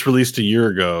 this released a year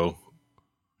ago.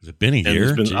 Has it been a year?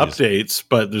 There's been updates,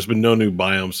 but there's been no new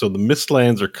biomes. So the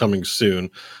Mistlands are coming soon.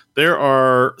 There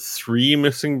are 3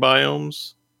 missing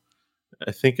biomes,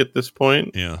 I think, at this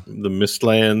point. Yeah. The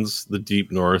Mistlands, the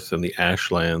Deep North, and the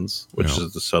Ashlands, which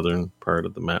is the southern part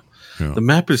of the map. Yeah. The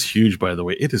map is huge, by the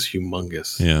way. It is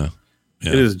humongous. Yeah.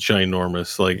 It is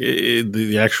ginormous. Like,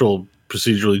 the actual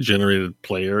procedurally generated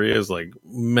play area is like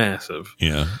massive.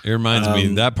 Yeah, it reminds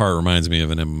me. That part reminds me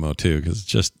of an MMO too, because it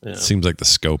just seems like the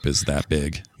scope is that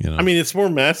big. I mean, it's more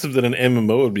massive than an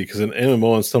MMO would be, because an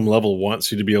MMO on some level wants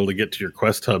you to be able to get to your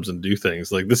quest hubs and do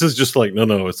things. Like, this is just like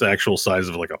no, it's the actual size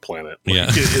of like a planet.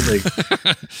 Like,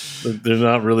 they're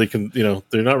not really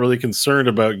they're not really concerned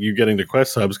about you getting to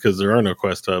quest hubs, because there are no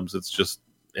quest hubs. It's just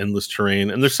endless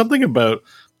terrain, and there's something about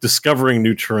discovering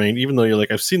new terrain, even though you're like,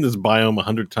 I've seen this biome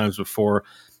 100 times before,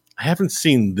 I haven't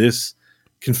seen this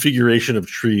configuration of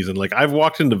trees. And like, I've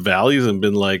walked into valleys and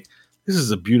been like, this is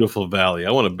a beautiful valley.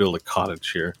 I want to build a cottage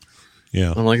here.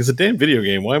 Yeah. I'm like, it's a damn video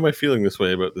game. Why am I feeling this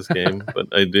way about this game? But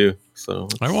I do. So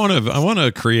I want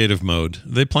a creative mode.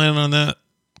 Are they planning on that?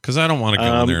 Because I don't want to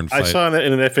go in there and fight. I saw that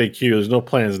in an FAQ. There's no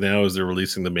plans now as they're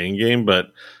releasing the main game,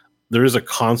 but there is a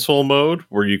console mode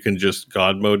where you can just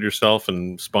God mode yourself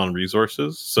and spawn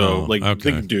resources. So,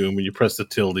 think Doom, when you press the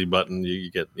tilde button, you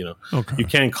get, you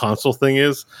can console thing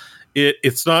is.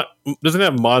 It's not doesn't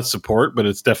have mod support, but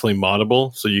it's definitely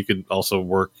moddable. So you could also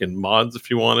work in mods if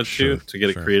you wanted to get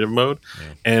a creative mode.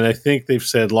 Yeah. And I think they've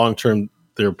said long term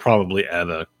they'll probably add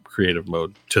a creative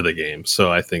mode to the game.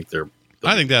 So I think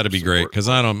I think that'd be great because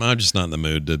I'm just not in the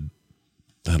mood to.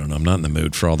 I don't know. I'm not in the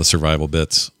mood for all the survival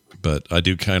bits, but I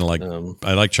do kind of like.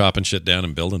 I like chopping shit down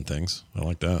and building things. I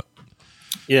like that.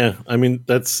 Yeah, I mean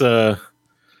that's.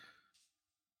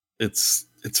 It's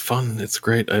fun. It's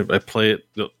great. I play it.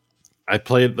 I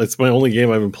play it. That's my only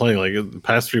game I've been playing. Like the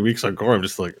past 3 weeks on Core, I'm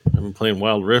just like I've been playing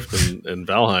Wild Rift and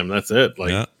Valheim. That's it.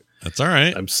 Like yeah, that's all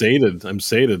right. I'm sated.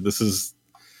 This is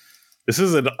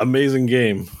an amazing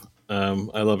game.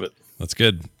 I love it. That's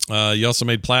good. You also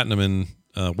made platinum in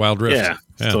Wild Rift. Yeah.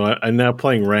 So I'm now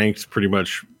playing ranked pretty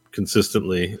much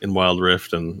consistently in Wild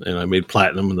Rift, and I made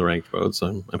platinum in the ranked mode.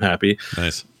 So I'm happy.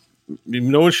 Nice.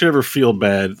 No one should ever feel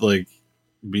bad like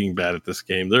being bad at this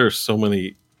game. There are so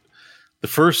many. The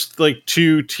first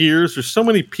 2 tiers, there's so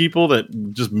many people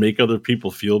that just make other people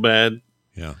feel bad.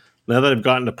 Yeah. Now that I've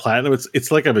gotten to platinum,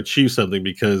 it's like I've achieved something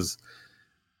because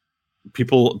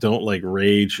people don't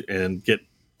rage and get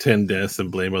 10 deaths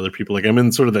and blame other people. Like I'm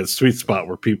in sort of that sweet spot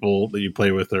where people that you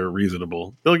play with are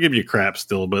reasonable. They'll give you crap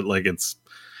still, but it's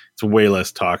way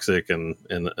less toxic and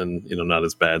not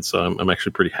as bad. So I'm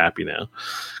actually pretty happy now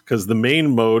because the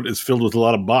main mode is filled with a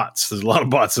lot of bots. There's a lot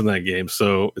of bots in that game.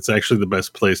 So it's actually the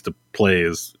best place to play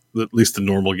is at least the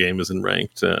normal game is in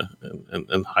ranked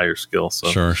and higher skill.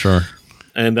 So Sure.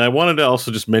 And I wanted to also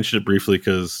just mention it briefly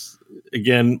because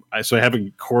again, I have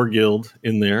a core guild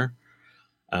in there.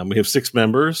 We have 6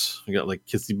 members. We got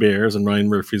Kissy Bears and Ryan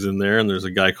Murphy's in there. And there's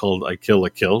a guy called I Kill a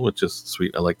Kill, which is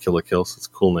sweet. I like Kill a Kill. So it's a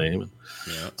cool name. And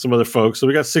some other folks. So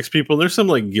we got 6 people. There's some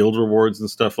guild rewards and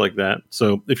stuff like that.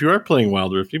 So if you are playing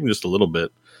Wild Rift, even just a little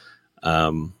bit,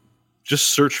 just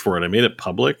search for it. I made it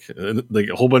public. And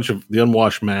a whole bunch of the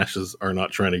unwashed mashes are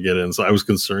not trying to get in. So I was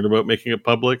concerned about making it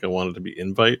public. I wanted to be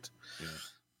invite. Yeah.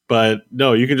 But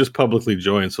no, you can just publicly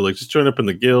join. So just join up in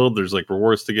the guild. There's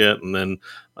rewards to get. And then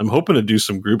I'm hoping to do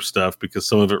some group stuff because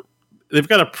some of it, they've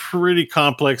got a pretty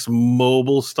complex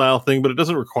mobile style thing, but it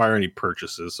doesn't require any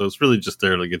purchases. So it's really just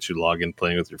there to get you login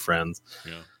playing with your friends.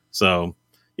 Yeah. So,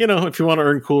 if you want to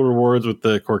earn cool rewards with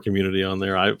the core community on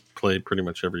there, I play pretty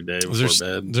much every day before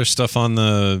bed. There's stuff on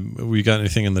we got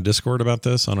anything in the Discord about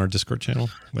this on our Discord channel?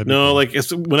 No,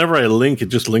 cool. Whenever I link, it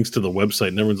just links to the website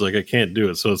and everyone's like, I can't do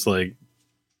it. So it's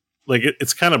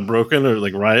it's kind of broken or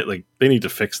Riot, they need to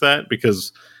fix that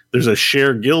because there's a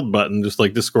share guild button, just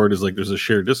like Discord is there's a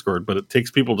share Discord, but it takes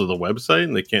people to the website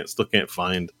and they still can't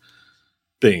find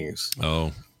things.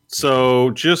 Oh,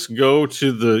 so just go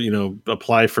to the,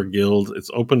 apply for guild.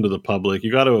 It's open to the public.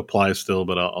 You got to apply still,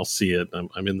 but I'll see it.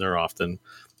 I'm in there often.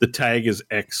 The tag is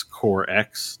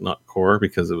XCoreX, not core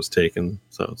because it was taken.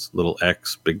 So it's little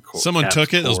X, big core. Someone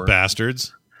took it, core. Those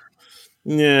bastards.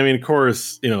 Yeah, I mean, core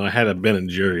is, I had a Ben and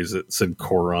Jerry's that said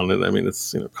core on it. I mean,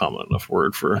 it's, common enough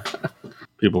word for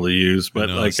people to use,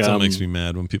 but it still makes me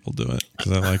mad when people do it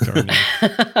because I like our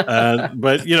name.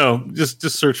 But, just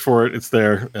search for it. It's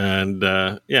there. And,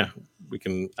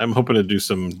 I'm hoping to do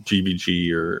some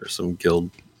GBG or some guild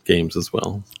games as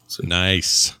well. So.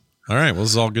 Nice. All right. Well,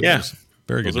 this is all good news.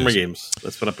 Very good. Those are my games.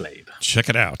 That's what I played. Check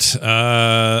it out.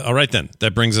 All right, then.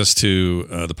 That brings us to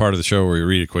the part of the show where we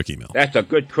read a quick email. That's a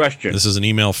good question. This is an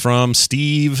email from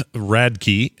Steve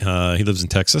Radke. He lives in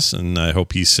Texas, and I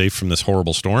hope he's safe from this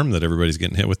horrible storm that everybody's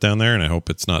getting hit with down there, and I hope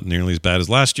it's not nearly as bad as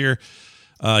last year.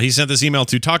 He sent this email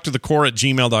to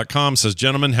talktothecore@gmail.com. Says,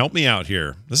 gentlemen, help me out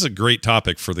here. This is a great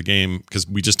topic for the game because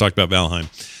we just talked about Valheim.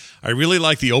 I really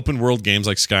like the open world games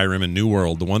like Skyrim and New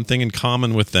World. The one thing in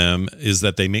common with them is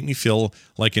that they make me feel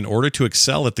like in order to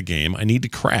excel at the game, I need to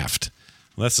craft.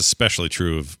 Well, that's especially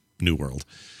true of New World.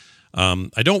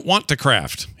 I don't want to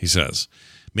craft, he says.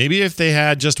 Maybe if they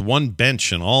had just one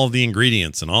bench and all of the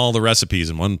ingredients and all the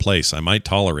recipes in one place, I might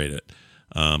tolerate it.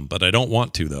 But I don't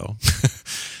want to, though.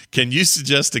 Can you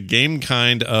suggest a game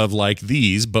kind of like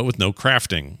these, but with no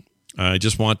crafting? I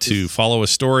just want to follow a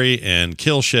story and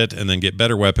kill shit and then get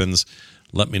better weapons.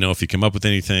 Let me know if you come up with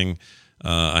anything.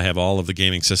 I have all of the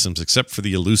gaming systems except for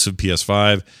the elusive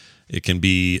PS5. It can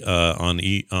be on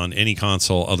any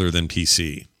console other than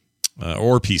PC.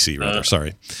 Or PC, rather.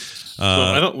 Sorry. So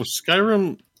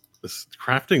Skyrim, is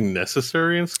crafting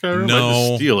necessary in Skyrim? No. I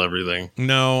just steal everything.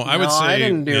 No, I would say I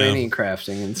didn't do yeah. any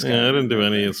crafting in Skyrim. Yeah, I didn't do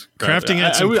any. It's Crafting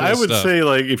had some I cool would stuff. say,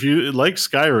 like, if you like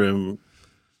Skyrim,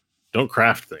 don't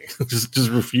craft things. just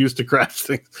refuse to craft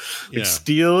things. Like, Yeah.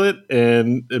 steal it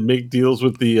and make deals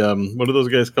with the what are those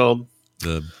guys called?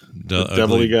 The Devilly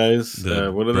ugly- guys.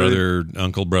 the What are brother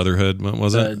uncle brotherhood. What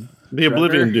was it? they? The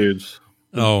Oblivion Draugr? dudes.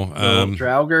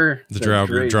 Draugr. The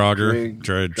Draugr,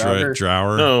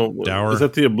 Drower. No, Dower. is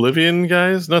that the Oblivion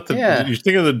guys? Not the. Yeah. You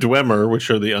think of the Dwemer, which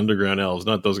are the underground elves,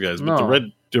 not those guys, but No.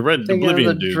 the red Thinking Oblivion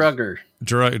of the dudes. Draugr.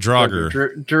 Draugr.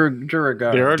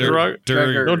 Duragar. They are Dur-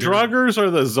 Dur- No, Draugrs are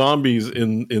the zombies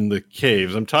in the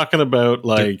caves. I'm talking about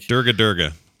like Durga.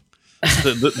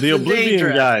 the Oblivion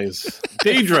Daedra. guys.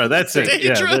 Daedra, that's it.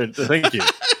 Daedra. Yeah, thank you.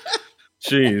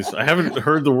 Jeez, I haven't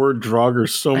heard the word Draugr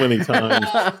so many times.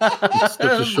 It's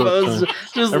such a short Bo's time.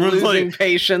 just Everyone's losing like,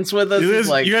 patience with us. You He's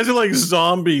like, guys are like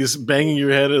zombies banging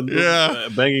your head and Yeah.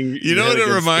 banging. You know your what head it against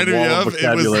the reminded me wall of?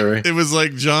 Vocabulary. It was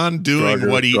like John doing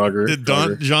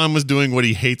Draugr. John was doing what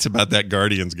he hates about that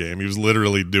Guardians game. He was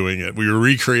literally doing it. We were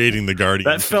recreating the Guardians.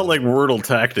 That felt like Wordle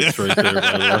tactics right there.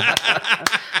 By the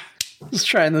way. just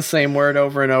trying the same word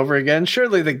over and over again.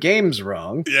 Surely the game's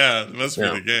wrong. Yeah, it must be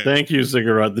Yeah. the game. Thank you,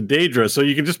 Ziggurat. The Daedra. So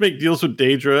you can just make deals with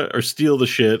Daedra or steal the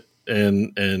shit,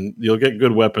 and you'll get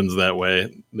good weapons that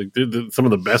way. Like, some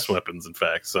of the best weapons, in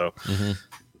fact. So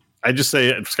I just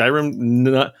say Skyrim,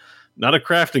 not a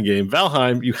crafting game.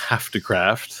 Valheim, you have to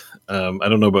craft. I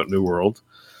don't know about New World.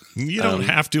 You don't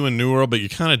have to in New World, but you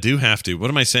kind of do have to. What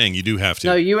am I saying? You do have to.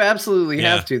 No, you absolutely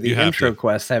Yeah, have to. The you have intro to.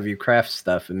 quests have you craft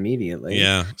stuff immediately.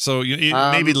 Yeah. So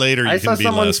maybe later you I can saw be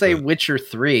someone less, say but- Witcher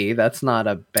 3. That's not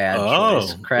a bad Oh,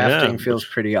 choice. Crafting yeah. feels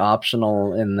pretty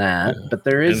optional in that, but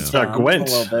there And is it's got some, Gwent.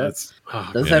 a little bit. That's-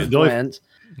 Does yeah, have the only- Gwent.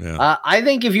 Yeah. I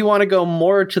think if you want to go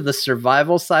more to the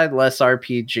survival side, less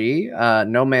RPG,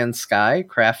 No Man's Sky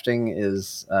crafting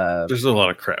is. There's a lot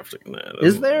of crafting in that.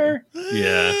 Is there?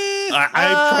 Yeah.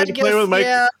 I tried to play with Mike.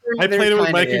 Yeah, I played it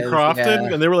with Mike and Crofton,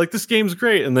 Yeah. and they were like, "This game's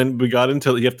great." And then we got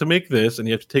into you have to make this, and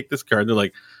you have to take this card. And they're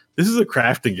like, "This is a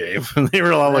crafting game," and they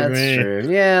were all like, That's "Meh." true.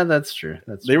 Yeah, that's true.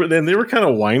 That's They true. they were kind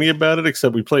of whiny about it.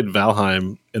 Except we played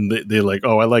Valheim, and they're like,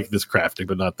 "Oh, I like this crafting,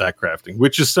 but not that crafting,"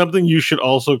 which is something you should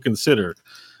also consider.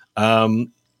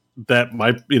 That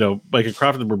Mike and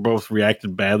Crofton were both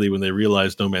reacted badly when they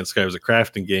realized No Man's Sky was a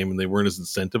crafting game, and they weren't as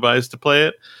incentivized to play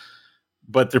it.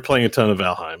 But they're playing a ton of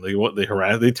Valheim. They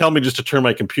harass. They tell me just to turn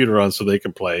my computer on so they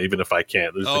can play, even if I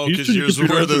can't. They're just Oh, like, 'cause turn your yours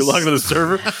computer were on so we the- log into the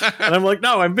server, and I'm like,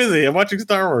 no, I'm busy. I'm watching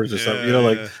Star Wars or something.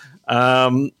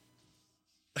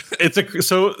 It's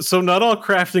so not all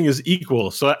crafting is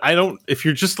equal. So I don't. If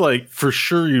you're just like for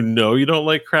sure, you don't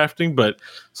like crafting, but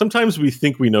sometimes we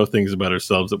think we know things about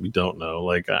ourselves that we don't know.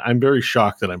 Like I'm very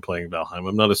shocked that I'm playing Valheim.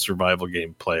 I'm not a survival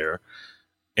game player,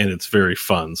 and it's very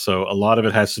fun. So a lot of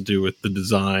it has to do with the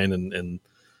design and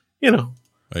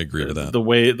I agree with that. the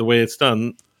way it's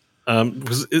done.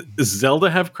 Does Zelda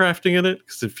have crafting in it?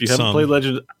 Because if you haven't Some. played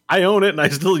Legend, I own it and I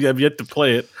still have yet to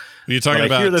play it. You're talking But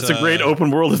about I hear that's a great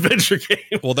open world adventure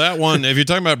game. Well, that one, if you're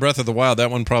talking about Breath of the Wild, that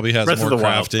one probably has Breath more of the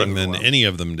Wild, crafting Breath of the than Wild. any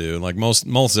of them do. Like most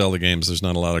Zelda games, there's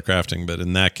not a lot of crafting, but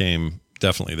in that game,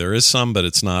 definitely there is some, but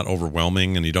it's not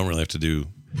overwhelming, and you don't really have to do.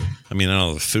 I mean, I don't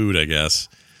know, the food, I guess.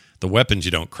 The weapons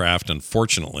you don't craft,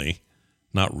 unfortunately.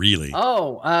 Not really.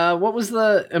 What was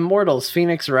the Immortals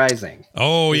Phoenix Rising?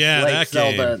 Oh, It's yeah, like that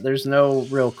Zelda. game. There's no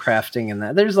real crafting in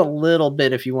that. There's a little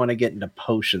bit if you want to get into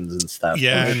potions and stuff.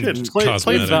 Yeah, but and it's Play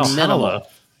cosmetics. Valhalla.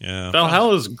 Yeah.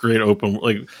 Valhalla's great open.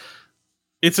 Like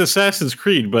it's Assassin's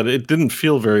Creed, but it didn't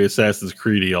feel very Assassin's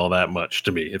Creedy all that much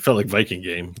to me. It felt like Viking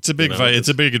game. It's a big it's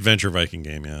a big adventure Viking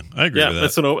game, yeah. I agree with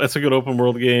that. That's a good open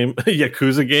world game.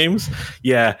 Yakuza games,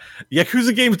 yeah.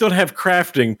 Yakuza games don't have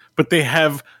crafting, but they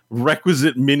have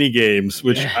requisite mini games,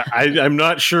 which I'm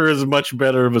not sure is much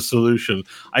better of a solution.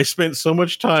 I spent so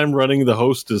much time running the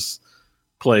hostess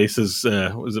place as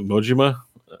was it Mojima?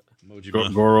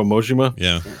 Goro Mojima.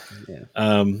 Yeah.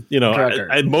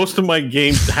 Most of my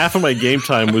game, half of my game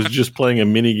time was just playing a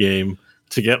mini game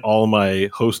to get all my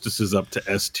hostesses up to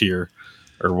S tier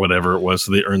or whatever it was,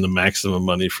 so they earn the maximum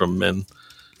money from men.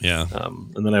 Yeah.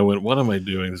 And then I went, what am I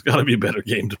doing? There's got to be a better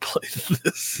game to play than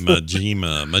this.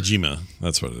 Majima.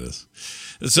 That's what it is.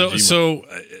 So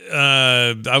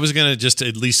I was gonna just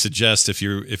at least suggest if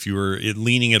you were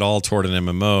leaning it all toward an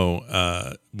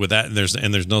MMO with that,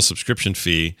 there's no subscription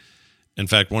fee. In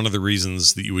fact, one of the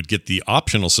reasons that you would get the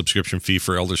optional subscription fee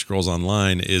for Elder Scrolls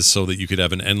Online is so that you could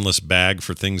have an endless bag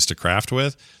for things to craft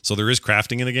with. So there is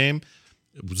crafting in the game,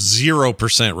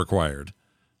 0% required.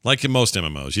 Like in most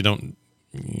MMOs, you don't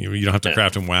You don't have to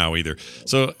craft in WoW either.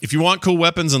 So if you want cool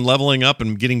weapons and leveling up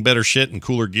and getting better shit and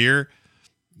cooler gear,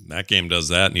 that game does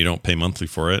that, and you don't pay monthly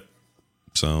for it.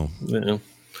 So, Yeah.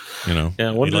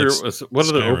 what What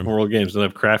other open world games that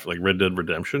have craft, like Red Dead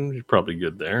Redemption? You're probably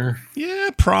good there. Yeah,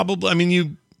 probably. I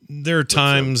mean, there are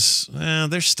times.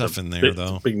 There's stuff in there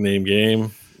though. Big name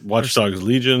game. Watch Dogs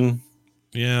Legion.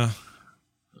 Yeah.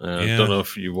 Don't know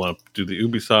if you want to do the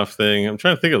Ubisoft thing. I'm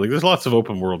trying to think of there's lots of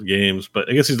open world games, but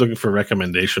I guess he's looking for a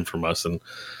recommendation from us, and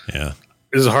this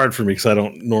is hard for me because I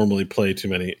don't normally play too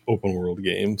many open world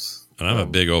games. And I'm a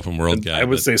big open world guy. I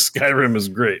would say Skyrim is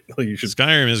great.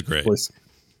 Skyrim is great.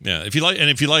 Yeah, if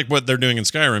you like what they're doing in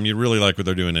Skyrim, you really like what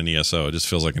they're doing in ESO. It just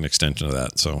feels like an extension of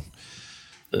that. So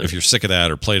if you're sick of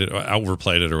that or played it, or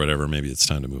overplayed it, or whatever, maybe it's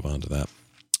time to move on to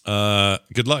that.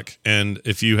 Good luck. And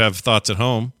if you have thoughts at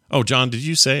home, John, did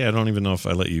you say? I don't even know if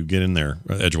I let you get in there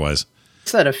edgewise. I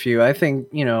said a few. I think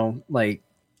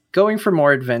going for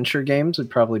more adventure games would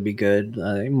probably be good.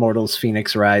 Immortals,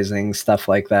 Phoenix Rising, stuff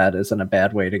like that isn't a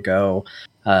bad way to go.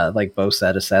 Like Bo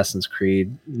said, Assassin's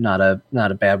Creed, not a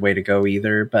bad way to go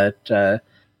either. But Ghosts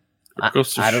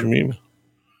of Tsushima.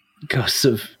 Ghosts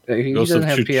of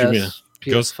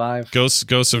PS5.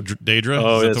 Ghosts of Daedra.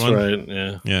 Oh, that's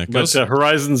right. Yeah. But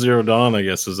Horizon Zero Dawn, I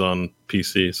guess, is on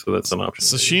PC, so that's an option.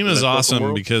 Tsushima's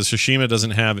awesome because Tsushima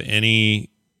doesn't have any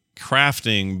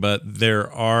crafting, but there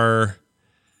are.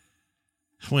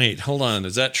 Wait, hold on.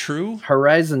 Is that true?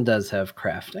 Horizon does have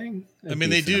crafting. I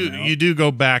mean, they do. You do go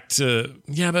back to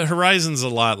but Horizon's a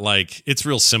lot like it's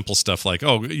real simple stuff. Like,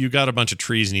 you got a bunch of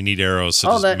trees and you need arrows.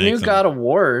 So that new God of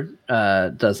War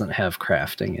doesn't have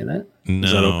crafting in it. No.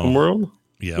 Is that open world?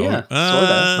 Yeah, sort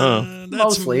of.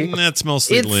 Mostly. That's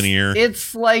mostly linear.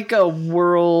 It's like a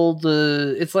world.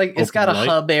 It's like it's got a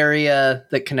hub area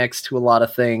that connects to a lot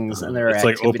of things, and there are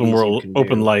activities like open world,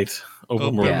 open light.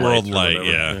 Open world light,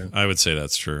 yeah. I would say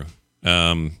that's true.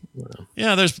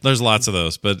 There's lots of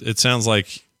those, but it sounds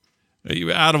like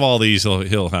out of all these,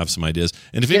 he'll have some ideas.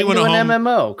 And if anyone at home,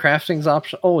 MMO, crafting's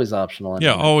always optional.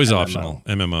 Always optional.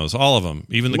 MMOs, all of them,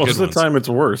 even the good ones. Most of the time, it's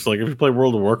worse. Like if you play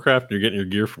World of Warcraft, and you're getting your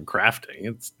gear from crafting.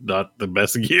 It's not the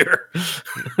best gear.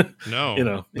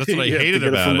 No, that's what I hated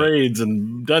about it. From raids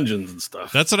and dungeons and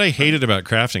stuff. That's what I hated about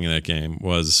crafting in that game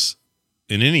was.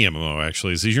 In any MMO,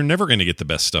 actually, is you're never going to get the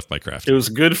best stuff by crafting. It was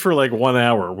good for like 1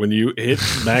 hour when you hit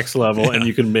max level and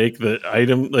you can make the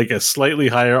item like a slightly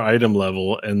higher item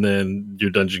level, and then your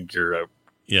dungeon gear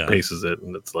paces it,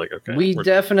 and it's like, okay. We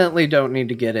definitely don't need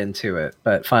to get into it,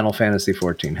 but Final Fantasy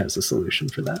XIV has a solution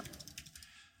for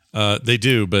that. They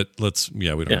do, but we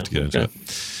don't have to get into it.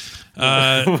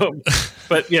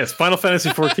 But yes, Final Fantasy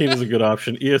XIV is a good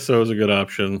option. ESO is a good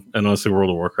option, and honestly, World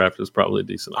of Warcraft is probably a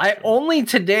decent option. I only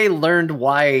today learned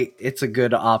why it's a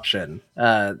good option.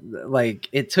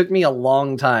 It took me a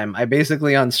long time. I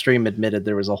basically on stream admitted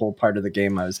there was a whole part of the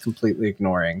game I was completely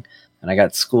ignoring, and I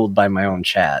got schooled by my own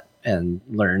chat and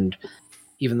learned,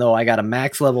 even though I got a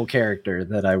max level character,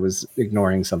 that I was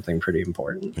ignoring something pretty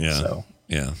important. Yeah.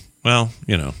 Well,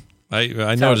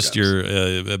 I noticed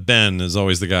your Ben is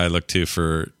always the guy I look to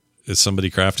for. Is somebody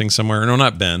crafting somewhere? No,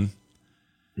 not Ben.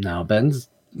 No, Ben's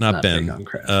not Ben. big on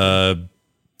crafting.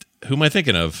 Who am I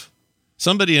thinking of?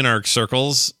 Somebody in our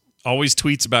circles always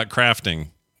tweets about crafting.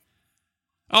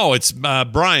 Oh, it's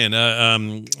Brian.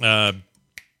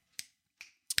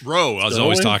 Roe. I was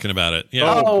always talking about it.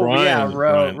 Yeah.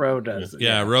 Roe does.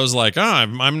 Yeah, Roe's like,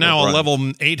 I'm now a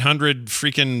level 800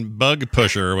 freaking bug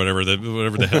pusher or whatever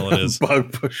the hell it is.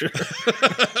 Bug pusher.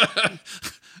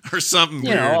 Or something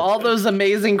weird. All those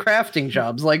amazing crafting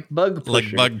jobs like Bug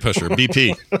Pusher. Like Bug Pusher,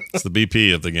 BP. It's the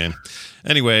BP of the game.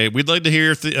 Anyway, we'd like to hear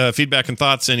your feedback and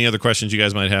thoughts. Any other questions you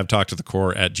guys might have, talk to the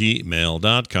core at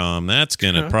gmail.com. That's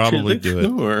going to probably do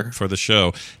it for the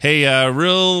show. Hey,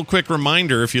 real quick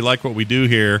reminder, if you like what we do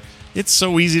here, it's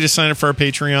so easy to sign up for our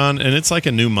Patreon, and it's like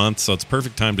a new month, so it's a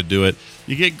perfect time to do it.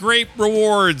 You get great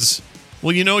rewards.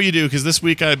 Well, you do, because this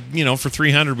week, for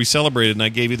 300, we celebrated, and I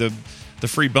gave you the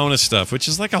free bonus stuff, which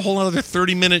is like a whole other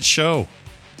 30-minute show,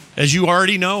 as you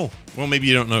already know. Well, maybe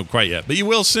you don't know quite yet, but you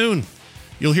will soon.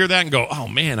 You'll hear that and go, oh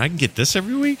man, I can get this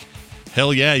every week?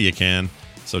 Hell yeah, you can.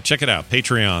 So check it out,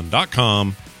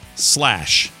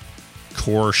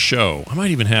 patreon.com/core show. I might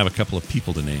even have a couple of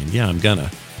people to name. Yeah, I'm gonna.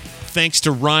 Thanks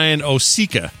to Ryan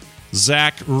Osika,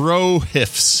 Zach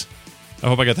Rohifs, I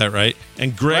hope I got that right.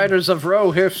 And Greg. Riders of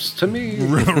Rohifs to me.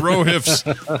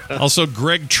 Rohifs. Also,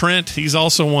 Greg Trent. He's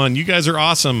also one. You guys are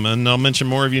awesome, and I'll mention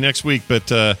more of you next week.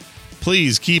 But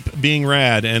please keep being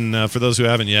rad. And for those who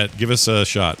haven't yet, give us a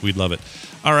shot. We'd love it.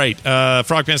 All right.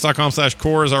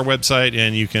 Frogpants.com/core is our website,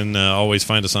 and you can always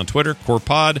find us on Twitter,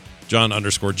 CorePod,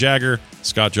 John_Jagger,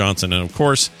 Scott Johnson, and of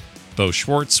course, Bo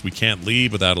Schwartz. We can't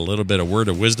leave without a little bit of word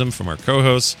of wisdom from our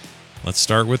co-hosts. Let's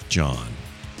start with John.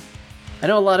 I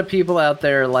know a lot of people out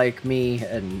there like me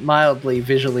and mildly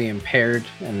visually impaired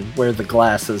and wear the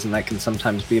glasses, and that can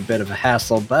sometimes be a bit of a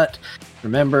hassle, but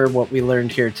remember what we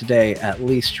learned here today. At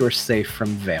least you're safe from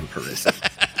vampirism.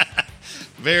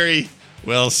 Very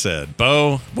well said.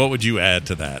 Bo, what would you add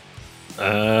to that?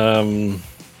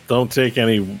 Don't take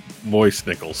any moist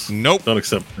nickels. Nope. Don't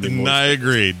accept any moist I nickels.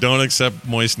 agree. Don't accept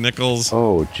moist nickels.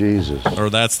 Oh, Jesus. Or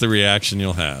that's the reaction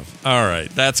you'll have. All right.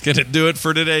 That's going to do it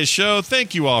for today's show.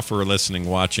 Thank you all for listening,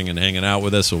 watching, and hanging out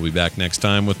with us. We'll be back next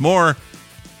time with more.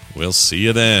 We'll see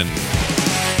you then.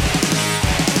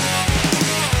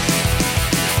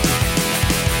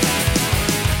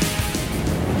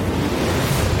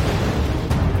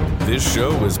 This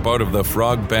show is part of the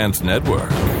Frog Pants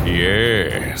Network.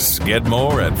 Yes. Get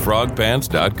more at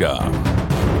frogpants.com.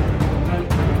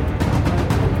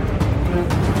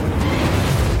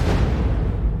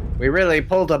 We really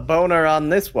pulled a boner on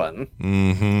this one.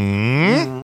 Mm-hmm.